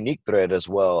very unique thread as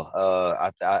well.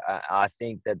 I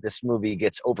think that this movie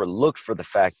gets overlooked for the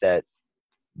fact that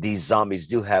these zombies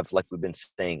do have, like we've been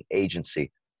saying,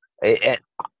 agency. And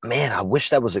man, I wish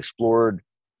that was explored.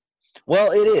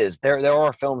 Well, it is. There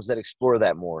are films that explore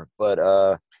that more, but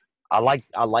I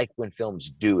like when films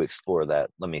do explore that.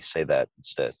 Let me say that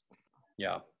instead.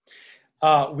 Yeah.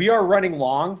 We are running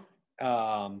long,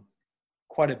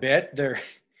 quite a bit.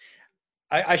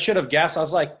 I should have guessed. I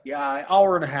was like, yeah,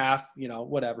 hour and a half,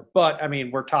 whatever. But I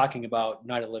mean, we're talking about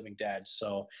Night of the Living Dead,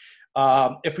 so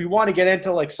if we want to get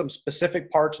into like some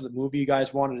specific parts of the movie you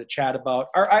guys wanted to chat about,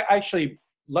 or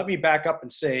let me back up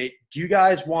and say, do you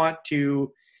guys want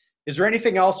to? Is there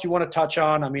anything else you want to touch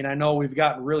on? I mean, I know we've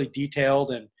gotten really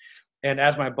detailed, and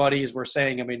as my buddies were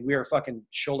saying, I mean, we are fucking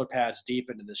shoulder pads deep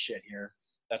into this shit here.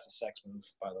 That's a sex move,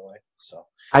 by the way. So,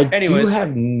 I do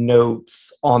have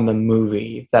notes on the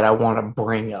movie that I want to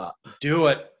bring up. Do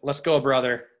it. Let's go,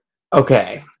 brother.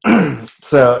 Okay.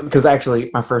 So, because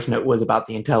actually my first note was about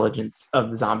the intelligence of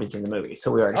the zombies in the movie, so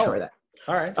we already covered that.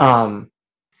 All right.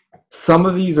 Some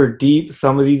of these are deep,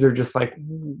 some of these are just like,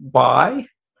 why?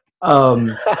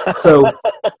 So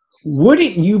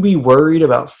wouldn't you be worried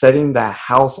about setting the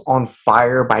house on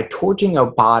fire by torching a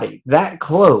body that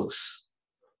close?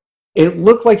 It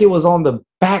looked like it was on the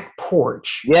back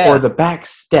porch or the back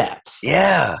steps.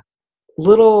 Yeah.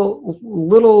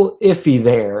 Little iffy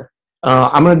there.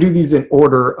 I'm going to do these in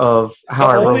order of how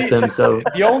I wrote them, so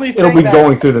it'll be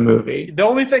going through the movie. The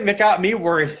only thing that got me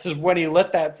worried is when he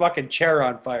lit that fucking chair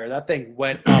on fire. That thing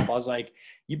went up. I was like,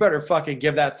 you better fucking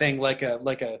give that thing like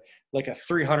a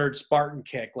 300 Spartan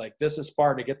kick. Like, this is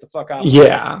Spartan, get the fuck out of here.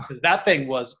 Yeah. Because that thing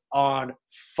was on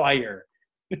fire.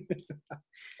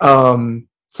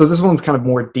 So this one's kind of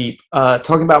more deep.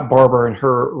 Talking about Barbara and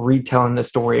her retelling the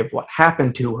story of what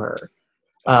happened to her.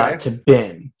 to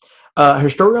Ben. Her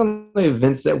story on the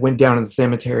events that went down in the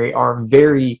cemetery are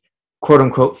very, quote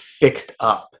unquote, fixed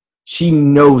up. She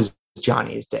knows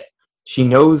Johnny is dead. She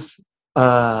knows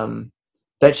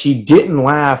that she didn't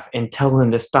laugh and tell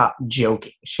him to stop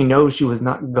joking. She knows she was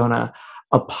not going to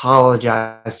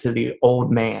apologize to the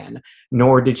old man,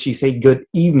 nor did she say good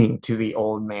evening to the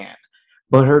old man.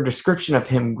 But her description of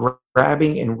him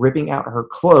grabbing and ripping out her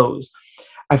clothes,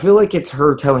 I feel like it's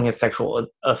her telling a sexual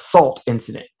assault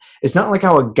incident. It's not like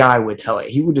how a guy would tell it.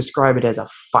 He would describe it as a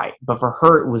fight, but for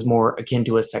her, it was more akin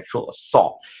to a sexual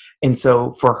assault. And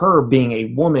so for her, being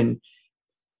a woman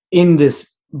in this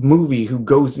movie who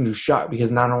goes into shock because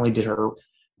not only did her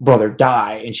brother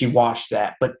die and she watched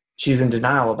that, but she's in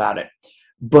denial about it.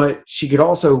 But she could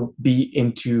also be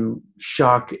into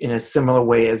shock in a similar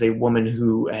way as a woman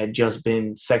who had just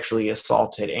been sexually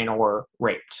assaulted and or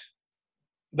raped.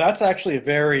 That's actually a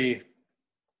very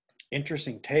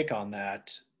interesting take on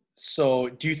that. So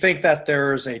do you think that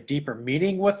there's a deeper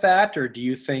meaning with that, or do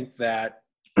you think that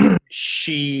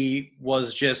she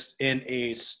was just in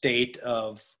a state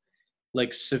of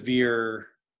like severe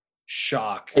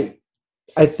shock?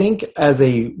 I think as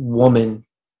a woman,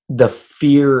 the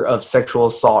fear of sexual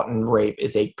assault and rape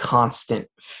is a constant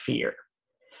fear.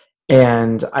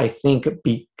 And I think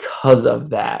because of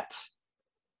that,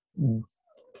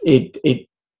 it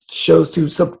shows through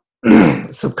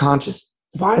subconscious.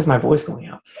 Why is my voice going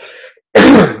out?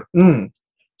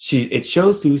 It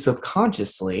shows through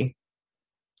subconsciously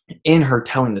in her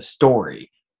telling the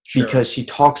story. Sure. Because she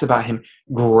talks about him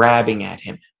grabbing at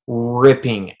him,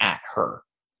 ripping at her,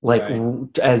 like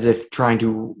as if trying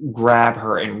to grab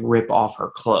her and rip off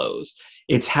her clothes.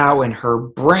 It's how in her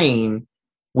brain,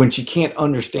 when she can't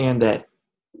understand that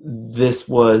this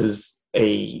was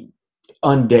a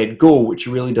undead ghoul, which she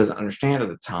really doesn't understand at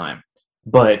the time,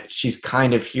 but she's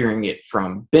kind of hearing it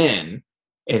from Ben.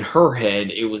 In her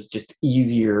head, it was just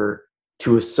easier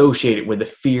to associate it with the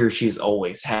fear she's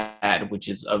always had, which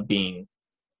is of being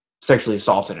sexually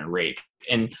assaulted and raped.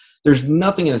 And there's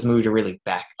nothing in this movie to really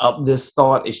back up this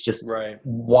thought. It's just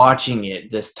watching it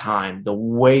this time, the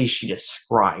way she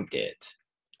described it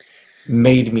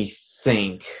made me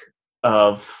think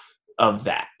of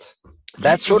that.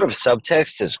 That sort of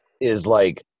subtext is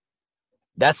like,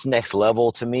 that's next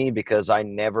level to me, because I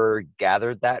never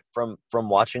gathered that from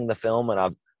watching the film. And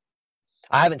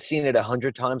I haven't seen it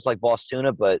 100 times like Boss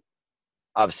Tuna, but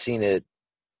I've seen it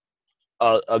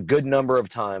a good number of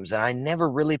times, and I never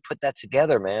really put that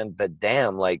together, man. That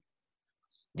damn, like,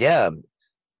 yeah,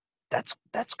 that's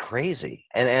crazy.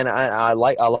 And I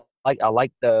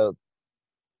like the,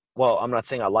 well, I'm not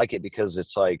saying I like it because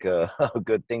it's like a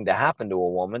good thing to happen to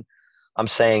a woman. I'm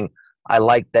saying I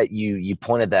like that you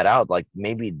pointed that out. Like,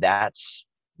 maybe that's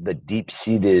the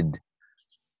deep-seated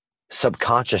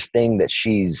subconscious thing that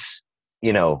she's,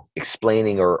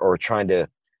 explaining or trying to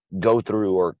go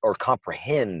through or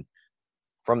comprehend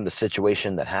from the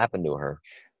situation that happened to her.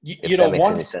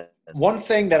 One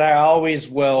thing that I always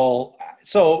will,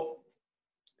 so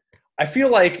I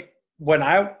feel like when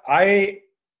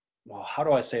well, how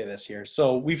do I say this here?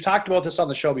 So we've talked about this on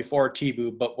the show before,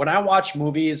 T-Boo, but when I watch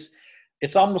movies,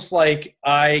 it's almost like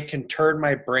I can turn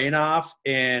my brain off,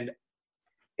 and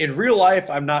in real life,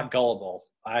 I'm not gullible.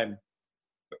 I'm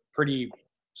pretty,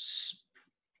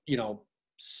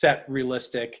 set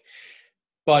realistic.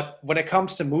 But when it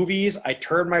comes to movies, I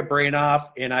turn my brain off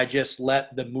and I just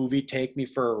let the movie take me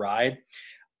for a ride.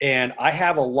 And I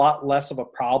have a lot less of a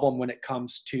problem when it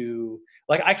comes to,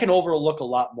 like, I can overlook a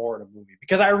lot more in a movie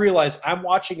because I realize I'm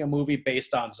watching a movie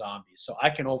based on zombies. So I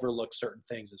can overlook certain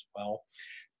things as well.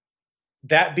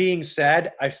 That being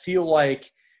said, I feel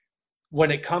like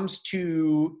when it comes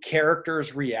to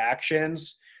characters'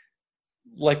 reactions,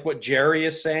 like what Jerry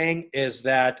is saying, is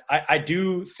that I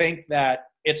do think that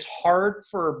it's hard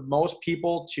for most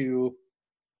people to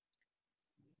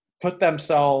put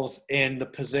themselves in the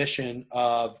position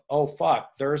of, oh,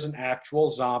 fuck, there's an actual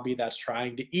zombie that's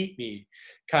trying to eat me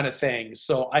kind of thing.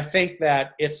 So I think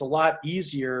that it's a lot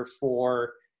easier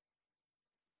for,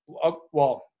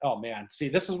 oh man, see,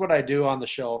 this is what I do on the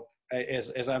show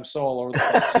is I'm so all over the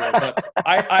place here. But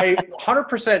I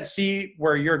 100% see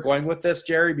where you're going with this,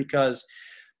 Jerry, because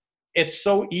it's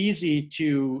so easy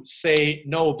to say,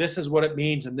 no, this is what it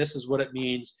means and this is what it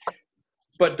means.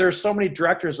 But there's so many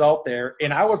directors out there,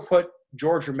 and I would put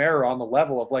George Romero on the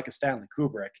level of like a Stanley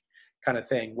Kubrick kind of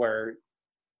thing, where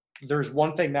there's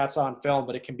one thing that's on film,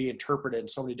 but it can be interpreted in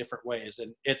so many different ways.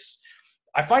 And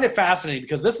I find it fascinating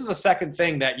because this is the second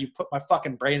thing that you put my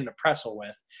fucking brain in a pretzel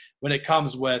with when it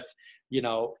comes with,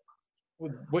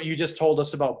 what you just told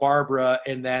us about Barbara.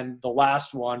 And then the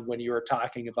last one, when you were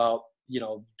talking about,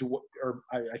 or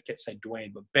I can't say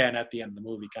Dwayne, but Ben at the end of the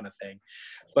movie kind of thing.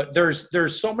 But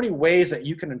there's so many ways that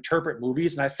you can interpret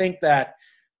movies, and I think that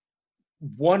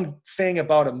one thing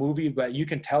about a movie that you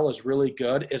can tell is really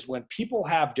good is when people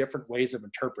have different ways of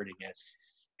interpreting it.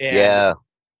 And,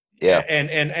 yeah.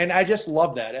 And I just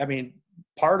love that. I mean,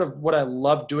 part of what I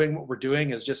love doing, what we're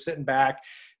doing, is just sitting back,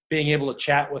 being able to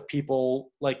chat with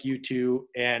people like you two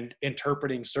and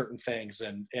interpreting certain things.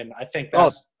 And I think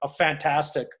that's a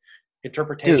fantastic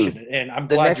interpretation. Dude, and I'm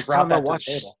glad you brought that to the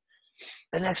table.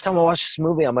 The next time I watch this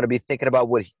movie, I'm going to be thinking about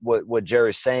what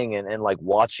Jerry's saying and like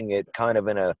watching it kind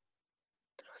of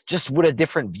just with a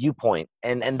different viewpoint.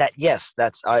 And that, yes,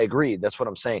 I agree. That's what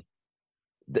I'm saying.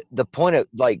 The point of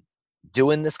like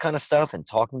doing this kind of stuff and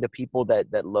talking to people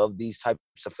that love these types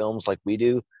of films like we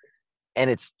do. And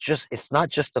it's not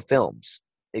just the films.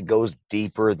 It goes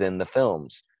deeper than the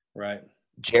films. Right.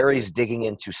 Jerry's digging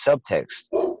into subtext.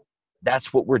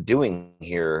 That's what we're doing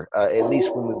here. At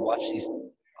least when we watch these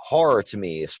horror, to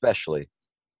me, especially.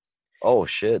 Oh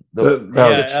shit!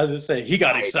 As I say, he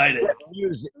got excited.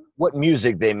 What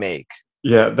music they make?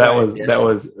 Yeah, that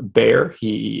was Bear.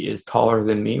 He is taller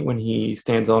than me when he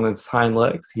stands on his hind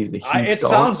legs. He's a huge dog. It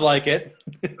sounds like it.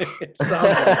 It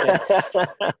sounds like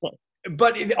it.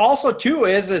 But it also too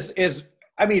is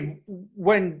I mean,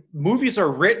 when movies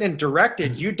are written and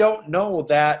directed, you don't know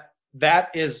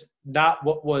that is not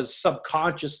what was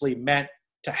subconsciously meant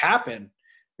to happen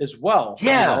as well.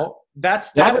 Yeah. You know?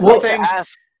 That's the thing.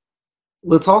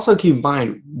 Let's also keep in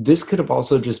mind, this could have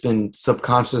also just been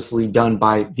subconsciously done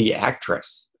by the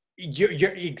actress. You're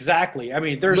exactly. I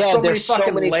mean, there's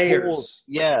so many layers. Pools,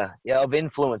 of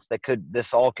influence that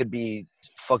this all could be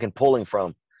fucking pulling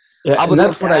from. Yeah, and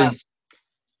that's what I was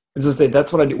gonna say.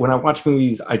 That's what I do when I watch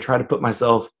movies. I try to put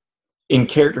myself in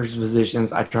characters'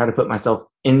 positions. I try to put myself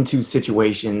into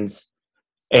situations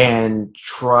and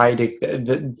try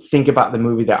to think about the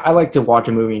movie. That I like to watch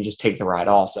a movie and just take the ride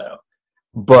also.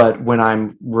 But when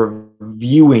I'm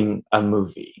reviewing a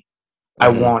movie, I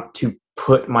want to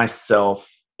put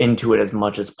myself into it as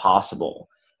much as possible.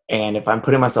 And if I'm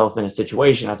putting myself in a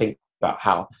situation, I think about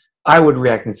how I would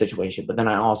react in a situation. But then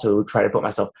I also try to put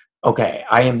myself, okay,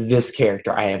 I am this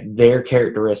character. I have their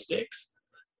characteristics.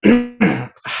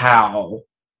 How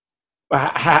do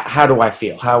I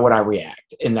feel? How would I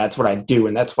react? And that's what I do.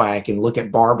 And that's why I can look at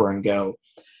Barbara and go,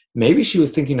 maybe she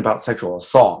was thinking about sexual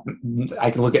assault. I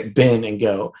can look at Ben and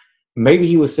go, maybe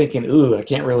he was thinking, ooh, I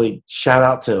can't really shout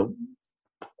out to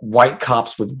white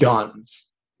cops with guns.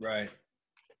 Right.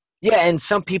 Yeah, and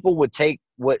some people would take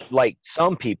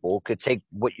some people could take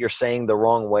what you're saying the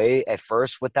wrong way at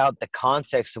first without the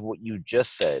context of what you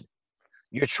just said.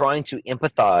 You're trying to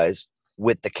empathize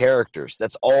with the characters.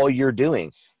 That's all you're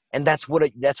doing. And that's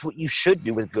what you should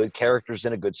do with good characters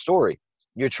in a good story.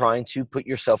 You're trying to put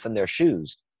yourself in their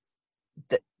shoes.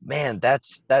 Man,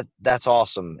 that's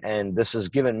awesome, and this has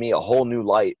given me a whole new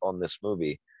light on this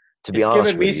movie. To be honest,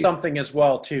 it's given me something as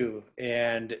well too.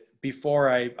 And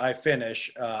before I finish,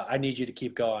 I need you to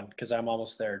keep going because I'm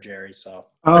almost there, Jerry. So,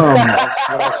 what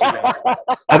else you got?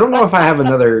 I don't know if I have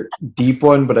another deep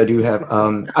one, but I do have.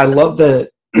 I love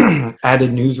the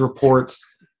added news reports.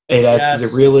 It adds to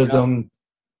the realism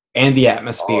and the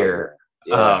atmosphere.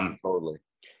 Totally.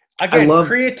 Again,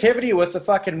 creativity with the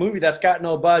fucking movie that's got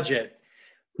no budget.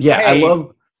 Yeah, hey. I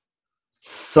love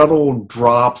subtle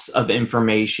drops of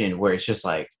information where it's just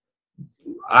like,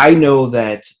 I know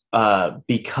that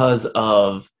because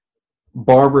of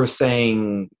Barbara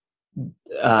saying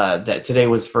that today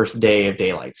was the first day of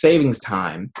daylight savings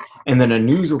time, and then a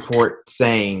news report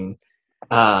saying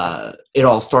it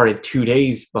all started 2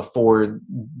 days before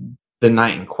the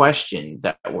night in question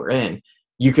that we're in,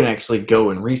 you can actually go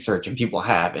and research, and people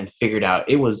have, and figured out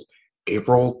it was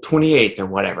April 28th or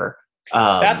whatever.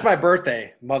 That's my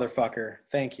birthday, motherfucker.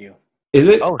 Thank you. Is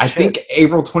it? Oh, I think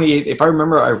April 28th, if I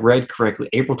remember, I read correctly,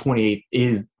 April 28th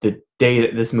is the day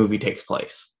that this movie takes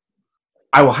place.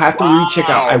 I will have to recheck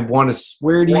out. I want to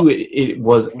swear to you it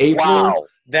was April. Wow.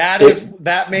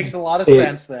 That makes a lot of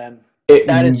sense then.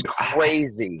 That is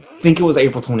crazy. I think it was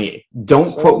April 28th.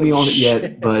 Don't quote me on it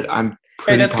yet, but I'm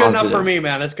pretty that's positive. Good enough for me,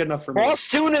 man. That's good enough for me. Ross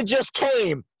Tuna just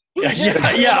came.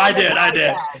 I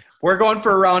did. We're going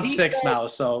for round 6 now,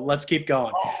 so let's keep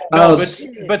going.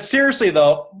 But seriously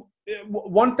though,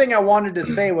 one thing I wanted to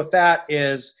say with that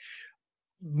is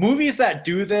movies that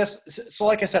do this. So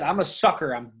like I said, I'm a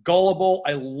sucker. I'm gullible.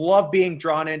 I love being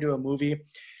drawn into a movie.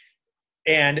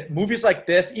 And movies like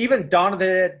this, even Dawn of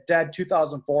the Dead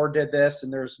 2004 did this,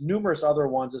 and there's numerous other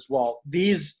ones as well.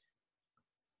 These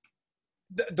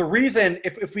the reason,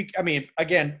 if we, I mean,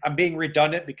 again, I'm being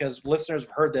redundant because listeners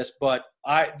have heard this, but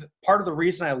part of the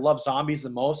reason I love zombies the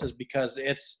most is because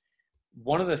it's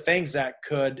one of the things that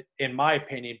could, in my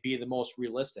opinion, be the most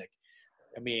realistic.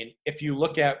 I mean, if you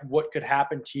look at what could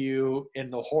happen to you in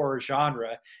the horror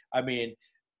genre, I mean,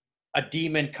 a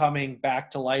demon coming back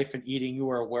to life and eating you,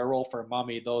 or a werewolf or a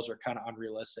mummy, those are kind of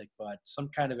unrealistic. But some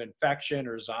kind of infection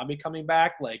or zombie coming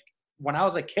back, like when I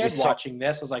was a kid watching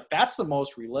this, I was like, that's the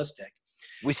most realistic.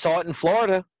 We saw it in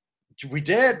Florida. We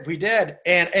did.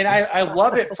 And I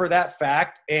love it for that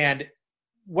fact. And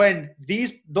when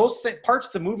those parts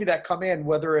of the movie that come in,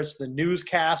 whether it's the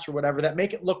newscast or whatever, that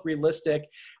make it look realistic,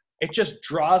 it just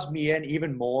draws me in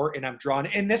even more, and I'm drawn.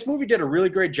 And this movie did a really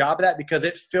great job of that because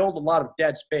it filled a lot of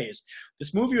dead space.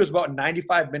 This movie was about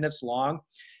 95 minutes long,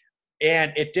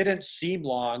 and it didn't seem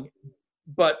long,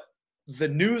 but the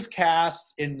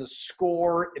newscast and the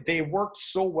score, they worked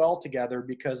so well together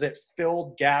because it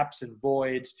filled gaps and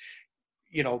voids.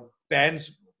 You know,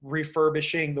 Ben's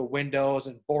refurbishing the windows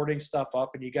and boarding stuff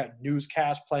up, and you got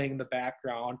newscast playing in the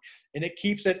background, and it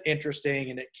keeps it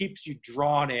interesting and it keeps you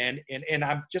drawn in, and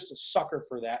I'm just a sucker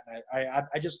for that, and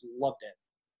I just loved it.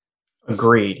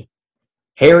 Agreed.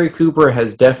 Harry Cooper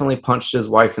has definitely punched his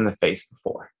wife in the face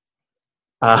before.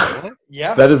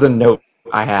 Yeah, that is a note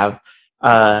I have.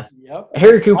 Yep.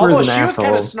 Harry Cooper is an she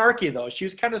asshole. Was kind of snarky though. She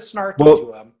was kind of snarky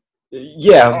to him.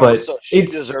 Yeah, but so she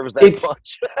deserves that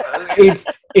punch.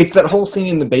 it's that whole scene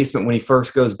in the basement when he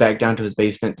first goes back down to his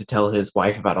basement to tell his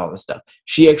wife about all this stuff.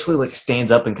 She actually like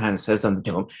stands up and kind of says something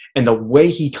to him, and the way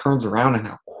he turns around and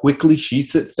how quickly she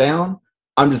sits down,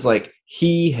 I'm just like,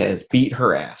 he has beat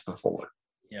her ass before.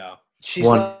 Yeah, she's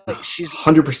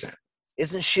 100%.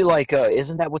 Isn't she like?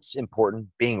 Isn't that what's important?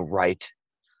 Being right.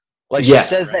 Like yes.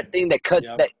 She says that thing that cuts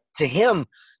that to him,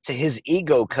 to his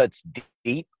ego, cuts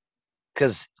deep.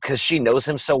 Because she knows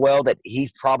him so well that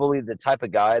he's probably the type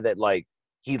of guy that like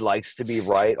he likes to be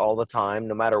right all the time,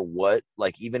 no matter what.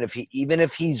 Like even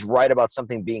if he's right about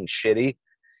something being shitty,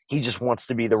 he just wants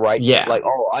to be the right. Yeah. Like,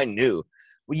 oh, I knew.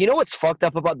 Well, you know what's fucked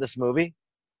up about this movie,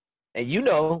 and you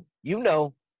know,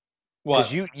 what?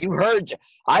 Because you heard.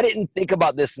 I didn't think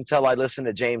about this until I listened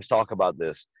to James talk about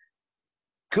this.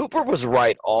 Cooper was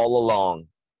right all along.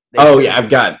 I've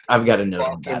got a note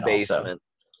on that basement. Also.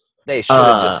 They should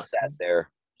have just sat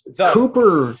there.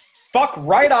 Cooper, fuck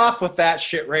right off with that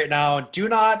shit right now, and do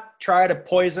not try to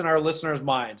poison our listeners'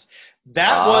 minds.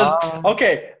 That was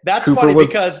okay. That's Cooper funny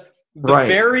because the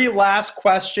very last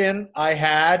question I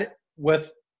had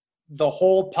with the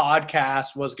whole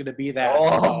podcast was going to be that.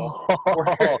 So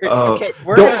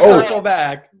we're going to circle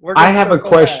back. I have a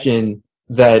question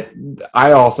that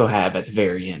I also have at the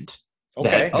very end.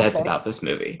 That's about this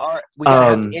movie. All right, we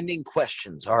gotta have ending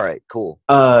questions. All right, cool.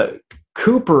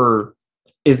 Cooper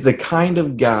is the kind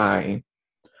of guy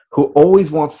who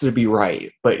always wants to be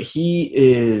right, but he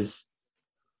is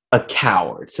a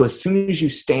coward. So as soon as you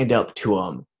stand up to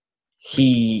him,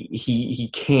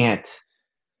 he can't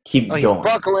keep going. He's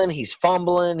buckling, he's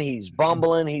fumbling, he's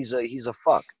bumbling, he's a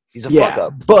fuck. He's a fuck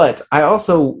up. But I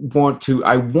also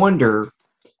I wonder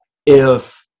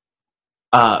if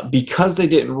because they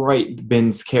didn't write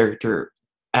Ben's character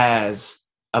as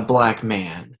a black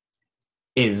man,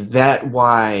 is that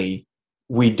why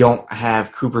we don't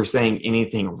have Cooper saying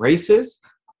anything racist?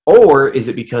 Or is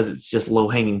it because it's just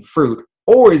low-hanging fruit?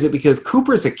 Or is it because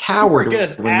Cooper's a coward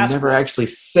and would never actually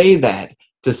say that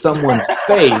to someone's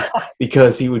face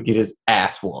because he would get his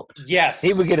ass whooped? Yes.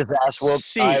 He would get his ass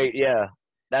whooped. That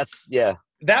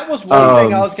was one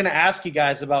thing I was going to ask you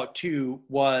guys about, too,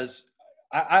 was...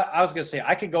 I was going to say,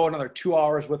 I could go another 2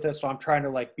 hours with this, so I'm trying to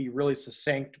like be really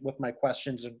succinct with my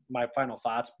questions and my final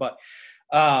thoughts. But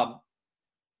I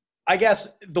guess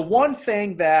the one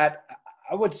thing that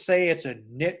I would say it's a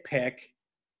nitpick,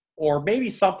 or maybe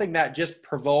something that just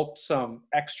provoked some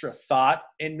extra thought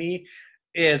in me,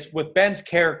 is with Ben's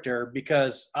character,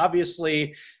 because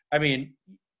obviously, I mean,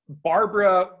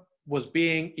 Barbara was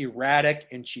being erratic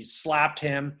and she slapped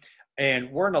him.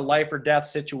 And we're in a life or death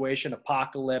situation,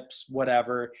 apocalypse,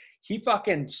 whatever. He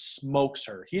fucking smokes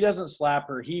her. He doesn't slap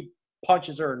her. He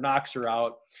punches her or knocks her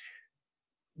out.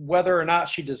 Whether or not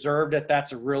she deserved it,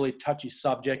 that's a really touchy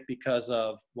subject because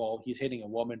of, well, he's hitting a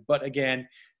woman. But again,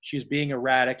 she's being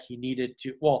erratic. He needed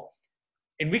to,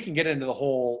 and we can get into the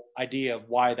whole idea of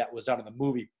why that was done in the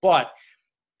movie. But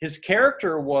his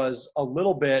character was a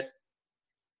little bit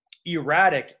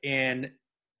erratic in,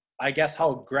 I guess,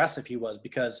 how aggressive he was,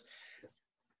 because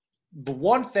the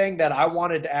one thing that I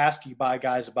wanted to ask you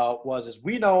guys about is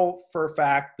we know for a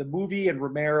fact the movie and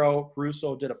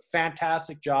Russo did a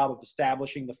fantastic job of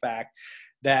establishing the fact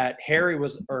that he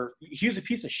was a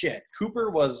piece of shit. Cooper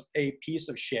was a piece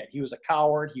of shit. He was a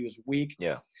coward. He was weak.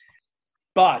 Yeah.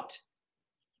 But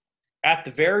at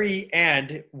the very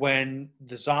end, when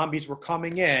the zombies were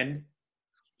coming in,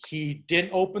 he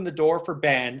didn't open the door for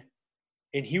Ben,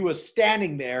 and he was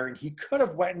standing there, and he could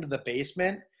have went into the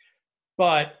basement,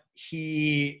 but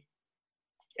he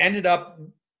ended up,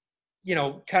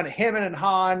 kind of hemming and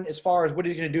hawing as far as what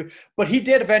he's going to do. But he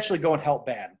did eventually go and help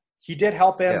Ben. He did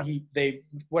help him. Yeah.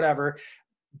 Whatever.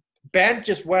 Ben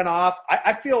just went off.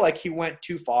 I feel like he went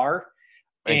too far.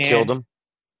 And killed him?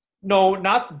 No,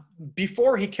 not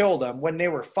before he killed him, when they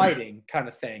were fighting kind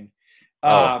of thing.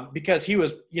 Because he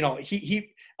was,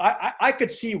 I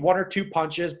could see one or two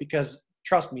punches because,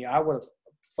 trust me, I would have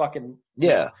fucking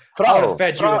I would have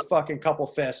fed you a fucking couple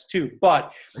fists too.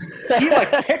 But he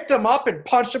picked him up and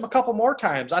punched him a couple more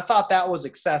times. I thought that was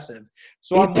excessive.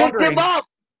 So I'm wondering. He picked him up.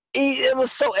 It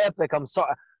was so epic. I'm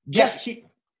sorry. It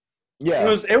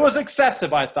was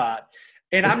excessive, I thought,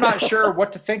 and I'm not sure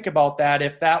what to think about that.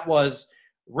 If that was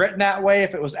written that way,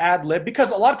 if it was ad lib,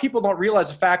 because a lot of people don't realize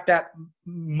the fact that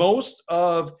most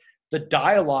of the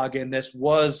dialogue in this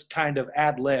was kind of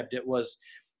ad libbed. It was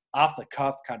off the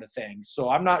cuff kind of thing. So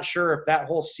I'm not sure if that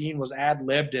whole scene was ad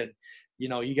libbed and,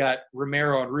 you got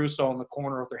Romero and Russo in the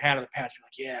corner with their hand in the pants. You're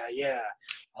like, yeah,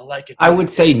 I like it. I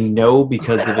would say no,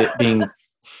 because of it being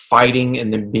fighting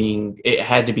and then it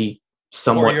had to be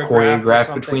somewhat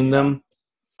choreographed between them.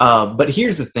 But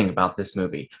here's the thing about this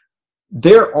movie.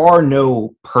 There are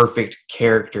no perfect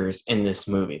characters in this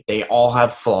movie. They all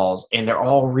have flaws, and they're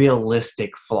all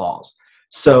realistic flaws.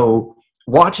 So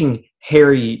watching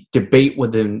Harry debate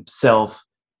with himself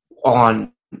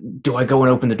on, do I go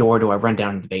and open the door? Do I run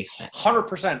down to the basement?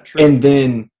 100% true. And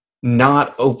then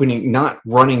not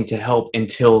running to help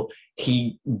until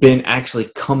Ben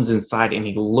actually comes inside and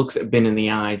he looks at Ben in the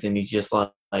eyes and he's just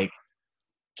like,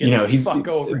 he's fuck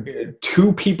over here.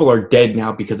 Two people are dead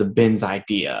now because of Ben's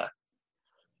idea.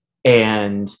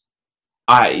 And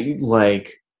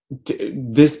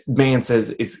this man says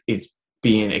is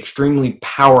being extremely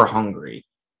power hungry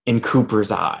in Cooper's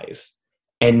eyes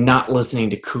and not listening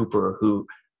to Cooper,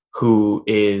 who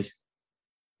is,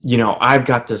 I've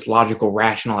got this logical,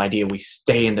 rational idea. We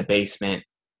stay in the basement,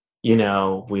 we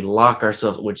lock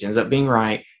ourselves, which ends up being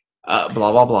right, blah,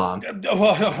 blah, blah,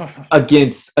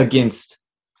 against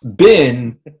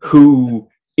Ben, who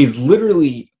is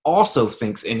literally also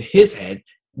thinks in his head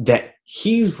that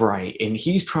he's right and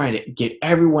he's trying to get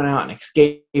everyone out and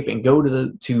escape and go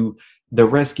to the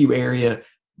rescue area.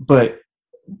 But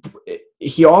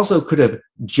he also could have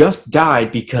just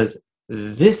died because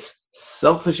this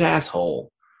selfish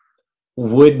asshole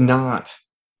would not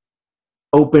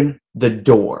open the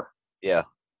door. Yeah.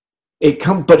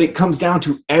 But it comes down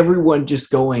to everyone just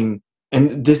going,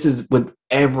 and this is with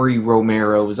every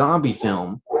Romero zombie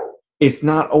film. It's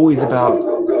not always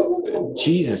about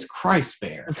Jesus Christ,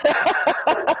 Bear.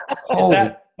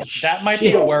 That might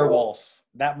be a werewolf.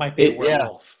 That might be a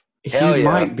werewolf. He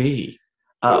might be.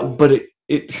 But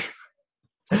it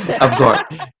I'm sorry.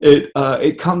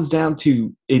 It comes down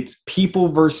to it's people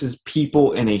versus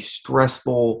people in a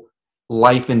stressful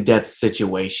life and death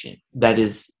situation. That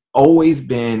has always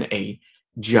been a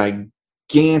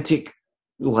gigantic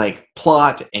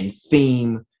plot and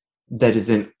theme that is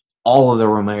in all of the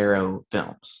Romero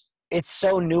films. It's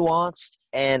so nuanced,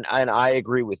 and I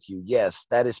agree with you. Yes,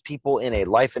 that is people in a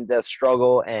life and death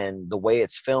struggle, and the way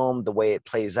it's filmed, the way it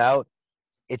plays out,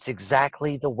 it's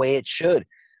exactly the way it should.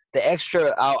 The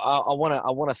extra, I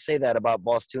want to say that about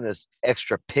Boss Tuna's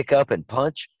extra pickup and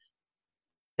punch.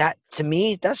 That, to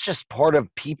me, that's just part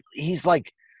of people. He's like,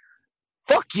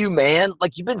 fuck you, man.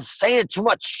 Like, you've been saying too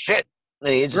much shit.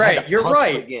 Right, you're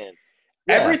right. Again.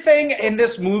 Everything in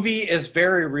this movie is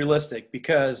very realistic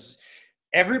because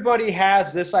everybody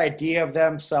has this idea of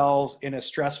themselves in a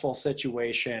stressful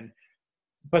situation.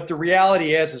 But the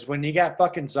reality is when you got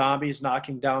fucking zombies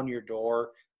knocking down your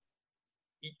door,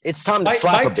 it's time to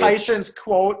slap a bitch. Mike Tyson's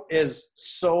quote is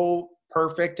so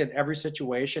perfect in every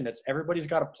situation. It's everybody's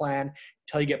got a plan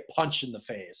until you get punched in the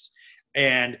face.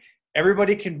 And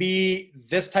everybody can be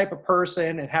this type of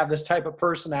person and have this type of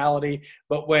personality.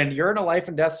 But when you're in a life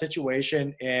and death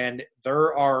situation and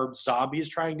there are zombies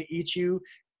trying to eat you,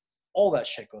 all that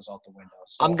shit goes out the window.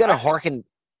 So I'm gonna harken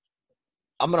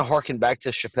back to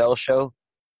Chappelle's show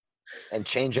and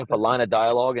change up a line of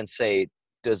dialogue and say,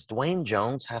 does Dwayne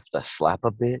Jones have to slap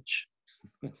a bitch?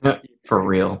 For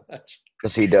real.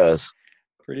 Because he does.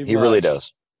 Pretty much. He really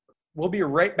does. We'll be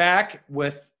right back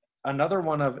with another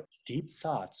one of Deep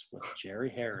Thoughts with Jerry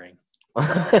Herring.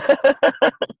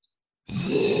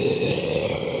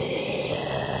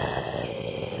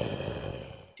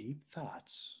 Deep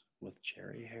Thoughts with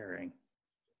Jerry Herring.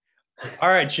 All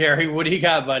right, Jerry, what do you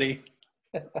got, buddy?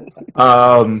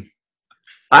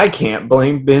 I can't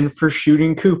blame Ben for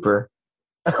shooting Cooper.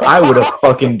 I would have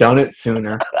fucking done it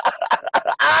sooner.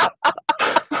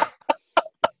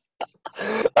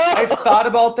 I've thought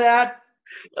about that.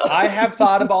 I have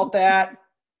thought about that.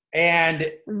 And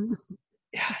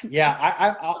yeah,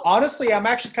 I honestly, I'm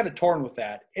actually kind of torn with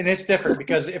that. And it's different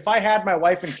because if I had my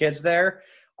wife and kids there,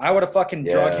 I would have fucking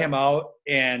drug him out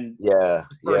in the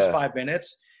first 5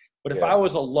 minutes. But if I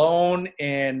was alone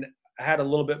and I had a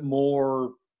little bit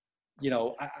more,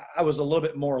 I was a little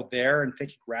bit more there and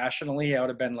thinking rationally, I would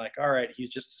have been like, all right,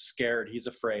 he's just scared. He's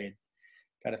afraid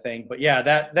kind of thing. But yeah,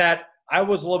 that I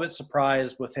was a little bit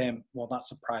surprised with him. Well, not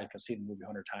surprised because I've seen the movie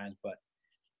 100 times, but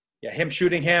yeah, him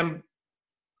shooting him.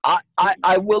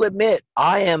 I will admit,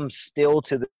 I am still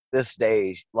to this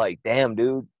day like, damn,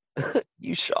 dude,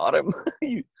 you shot him.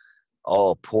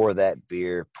 Pour that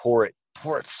beer. Pour it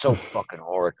so fucking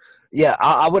hard. Yeah,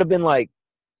 I would have been like,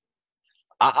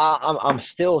 I'm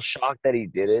still shocked that he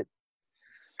did it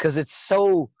because it's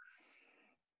so,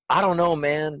 I don't know,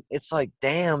 man. It's like,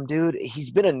 damn, dude,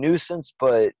 he's been a nuisance,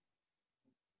 but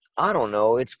I don't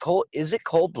know. It's cold. Is it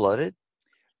cold-blooded?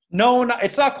 No,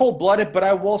 it's not cold-blooded, but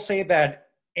I will say that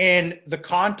in the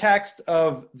context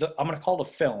of I'm going to call it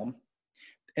a film.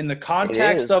 In the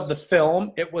context of the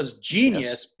film, it was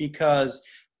genius because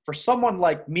for someone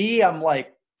like me, I'm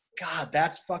like, God,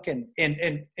 that's fucking,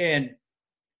 and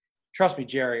trust me,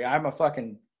 Jerry, I'm a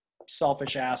fucking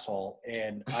selfish asshole,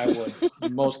 and I would,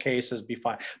 in most cases, be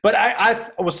fine. But I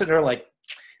was sitting there like,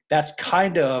 that's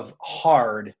kind of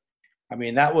hard. I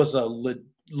mean, that was a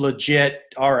legit,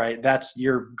 all right,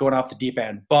 you're going off the deep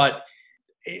end. But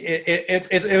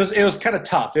it was kind of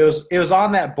tough. It was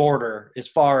on that border as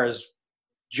far as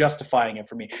justifying it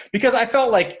for me. Because I felt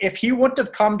like if he wouldn't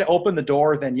have come to open the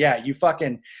door, then yeah, you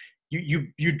fucking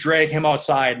you drag him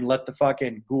outside and let the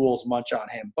fucking ghouls munch on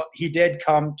him. But he did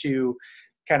come to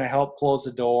kind of help close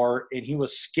the door, and he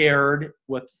was scared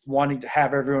with wanting to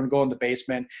have everyone go in the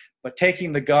basement. But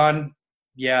taking the gun,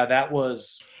 yeah, that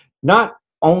was... Not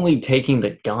only taking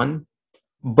the gun,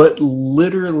 but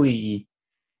literally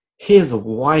his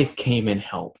wife came and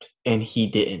helped, and he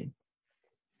didn't.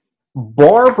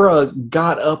 Barbara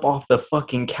got up off the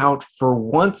fucking couch for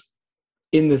once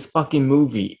in this fucking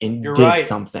movie and did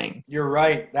something. You're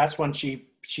right. That's when she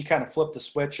kind of flipped the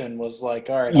switch and was like,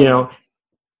 all right.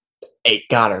 It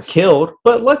got her killed,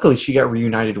 but luckily she got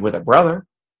reunited with her brother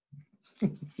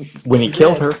when he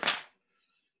killed her.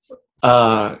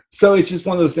 So it's just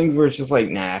one of those things where it's just like,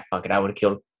 nah, fuck it. I would have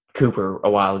killed Cooper a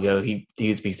while ago. He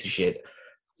was a piece of shit.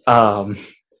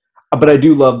 But I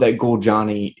do love that Ghoul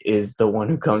Johnny is the one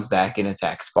who comes back and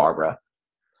attacks Barbara.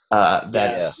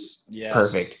 That's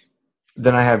perfect.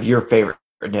 Then I have your favorite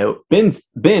note.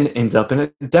 Ben ends up in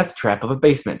a death trap of a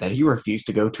basement that he refused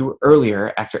to go to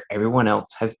earlier after everyone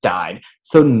else has died,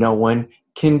 so no one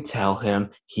can tell him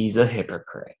he's a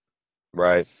hypocrite.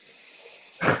 Right.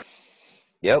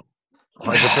 Yep.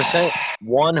 100%.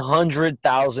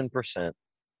 100,000%.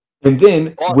 And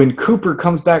then when Cooper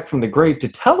comes back from the grave to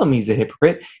tell him he's a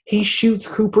hypocrite, he shoots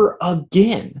Cooper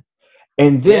again.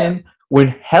 And then when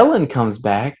Helen comes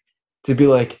back to be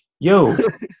like, yo,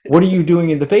 what are you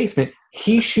doing in the basement?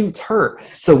 He shoots her.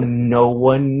 So no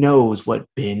one knows what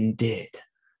Ben did.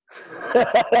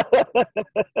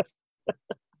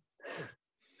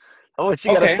 What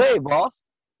you gotta say, boss?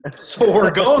 So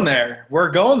we're going there. We're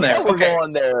going there. Yeah, we're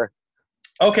going there.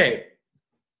 Okay.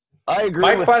 I agree.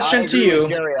 My question to you,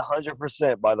 Jerry,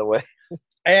 100%. By the way,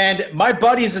 and my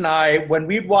buddies and I, when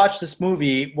we'd watch this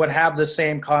movie, would have the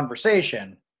same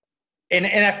conversation, and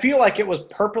I feel like it was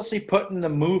purposely put in the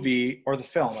movie or the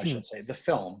film, I should say, the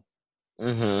film,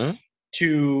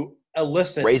 to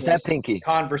elicit that pinky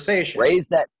conversation. Raise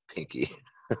that pinky.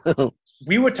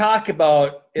 We would talk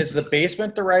about, is the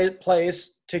basement the right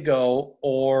place to go,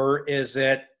 or is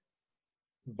it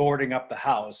boarding up the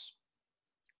house?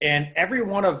 And every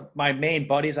one of my main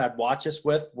buddies I'd watch this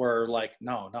with were like,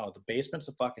 no, the basement's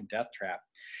a fucking death trap.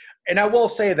 And I will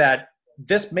say that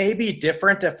this may be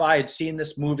different if I had seen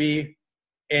this movie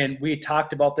and we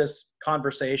talked about this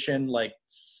conversation like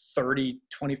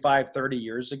 25, 30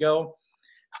 years ago.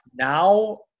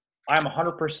 Now I'm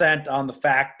 100% on the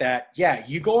fact that, yeah,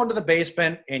 you go into the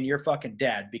basement and you're fucking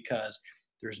dead because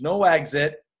there's no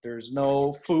exit. There's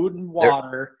no food and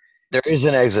water. There is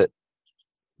an exit.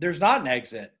 There's not an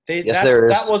exit. Yes, there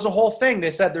is. That was the whole thing.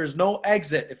 They said there's no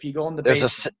exit if you go in the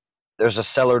basement. There's a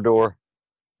cellar door.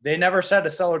 They never said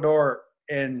a cellar door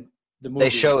in the movie. They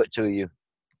show it to you.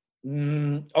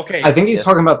 Okay. I think he's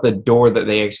talking about the door that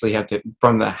they actually have to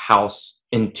from the house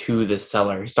into the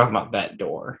cellar. He's talking about that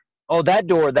door. Oh, that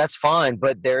door, that's fine,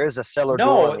 but there is a cellar door.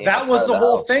 No, On the that was outside the of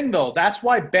whole house. thing, though. That's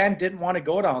why Ben didn't want to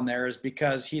go down there, is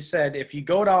because he said if you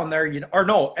go down there, or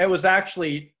no, it was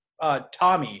actually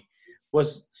Tommy.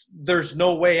 There's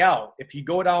no way out. If you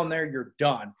go down there, you're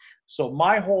done. So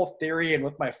my whole theory, and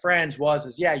with my friends,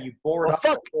 you board up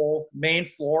the whole main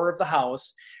floor of the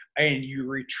house, and you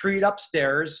retreat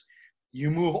upstairs. You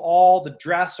move all the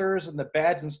dressers and the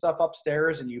beds and stuff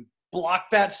upstairs, and you block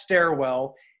that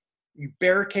stairwell. You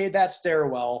barricade that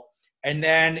stairwell, and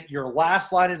then your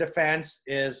last line of defense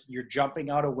is you're jumping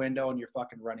out a window and you're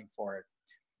fucking running for it.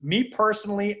 Me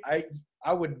personally,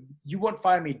 you wouldn't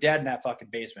find me dead in that fucking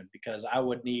basement, because I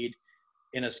would need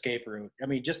an escape route. I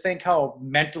mean, just think how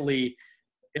mentally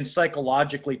and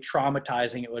psychologically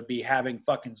traumatizing it would be having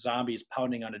fucking zombies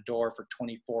pounding on a door for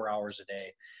 24 hours a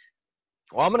day.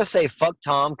 Well, I'm gonna say fuck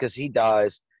Tom, because he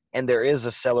dies, and there is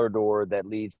a cellar door that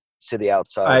leads to the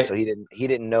outside, so he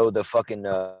didn't know the fucking.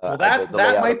 Well,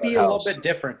 that might be a little bit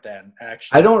different then.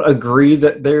 Actually, I don't agree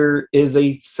that there is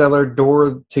a cellar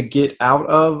door to get out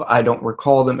of. I don't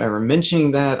recall them ever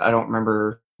mentioning that. I don't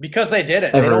remember, because they did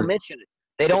it. They don't mention it.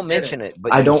 They don't mention it.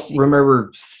 But I don't remember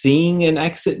seeing an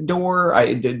exit door.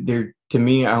 To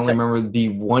me, I only remember the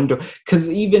one door, because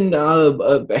even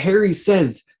Harry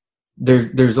says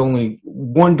there's only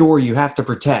one door you have to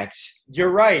protect.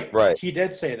 You're right. Right. He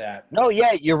did say that. No,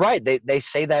 yeah, you're right. They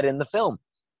say that in the film,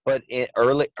 but in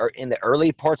the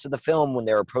early parts of the film, when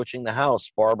they're approaching the house,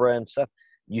 Barbara and stuff,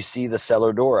 you see the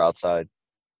cellar door outside.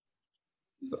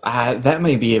 That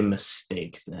may be a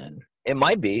mistake then. It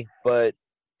might be, but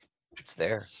it's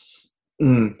there.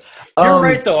 You're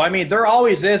right, though. I mean, there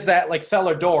always is that like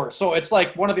cellar door. So it's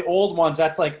like one of the old ones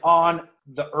that's like on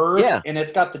the earth, and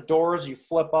it's got the doors you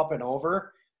flip up and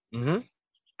over. Mm-hmm.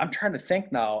 I'm trying to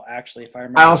think now, actually, if I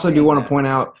remember. I also do want to point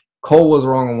out, Cole was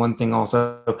wrong on one thing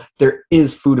also. There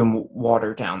is food and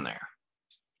water down there.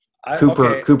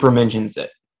 Cooper mentions it.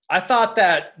 I thought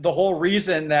that the whole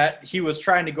reason that he was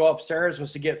trying to go upstairs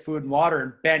was to get food and water,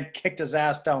 and Ben kicked his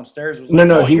ass downstairs.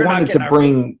 He wanted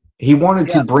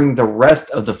to bring the rest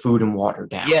of the food and water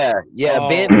down. Yeah.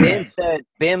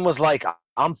 Ben was like,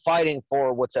 I'm fighting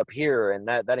for what's up here, and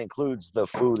that includes the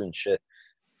food and shit.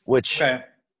 Which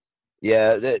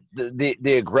yeah,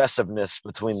 the aggressiveness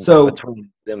between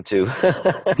them two.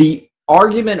 The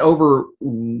argument over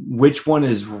which one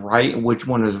is right and which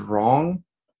one is wrong,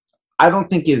 I don't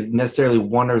think is necessarily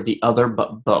one or the other,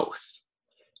 but both.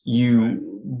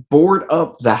 You board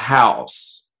up the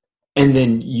house, and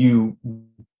then you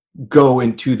go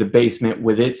into the basement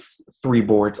with its 3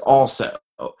 boards also,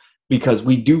 because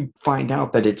we do find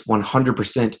out that it's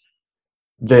 100%.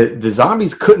 The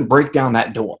zombies couldn't break down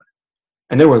that door,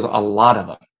 and there was a lot of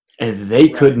them, and they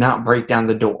could not break down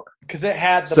the door because it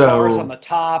had the bars on the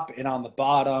top and on the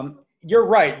bottom. You're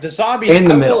right. The zombies in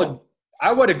the middle.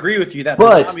 I would agree with you that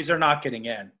the zombies are not getting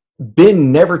in.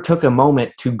 Ben never took a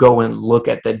moment to go and look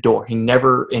at the door. He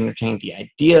never entertained the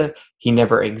idea. He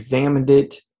never examined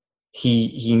it.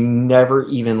 He never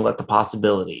even let the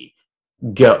possibility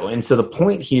go. And so the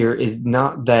point here is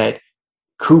not that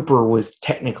Cooper was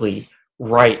technically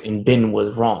right and Ben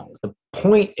was wrong. The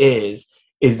point is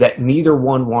that neither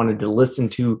one wanted to listen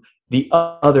to the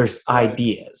other's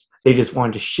ideas. They just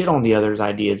wanted to shit on the other's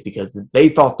ideas because they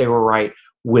thought they were right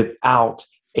without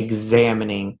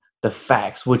examining the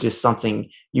facts, which is something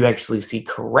you actually see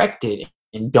corrected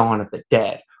in Dawn of the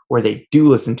Dead, where they do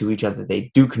listen to each other, they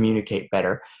do communicate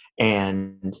better,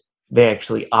 and they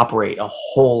actually operate a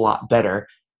whole lot better.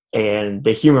 And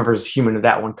the human versus human of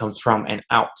that one comes from an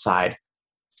outside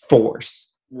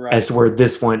force. Right. As to where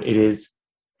this one, it is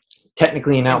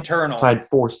technically an outside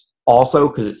force also,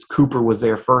 because it's Cooper was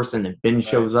there first and then Ben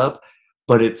shows up,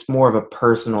 but it's more of a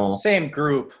personal same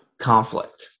group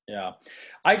conflict. Yeah.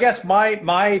 I guess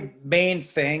my main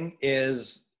thing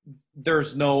is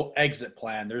there's no exit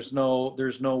plan. There's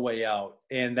no way out.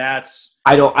 And that's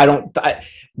but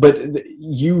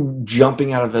you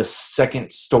jumping out of a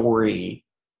second story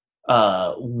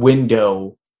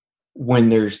window when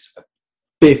there's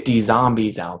 50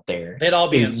 zombies out there, they'd all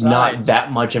be is inside. Not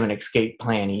that much of an escape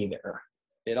plan either.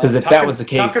 Because if that was the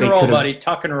case, tuck and roll, buddy.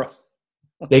 Tuck and roll.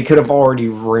 They could have already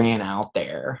ran out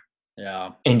there.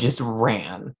 Yeah. And just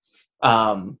ran.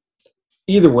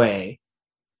 Either way,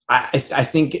 I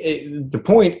think the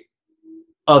point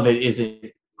of it isn't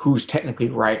who's technically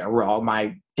right or wrong.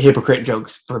 My hypocrite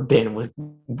jokes for Ben was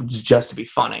just to be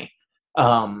funny.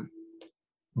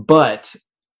 But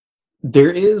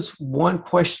there is one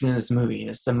question in this movie, and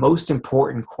it's the most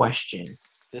important question.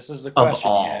 This is the Of question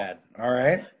all. you had. All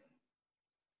right.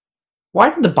 Why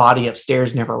did the body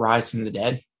upstairs never rise from the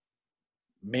dead?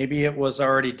 Maybe it was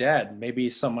already dead. Maybe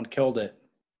someone killed it.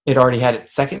 It already had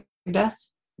its second death?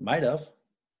 Might have.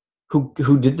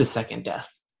 Who did the second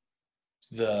death?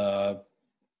 The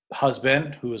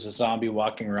husband, who was a zombie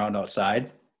walking around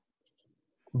outside.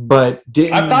 But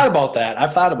didn't... I've thought about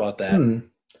that.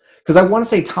 Because I want to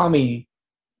say Tommy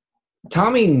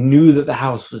knew that the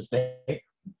house was there,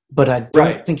 but I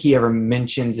don't think he ever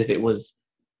mentions if it was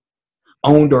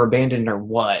owned or abandoned or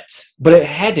what. But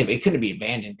it couldn't be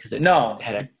abandoned because it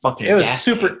had a fucking it was gas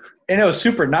super tank. And it was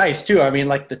super nice too. I mean,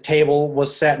 like the table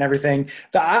was set and everything.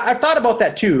 I've thought about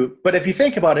that too, but if you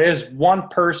think about it, it is one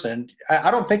person. I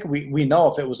don't think we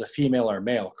know if it was a female or a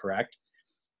male, correct?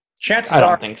 Chances I don't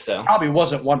are think so. Probably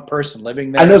wasn't one person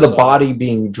living there. I know the body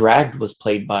being dragged was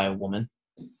played by a woman.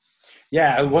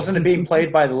 Yeah, wasn't it being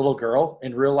played by the little girl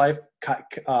in real life,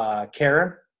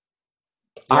 Karen?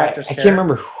 I can't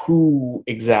remember who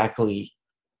exactly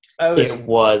it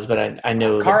was, but I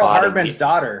know Carl the body. Hardman's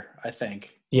daughter, I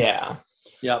think. Yeah.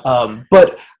 Yeah.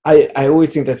 But I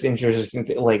always think that's interesting.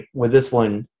 Like with this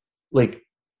one, like,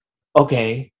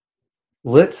 okay,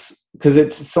 because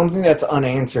it's something that's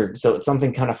unanswered, so it's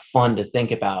something kind of fun to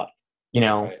think about, you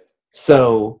know. Right.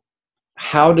 So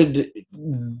how did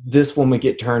this woman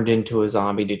get turned into a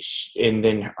zombie? And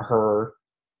then her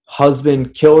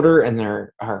husband killed her, and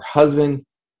her husband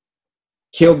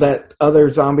killed that other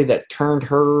zombie that turned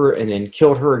her, and then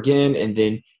killed her again, and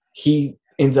then he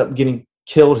ends up getting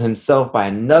killed himself by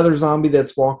another zombie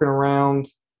that's walking around.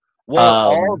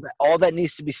 Well, all that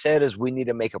needs to be said is we need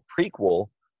to make a prequel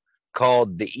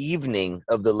called The Evening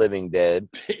of the Living Dead.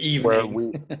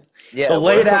 Evening. The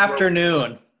late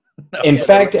afternoon. In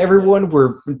fact, everyone,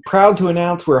 we're proud to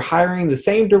announce we're hiring the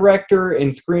same director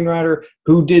and screenwriter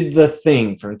who did The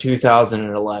Thing from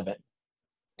 2011.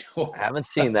 I haven't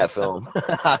seen that film,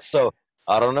 so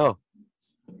I don't know.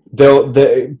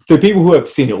 The people who have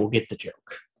seen it will get the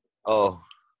joke. Oh,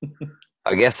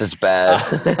 I guess it's bad.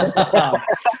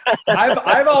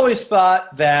 I've always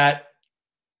thought that.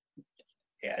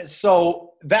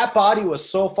 So that body was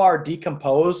so far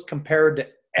decomposed compared to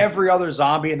every other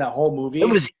zombie in that whole movie. It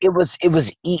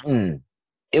was eaten.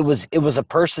 It was a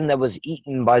person that was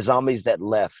eaten by zombies that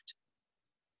left.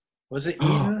 Was it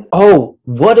eaten? Oh,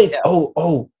 what if? Yeah.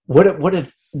 What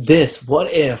if this?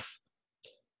 What if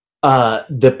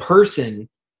the person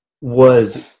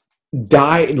lived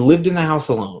in the house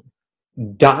alone,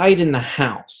 died in the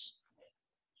house,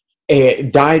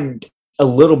 and died a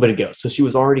little bit ago, so she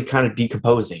was already kind of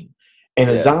decomposing, and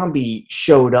a zombie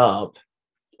showed up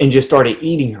and just started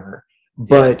eating her,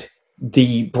 but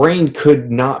the brain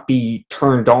could not be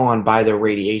turned on by the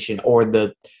radiation or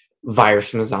the virus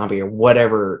from the zombie or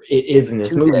whatever it is in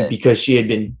this movie because she had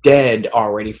been dead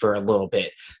already for a little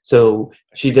bit. So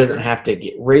she doesn't have to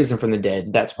get raised from the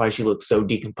dead. That's why she looks so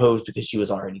decomposed, because she was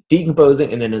already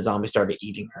decomposing and then a zombie started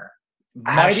eating her.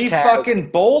 Mighty fucking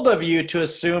bold of you to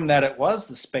assume that it was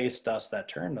the space dust that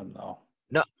turned them, though.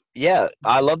 No, yeah,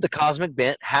 I love the cosmic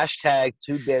bent. Hashtag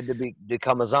too dead to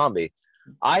become a zombie.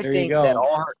 I think that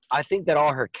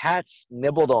all her cats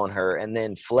nibbled on her and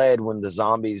then fled when the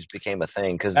zombies became a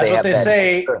thing, because that's what they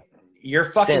say. Your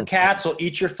fucking cats will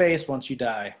eat your face once you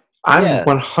die. I'm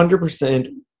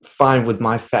 100% fine with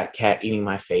my fat cat eating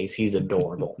my face. He's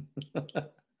adorable.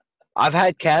 I've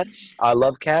had cats. I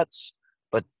love cats,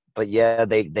 but yeah,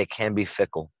 they can be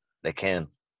fickle. They can.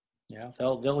 Yeah,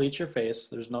 they'll eat your face.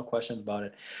 There's no question about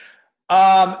it.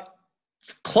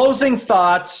 Closing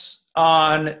thoughts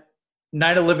on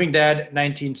Night of the Living Dead,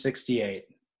 1968.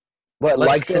 What,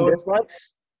 likes and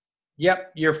dislikes?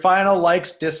 Yep, your final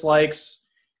likes, dislikes.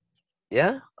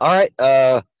 Yeah, all right.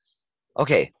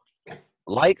 Okay,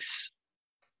 likes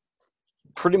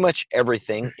pretty much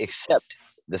everything except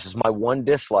this is my one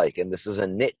dislike, and this is a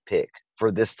nitpick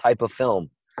for this type of film.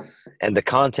 And the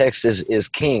context is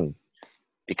king,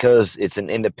 because it's an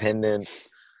independent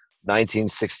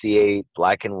 1968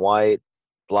 black and white,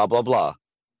 blah blah blah.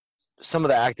 Some of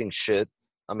the acting shit,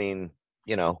 I mean,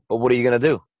 you know, but what are you gonna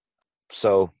do?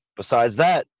 So besides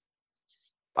that,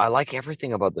 I like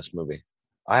everything about this movie.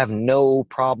 I have no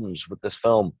problems with this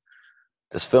film.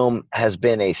 This film has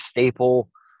been a staple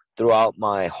throughout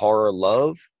my horror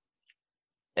love,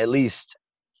 at least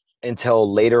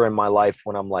until later in my life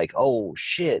when I'm like, oh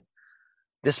shit,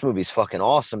 this movie's fucking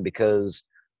awesome, because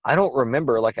I don't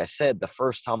remember, like I said, the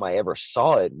first time I ever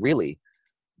saw it, really.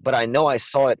 But I know I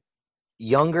saw it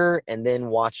younger and then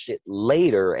watched it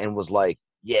later and was like,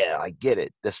 yeah, I get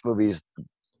it. This movie's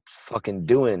fucking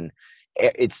doing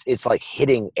it's like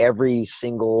hitting every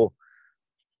single.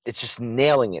 It's just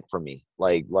nailing it for me,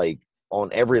 like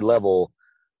on every level,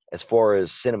 as far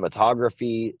as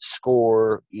cinematography,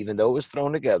 score, even though it was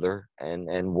thrown together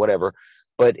and whatever,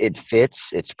 but it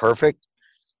fits. It's perfect.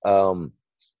 My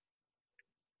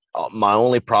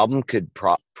only problem could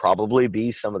probably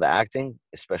be some of the acting,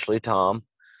 especially Tom.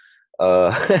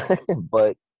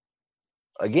 But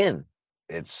again,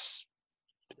 it's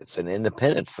an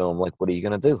independent film. Like, what are you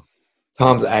gonna do?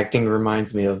 Tom's acting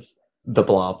reminds me of The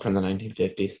Blob from the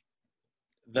 1950s.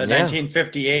 The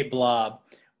 1958 Blob.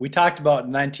 We talked about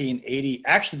 1980.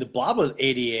 Actually, The Blob was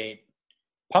 88.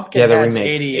 Pumpkinhead's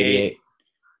 88.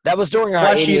 That was during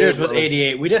our Flesh Eaters with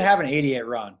 88. We did have an 88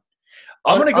 run.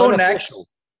 I'm going to go next.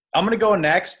 I'm going to go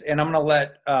next, and I'm going to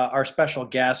let our special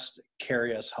guest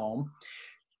carry us home.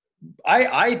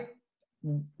 I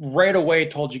right away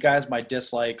told you guys my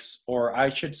dislikes, or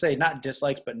I should say not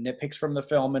dislikes, but nitpicks from the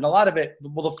film. And a lot of it,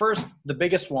 well, the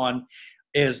biggest one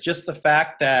is just the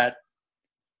fact that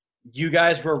you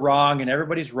guys were wrong and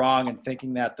everybody's wrong in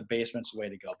thinking that the basement's the way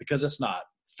to go, because it's not.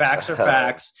 Facts are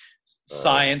facts.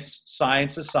 Science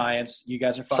is science. You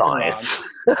guys are fucking wrong.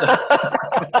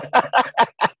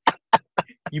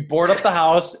 You board up the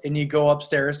house and you go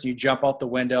upstairs and you jump out the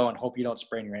window and hope you don't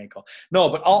sprain your ankle. No,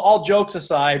 but all jokes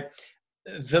aside,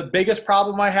 the biggest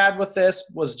problem I had with this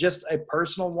was just a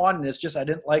personal one. And it's just, I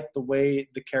didn't like the way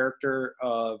the character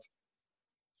of,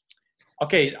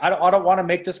 okay, I don't want to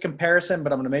make this comparison,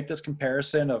 but I'm going to make this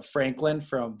comparison of Franklin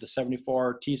from the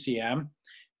 74 TCM.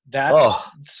 That's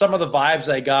some of the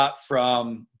vibes I got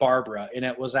from Barbara, and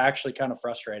it was actually kind of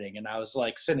frustrating. And I was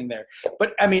like sitting there.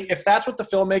 But I mean, if that's what the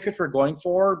filmmakers were going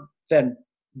for, then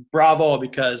bravo,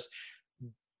 because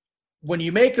when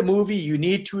you make a movie, you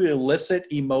need to elicit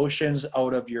emotions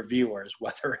out of your viewers,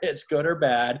 whether it's good or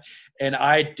bad. And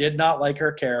I did not like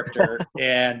her character,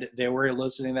 and they were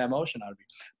eliciting that emotion out of me.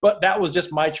 But that was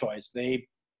just my choice. They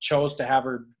chose to have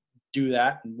her do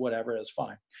that, and whatever, is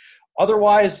fine.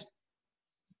 Otherwise,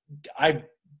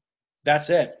 that's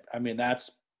it. I mean, that's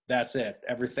it.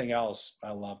 Everything else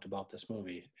I loved about this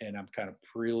movie, and I'm kind of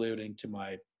preluding to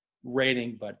my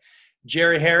rating. But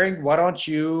Jerry Herring, why don't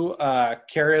you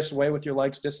carry us away with your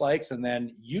likes, dislikes, and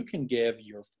then you can give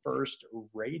your first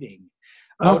rating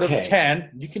out of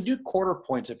 10. You can do quarter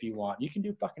points if you want. You can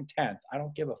do fucking 10th. I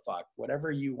don't give a fuck.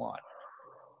 Whatever you want.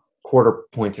 Quarter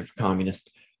points if you're communist.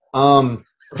 I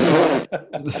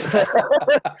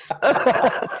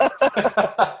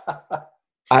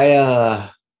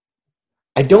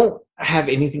don't have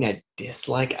anything I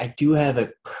dislike. I do have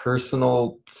a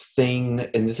personal thing,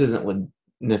 and this isn't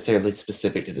necessarily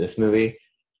specific to this movie.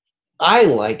 I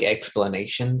like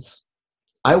explanations.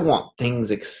 I want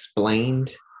things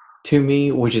explained to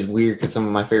me, which is weird because some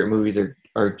of my favorite movies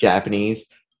are Japanese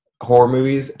horror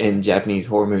movies, and Japanese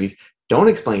horror movies don't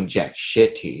explain jack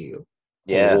shit to you.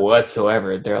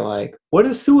 Whatsoever. They're like, what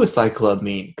does Suicide Club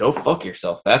mean? Go fuck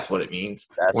yourself. That's what it means.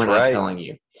 We're not telling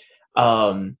you.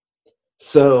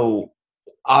 So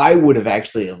I would have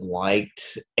actually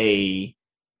liked a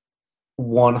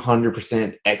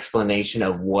 100% explanation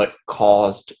of what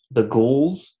caused the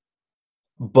ghouls,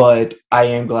 but I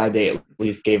am glad they at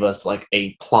least gave us like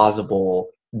a plausible,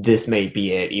 this may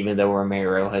be it, even though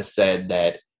Romero has said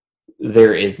that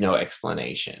there is no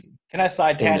explanation. Can I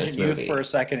side tangent you for a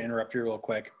second, interrupt you real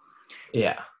quick?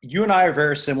 Yeah. You and I are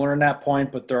very similar in that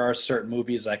point, but there are certain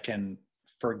movies I can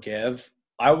forgive.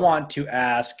 I want to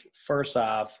ask, first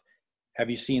off, have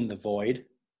you seen The Void?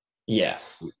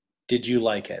 Yes. Did you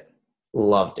like it?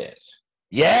 Loved it.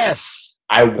 Yes.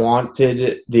 I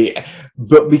wanted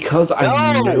but because I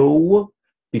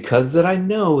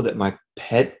know that my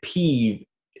pet peeve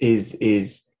is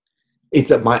it's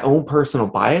my own personal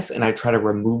bias, and I try to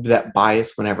remove that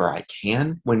bias whenever I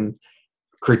can when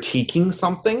critiquing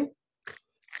something.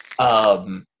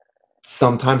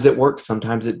 Sometimes it works,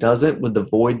 sometimes it doesn't. With The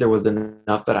Void, there was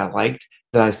enough that I liked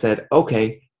that I said,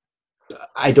 okay,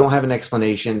 I don't have an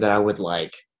explanation that I would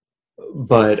like,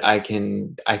 but I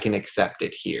can accept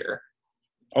it here.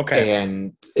 Okay.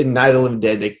 And in Night of the Living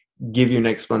Dead, they give you an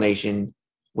explanation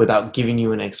without giving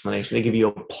you an explanation. They give you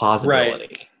a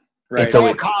plausibility. Right. And so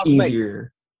it's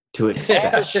easier to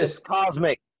accept. It's just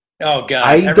cosmic. Oh, God.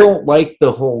 I don't like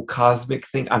the whole cosmic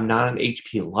thing. I'm not an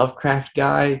H.P. Lovecraft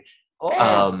guy.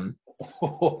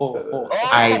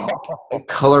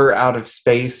 Color Out of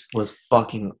Space was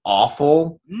fucking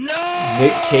awful. No!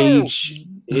 Nick Cage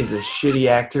is a shitty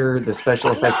actor. The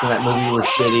special effects in that movie were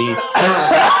shitty.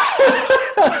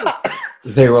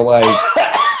 They were like,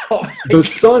 the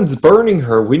sun's burning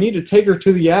her. We need to take her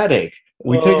to the attic.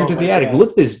 We take her to the attic. God.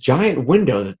 Look at this giant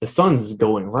window that the sun's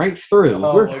going right through.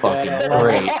 We're fucking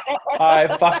great.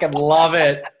 I fucking love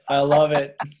it. I love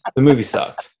it. The movie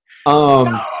sucked. I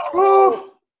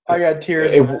got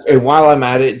tears. And while I'm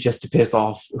at it, just to piss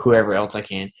off whoever else I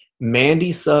can,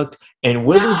 Mandy sucked, and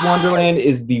Willy's Wonderland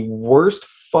is the worst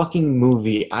fucking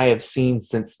movie I have seen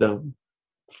since the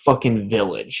fucking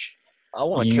Village. I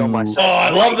want to kill myself. Oh, I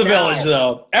love The Village,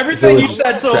 though. Everything you've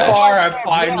said so far, I'm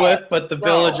fine with, but The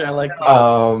Village, I like.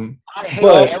 I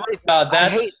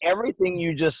hate everything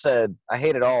you just said. I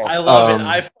hate it all. I love it.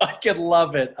 I fucking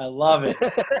love it. I love it.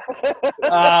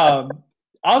 I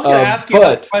was going to ask you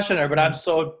a question there, but I'm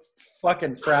so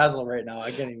fucking frazzled right now.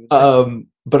 I can't even.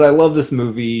 But I love this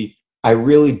movie. I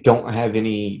really don't have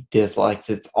any dislikes.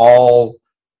 It's all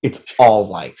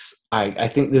likes. I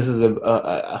think this is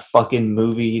a fucking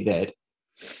movie that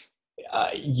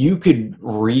you could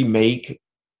remake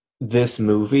this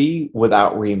movie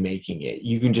without remaking it.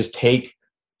 You can just take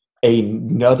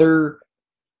another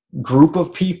group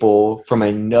of people from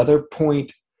another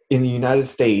point in the United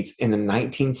States in the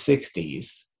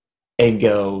 1960s and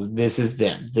go, this is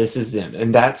them.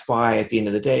 And that's why, at the end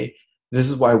of the day, this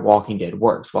is why Walking Dead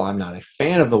works. While I'm not a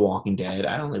fan of The Walking Dead,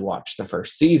 I only watched the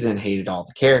first season, hated all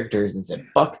the characters, and said,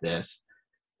 fuck this,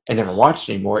 and never watched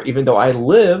anymore, even though I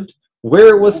lived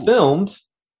where it was filmed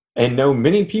and know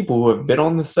many people who have been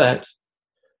on the set.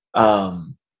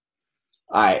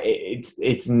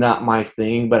 It's not my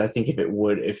thing, but I think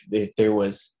if there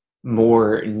was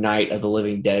more Night of the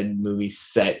Living Dead movies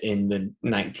set in the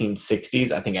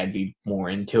 1960s, I think I'd be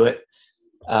more into it.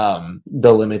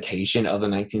 The limitation of the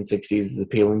 1960s is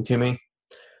appealing to me.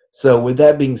 So with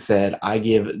that being said, I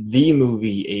give the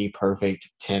movie a perfect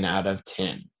 10 out of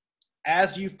 10.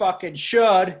 As you fucking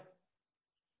should.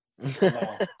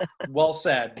 No. Well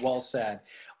said.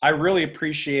 I really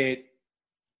appreciate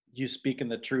you speaking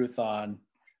the truth on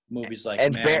movies like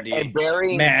Mandy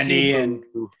and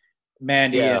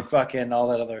fucking all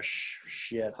that other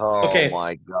shit. Oh, okay.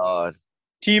 My God.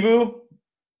 T-Boo?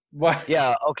 What?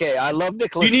 Yeah, okay. I love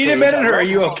Nicolas Cage. Do you need a minute, or are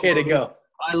you okay to go?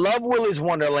 I love Willy's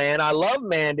Wonderland. I love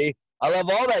Mandy. I love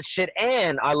all that shit,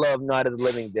 and I love Night of the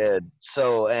Living Dead.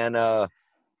 So,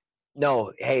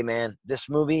 no, hey, man, this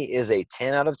movie is a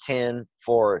 10 out of 10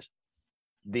 for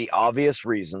the obvious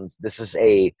reasons. This is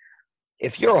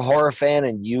if you're a horror fan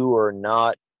and you are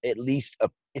not at least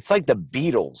it's like the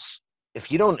Beatles.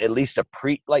 If you don't at least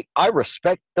I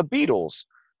respect the Beatles.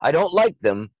 I don't like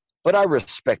them, but I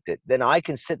respect it. Then I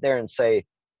can sit there and say,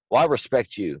 well, I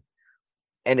respect you.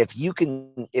 And if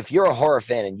you're a horror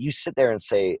fan and you sit there and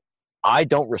say, I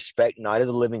don't respect Night of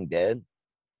the Living Dead,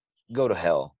 go to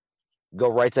hell. Go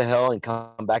right to hell and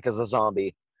come back as a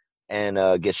zombie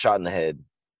and get shot in the head.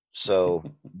 So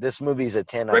this movie's a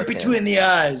 10 out of 10. Right between the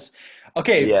eyes.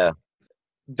 Okay. Yeah.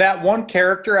 That one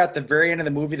character at the very end of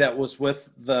the movie that was with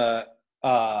the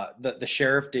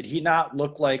sheriff, did he not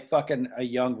look like fucking a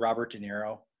young Robert De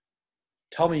Niro?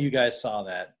 Tell me you guys saw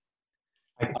that.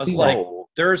 I was like,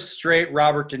 there's straight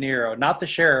Robert De Niro. Not the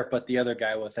sheriff, but the other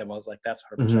guy with him. I was like, that's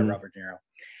 100% Robert De Niro.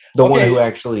 The one who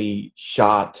actually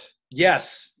shot...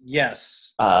 Yes.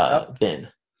 Ben.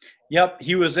 Yep,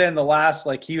 he was in the last,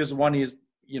 he was the one he's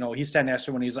standing next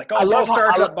to when he's like, both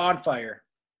stars at bonfire.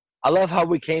 I love how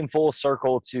we came full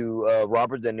circle to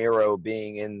Robert De Niro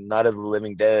being in Night of the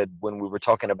Living Dead when we were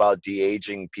talking about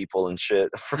de-aging people and shit.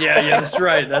 Yeah,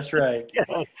 that's right.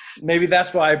 Maybe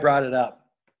that's why I brought it up.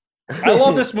 I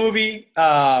love this movie.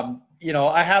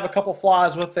 I have a couple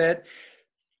flaws with it.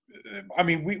 I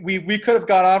mean, we could have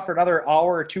gone on for another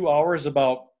hour or 2 hours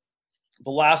about the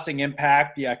lasting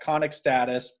impact, the iconic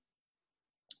status,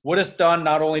 what it's done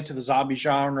not only to the zombie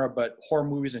genre, but horror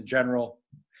movies in general.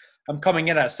 I'm coming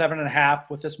in at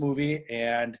 7.5 with this movie,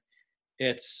 and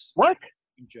it's... What?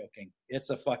 I'm joking.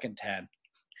 It's a fucking 10.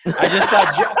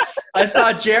 I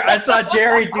saw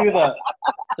Jerry do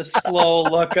the slow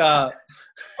look up.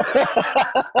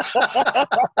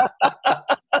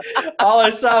 All I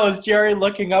saw was Jerry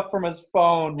looking up from his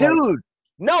phone. Dude,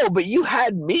 no, but you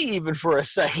had me even for a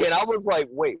second. I was like,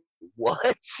 wait,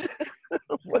 what?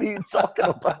 What are you talking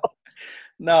about?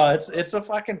 No, it's a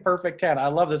fucking perfect 10. I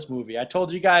love this movie. I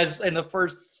told you guys in the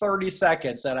first 30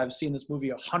 seconds that I've seen this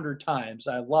movie 100 times.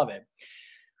 I love it.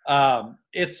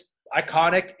 It's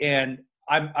iconic, and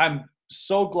I'm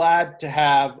so glad to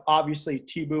have, obviously,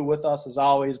 T-Boo with us as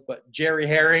always, but Jerry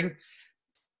Herring.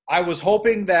 I was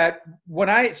hoping that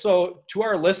to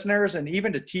our listeners and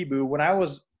even to T-Boo, when I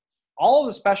was all of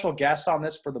the special guests on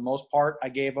this, for the most part, I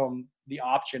gave them the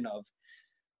option of,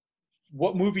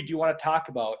 what movie do you want to talk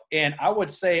about? And I would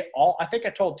say I think I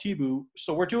told T-Boo,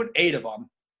 so we're doing 8 of them.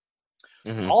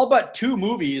 Mm-hmm. All but 2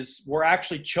 movies were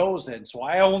actually chosen, so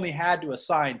I only had to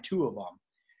assign 2 of them.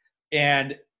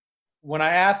 And when I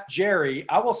asked Jerry,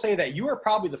 I will say that you were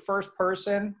probably the first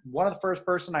person, one of the first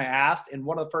person I asked, and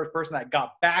one of the first person that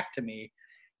got back to me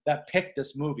that picked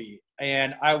this movie.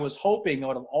 And I was hoping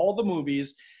out of all the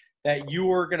movies that you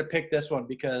were going to pick this one,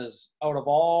 because out of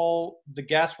all the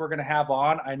guests we're going to have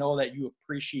on, I know that you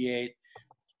appreciate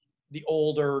the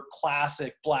older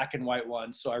classic black and white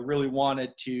ones. So I really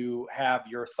wanted to have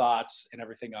your thoughts and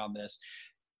everything on this.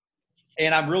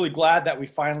 And I'm really glad that we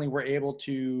finally were able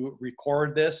to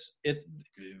record this.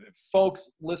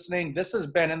 Folks listening, this has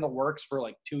been in the works for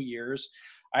like 2 years.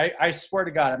 I swear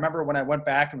to God, I remember when I went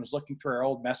back and was looking through our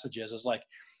old messages, it was like,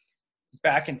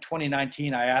 back in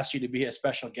 2019, I asked you to be a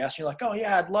special guest. You're like, oh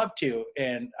yeah, I'd love to.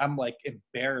 And I'm like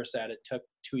embarrassed that it took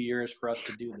 2 years for us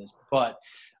to do this. But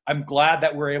I'm glad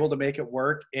that we're able to make it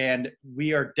work. And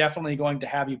we are definitely going to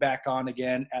have you back on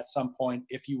again at some point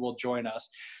if you will join us,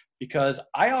 because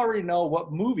I already know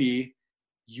what movie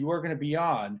you are going to be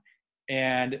on.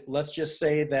 And let's just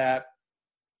say that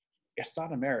it's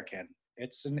not American.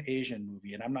 It's an Asian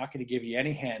movie, and I'm not going to give you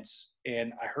any hints.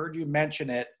 And I heard you mention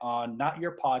it on not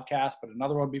your podcast, but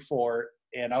another one before.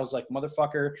 And I was like,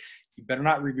 motherfucker, you better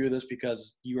not review this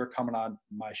because you are coming on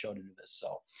my show to do this.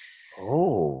 So,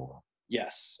 Oh,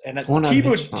 yes. And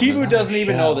Tibu doesn't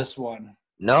even know this one.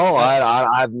 No,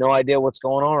 I have no idea what's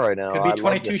going on right now. Could be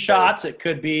 22 shots. It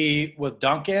could be with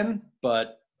Duncan,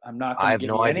 but I'm not going to give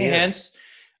you any hints.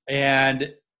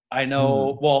 And I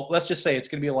know, well, let's just say it's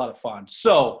going to be a lot of fun.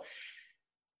 So,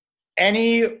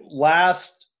 any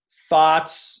last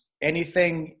thoughts,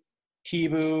 anything,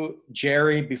 Tibu,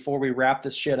 Jerry, before we wrap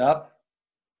this shit up?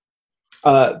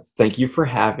 Thank you for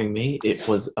having me. It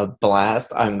was a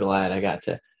blast. I'm glad I got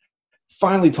to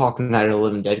finally talk Night of the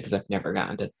Living Dead, because I've never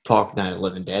gotten to talk Night of the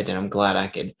Living Dead, and I'm glad I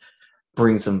could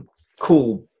bring some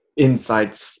cool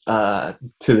insights to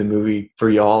the movie for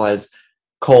y'all, as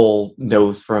Cole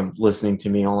knows from listening to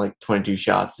me on like 22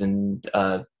 Shots and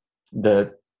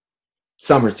the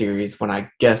summer series. When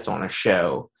I guest on a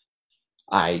show,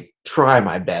 I try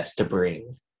my best to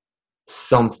bring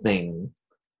something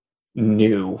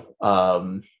new.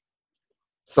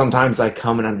 Sometimes I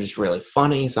come and I'm just really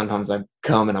funny. Sometimes I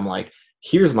come and I'm like,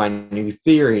 here's my new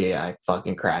theory I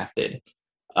fucking crafted.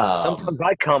 Sometimes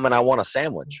I come and I want a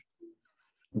sandwich.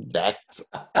 That's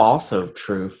also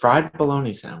true. Fried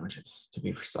bologna sandwiches, to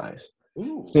be precise.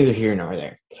 Ooh. It's neither here nor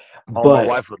there. Oh, but my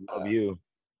wife would love you.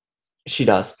 She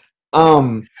does.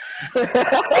 But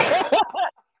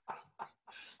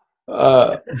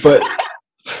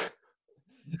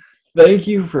thank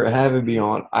you for having me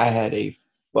on. I had a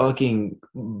fucking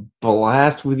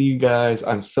blast with you guys.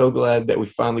 I'm so glad that we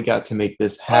finally got to make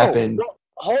this happen. Oh,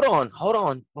 well, hold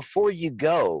on. Before you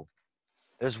go,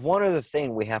 there's one other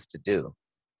thing we have to do.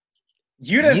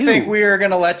 You didn't think we were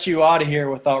going to let you out of here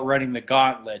without running the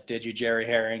gauntlet, did you, Jerry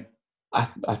Herring? I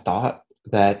thought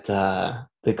that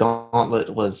the gauntlet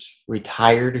was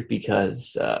retired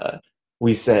because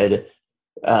we said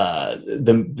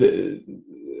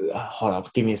hold on,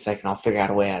 give me a second. I'll figure out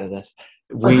a way out of this.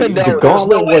 The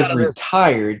gauntlet was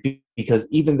retired because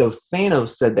even though Thanos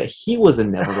said that he was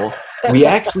inevitable, we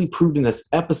actually proved in this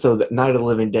episode that Night of the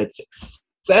Living Dead's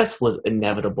success was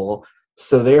inevitable.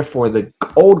 So therefore, the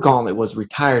old gauntlet was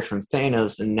retired from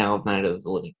Thanos, and now Night of the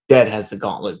Living Dead has the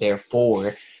gauntlet.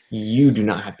 Therefore, you do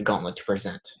not have the gauntlet to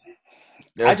present.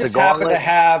 I just happen to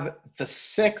have the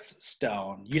 6th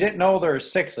stone. You didn't know there were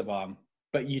 6 of them,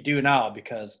 but you do now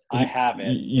because I have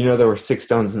it. You know there were 6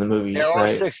 stones in the movie, there right?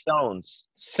 Are 6 stones.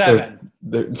 7.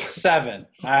 7.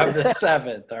 I have the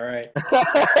 7th, all right?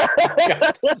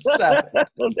 Got the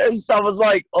 7. There's someone's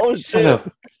like, oh, shit. A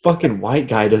fucking white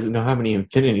guy doesn't know how many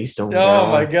infinity stones there are.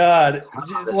 Oh, my on. God.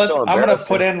 I'm going to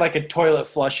put in like a toilet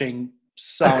flushing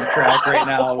soundtrack right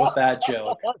now with that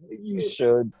joke. You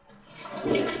should.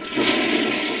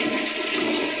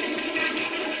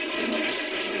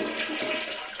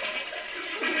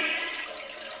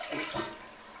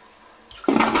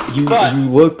 You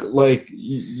look like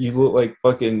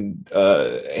fucking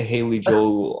Haley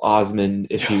Joel Osment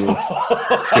if he was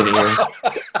skinnier.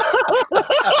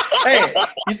 Hey,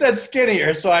 you said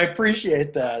skinnier, so I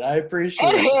appreciate that. I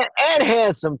appreciate it. And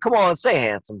handsome. Come on, say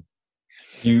handsome.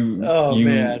 You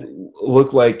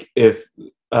look like if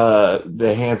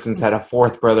the Hansons had a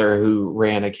 4th brother who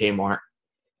ran a Kmart.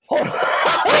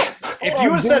 If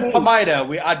you would have said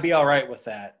Pomida, I'd be all right with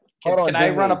that. Can I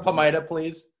run a Pomida,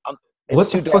 please? What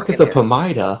the fuck is a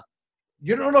Pomida?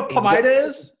 You don't know what Pomida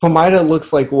is? Pomida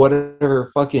looks like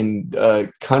whatever fucking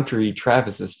country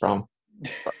Travis is from.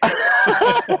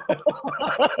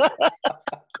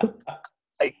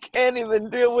 I can't even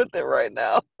deal with it right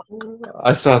now.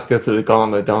 I still have to go through the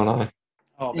gauntlet, don't I?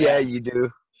 Oh, man. Yeah, you do.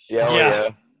 Yeah.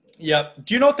 Yep.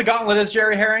 Do you know what the gauntlet is,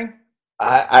 Jerry Herring?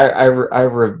 I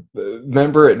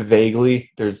remember it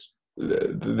vaguely. There's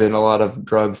been a lot of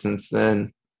drugs since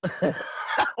then.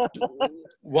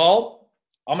 Well,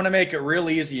 I'm going to make it real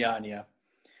easy on you.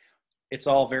 It's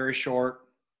all very short,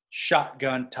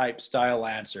 shotgun type style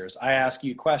answers. I ask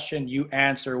you a question, you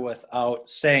answer without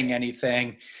saying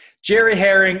anything. Jerry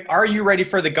Herring, are you ready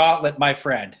for the gauntlet, my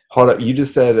friend? Hold up. You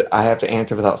just said I have to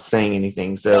answer without saying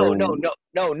anything. So No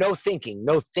thinking.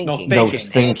 No thinking. No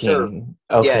Just thinking.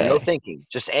 Okay. Yeah, no thinking.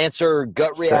 Just answer,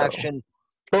 gut reaction.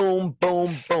 Boom,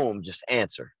 boom, boom. Just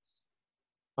answer.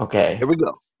 Okay. Here we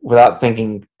go. Without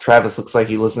thinking, Travis looks like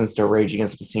he listens to Rage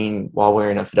Against the Machine while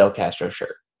wearing a Fidel Castro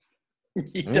shirt.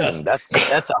 He does. That's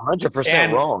 100%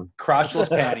 And wrong. crotchless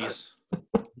panties.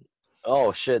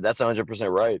 Oh shit, that's 100%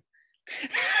 right.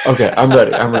 Okay, I'm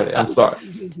ready. I'm sorry.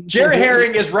 Jerry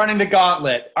Herring is running the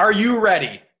gauntlet. Are you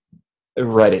ready?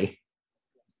 Ready.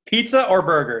 Pizza or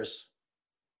burgers?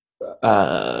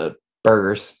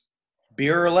 Burgers.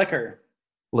 Beer or liquor?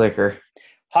 Liquor.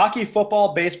 Hockey,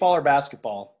 football, baseball, or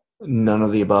basketball? None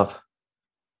of the above.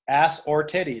 Ass or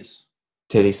titties?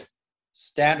 Titties.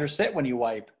 Stand or sit when you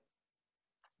wipe?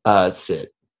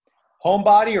 Sit.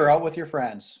 Homebody or out with your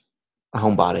friends?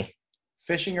 Homebody.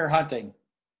 Fishing or hunting?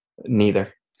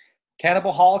 Neither.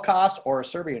 Cannibal Holocaust or a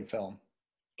Serbian film?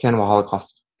 Cannibal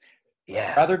Holocaust.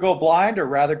 Yeah. Rather go blind or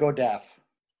rather go deaf?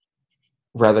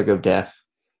 Rather go deaf.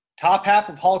 Top half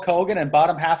of Hulk Hogan and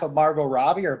bottom half of Margot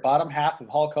Robbie, or bottom half of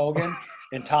Hulk Hogan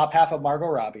and top half of Margot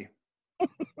Robbie?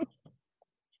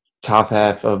 Top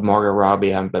half of Margot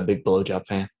Robbie. I'm a big blowjob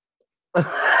fan.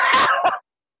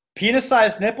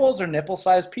 Penis-sized nipples or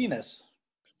nipple-sized penis?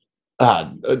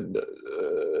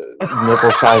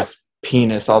 Nipple-sized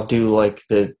penis. I'll do like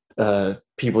the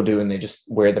people do, and they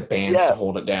just wear the bands to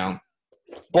hold it down.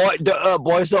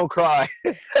 Boys don't cry.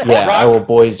 Yeah, I will.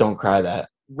 Boys don't cry. That.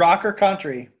 Rock or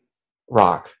country?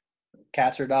 Rock.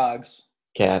 Cats or dogs?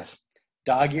 Cats.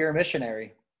 Doggy or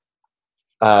missionary?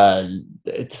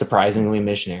 It's surprisingly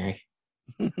missionary.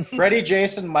 Freddy,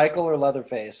 Jason, Michael, or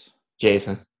Leatherface?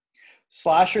 Jason.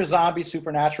 Slasher, zombie,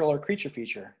 supernatural, or creature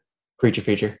feature? Creature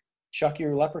feature. Chucky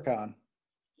or Leprechaun?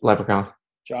 Leprechaun.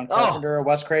 John Carpenter or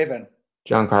Wes Craven?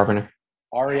 John Carpenter.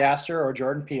 Ari Aster or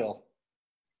Jordan Peele?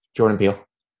 Jordan Peele.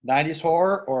 90s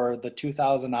horror or the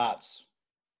 2000 aughts?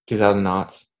 2000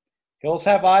 aughts. Hills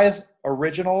Have Eyes,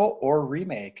 original or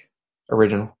remake?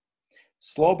 Original.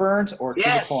 Slow burns or to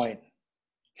the point?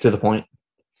 To the point.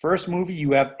 First movie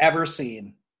you have ever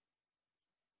seen?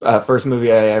 First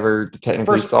movie I ever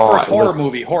technically saw. First horror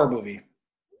movie.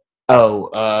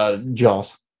 Oh,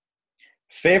 Jaws.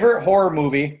 Favorite horror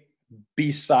movie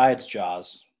besides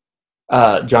Jaws?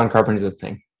 John Carpenter's The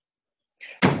Thing.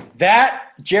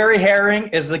 That, Jerry Herring,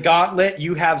 is the gauntlet.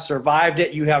 You have survived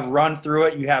it. You have run through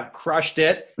it. You have crushed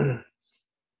it.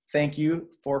 Thank you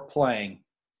for playing.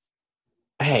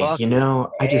 Hey,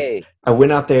 I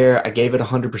went out there. I gave it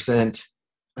 100%.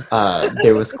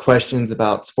 There was questions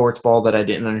about sports ball that I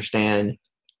didn't understand,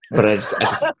 but I just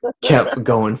kept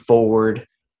going forward.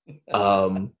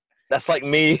 That's like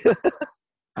me.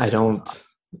 I don't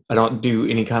do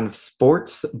any kind of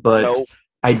sports, but Nope.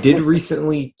 I did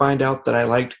recently find out that I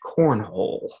liked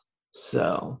cornhole.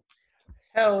 So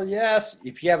Hell yes.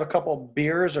 If you have a couple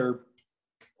beers or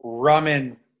rum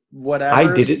and whatever.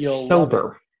 I did it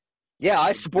sober. Yeah,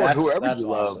 I support whoever that's you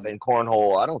love awesome. in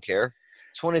cornhole. I don't care.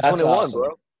 2021, awesome.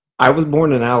 bro. I was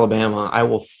born in Alabama. I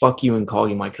will fuck you and call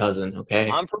you my cousin,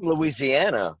 okay? I'm from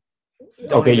Louisiana.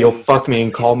 Okay, you'll fuck me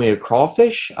and call me a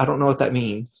crawfish? I don't know what that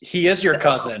means. He is your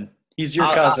cousin. He's your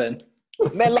cousin.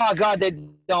 Mais là, regardez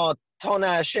dans ton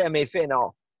cher mes faits,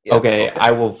 Okay,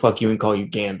 I will fuck you and call you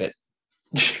Gambit.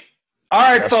 All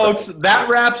right, That's folks, that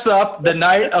wraps up the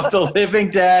Night of the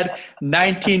Living Dead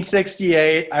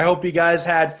 1968. I hope you guys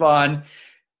had fun,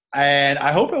 and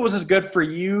I hope it was as good for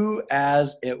you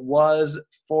as it was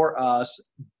for us.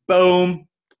 Boom.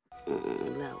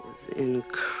 That was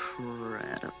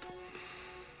incredible.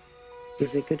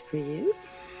 Is it good for you?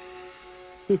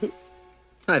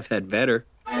 I've had better.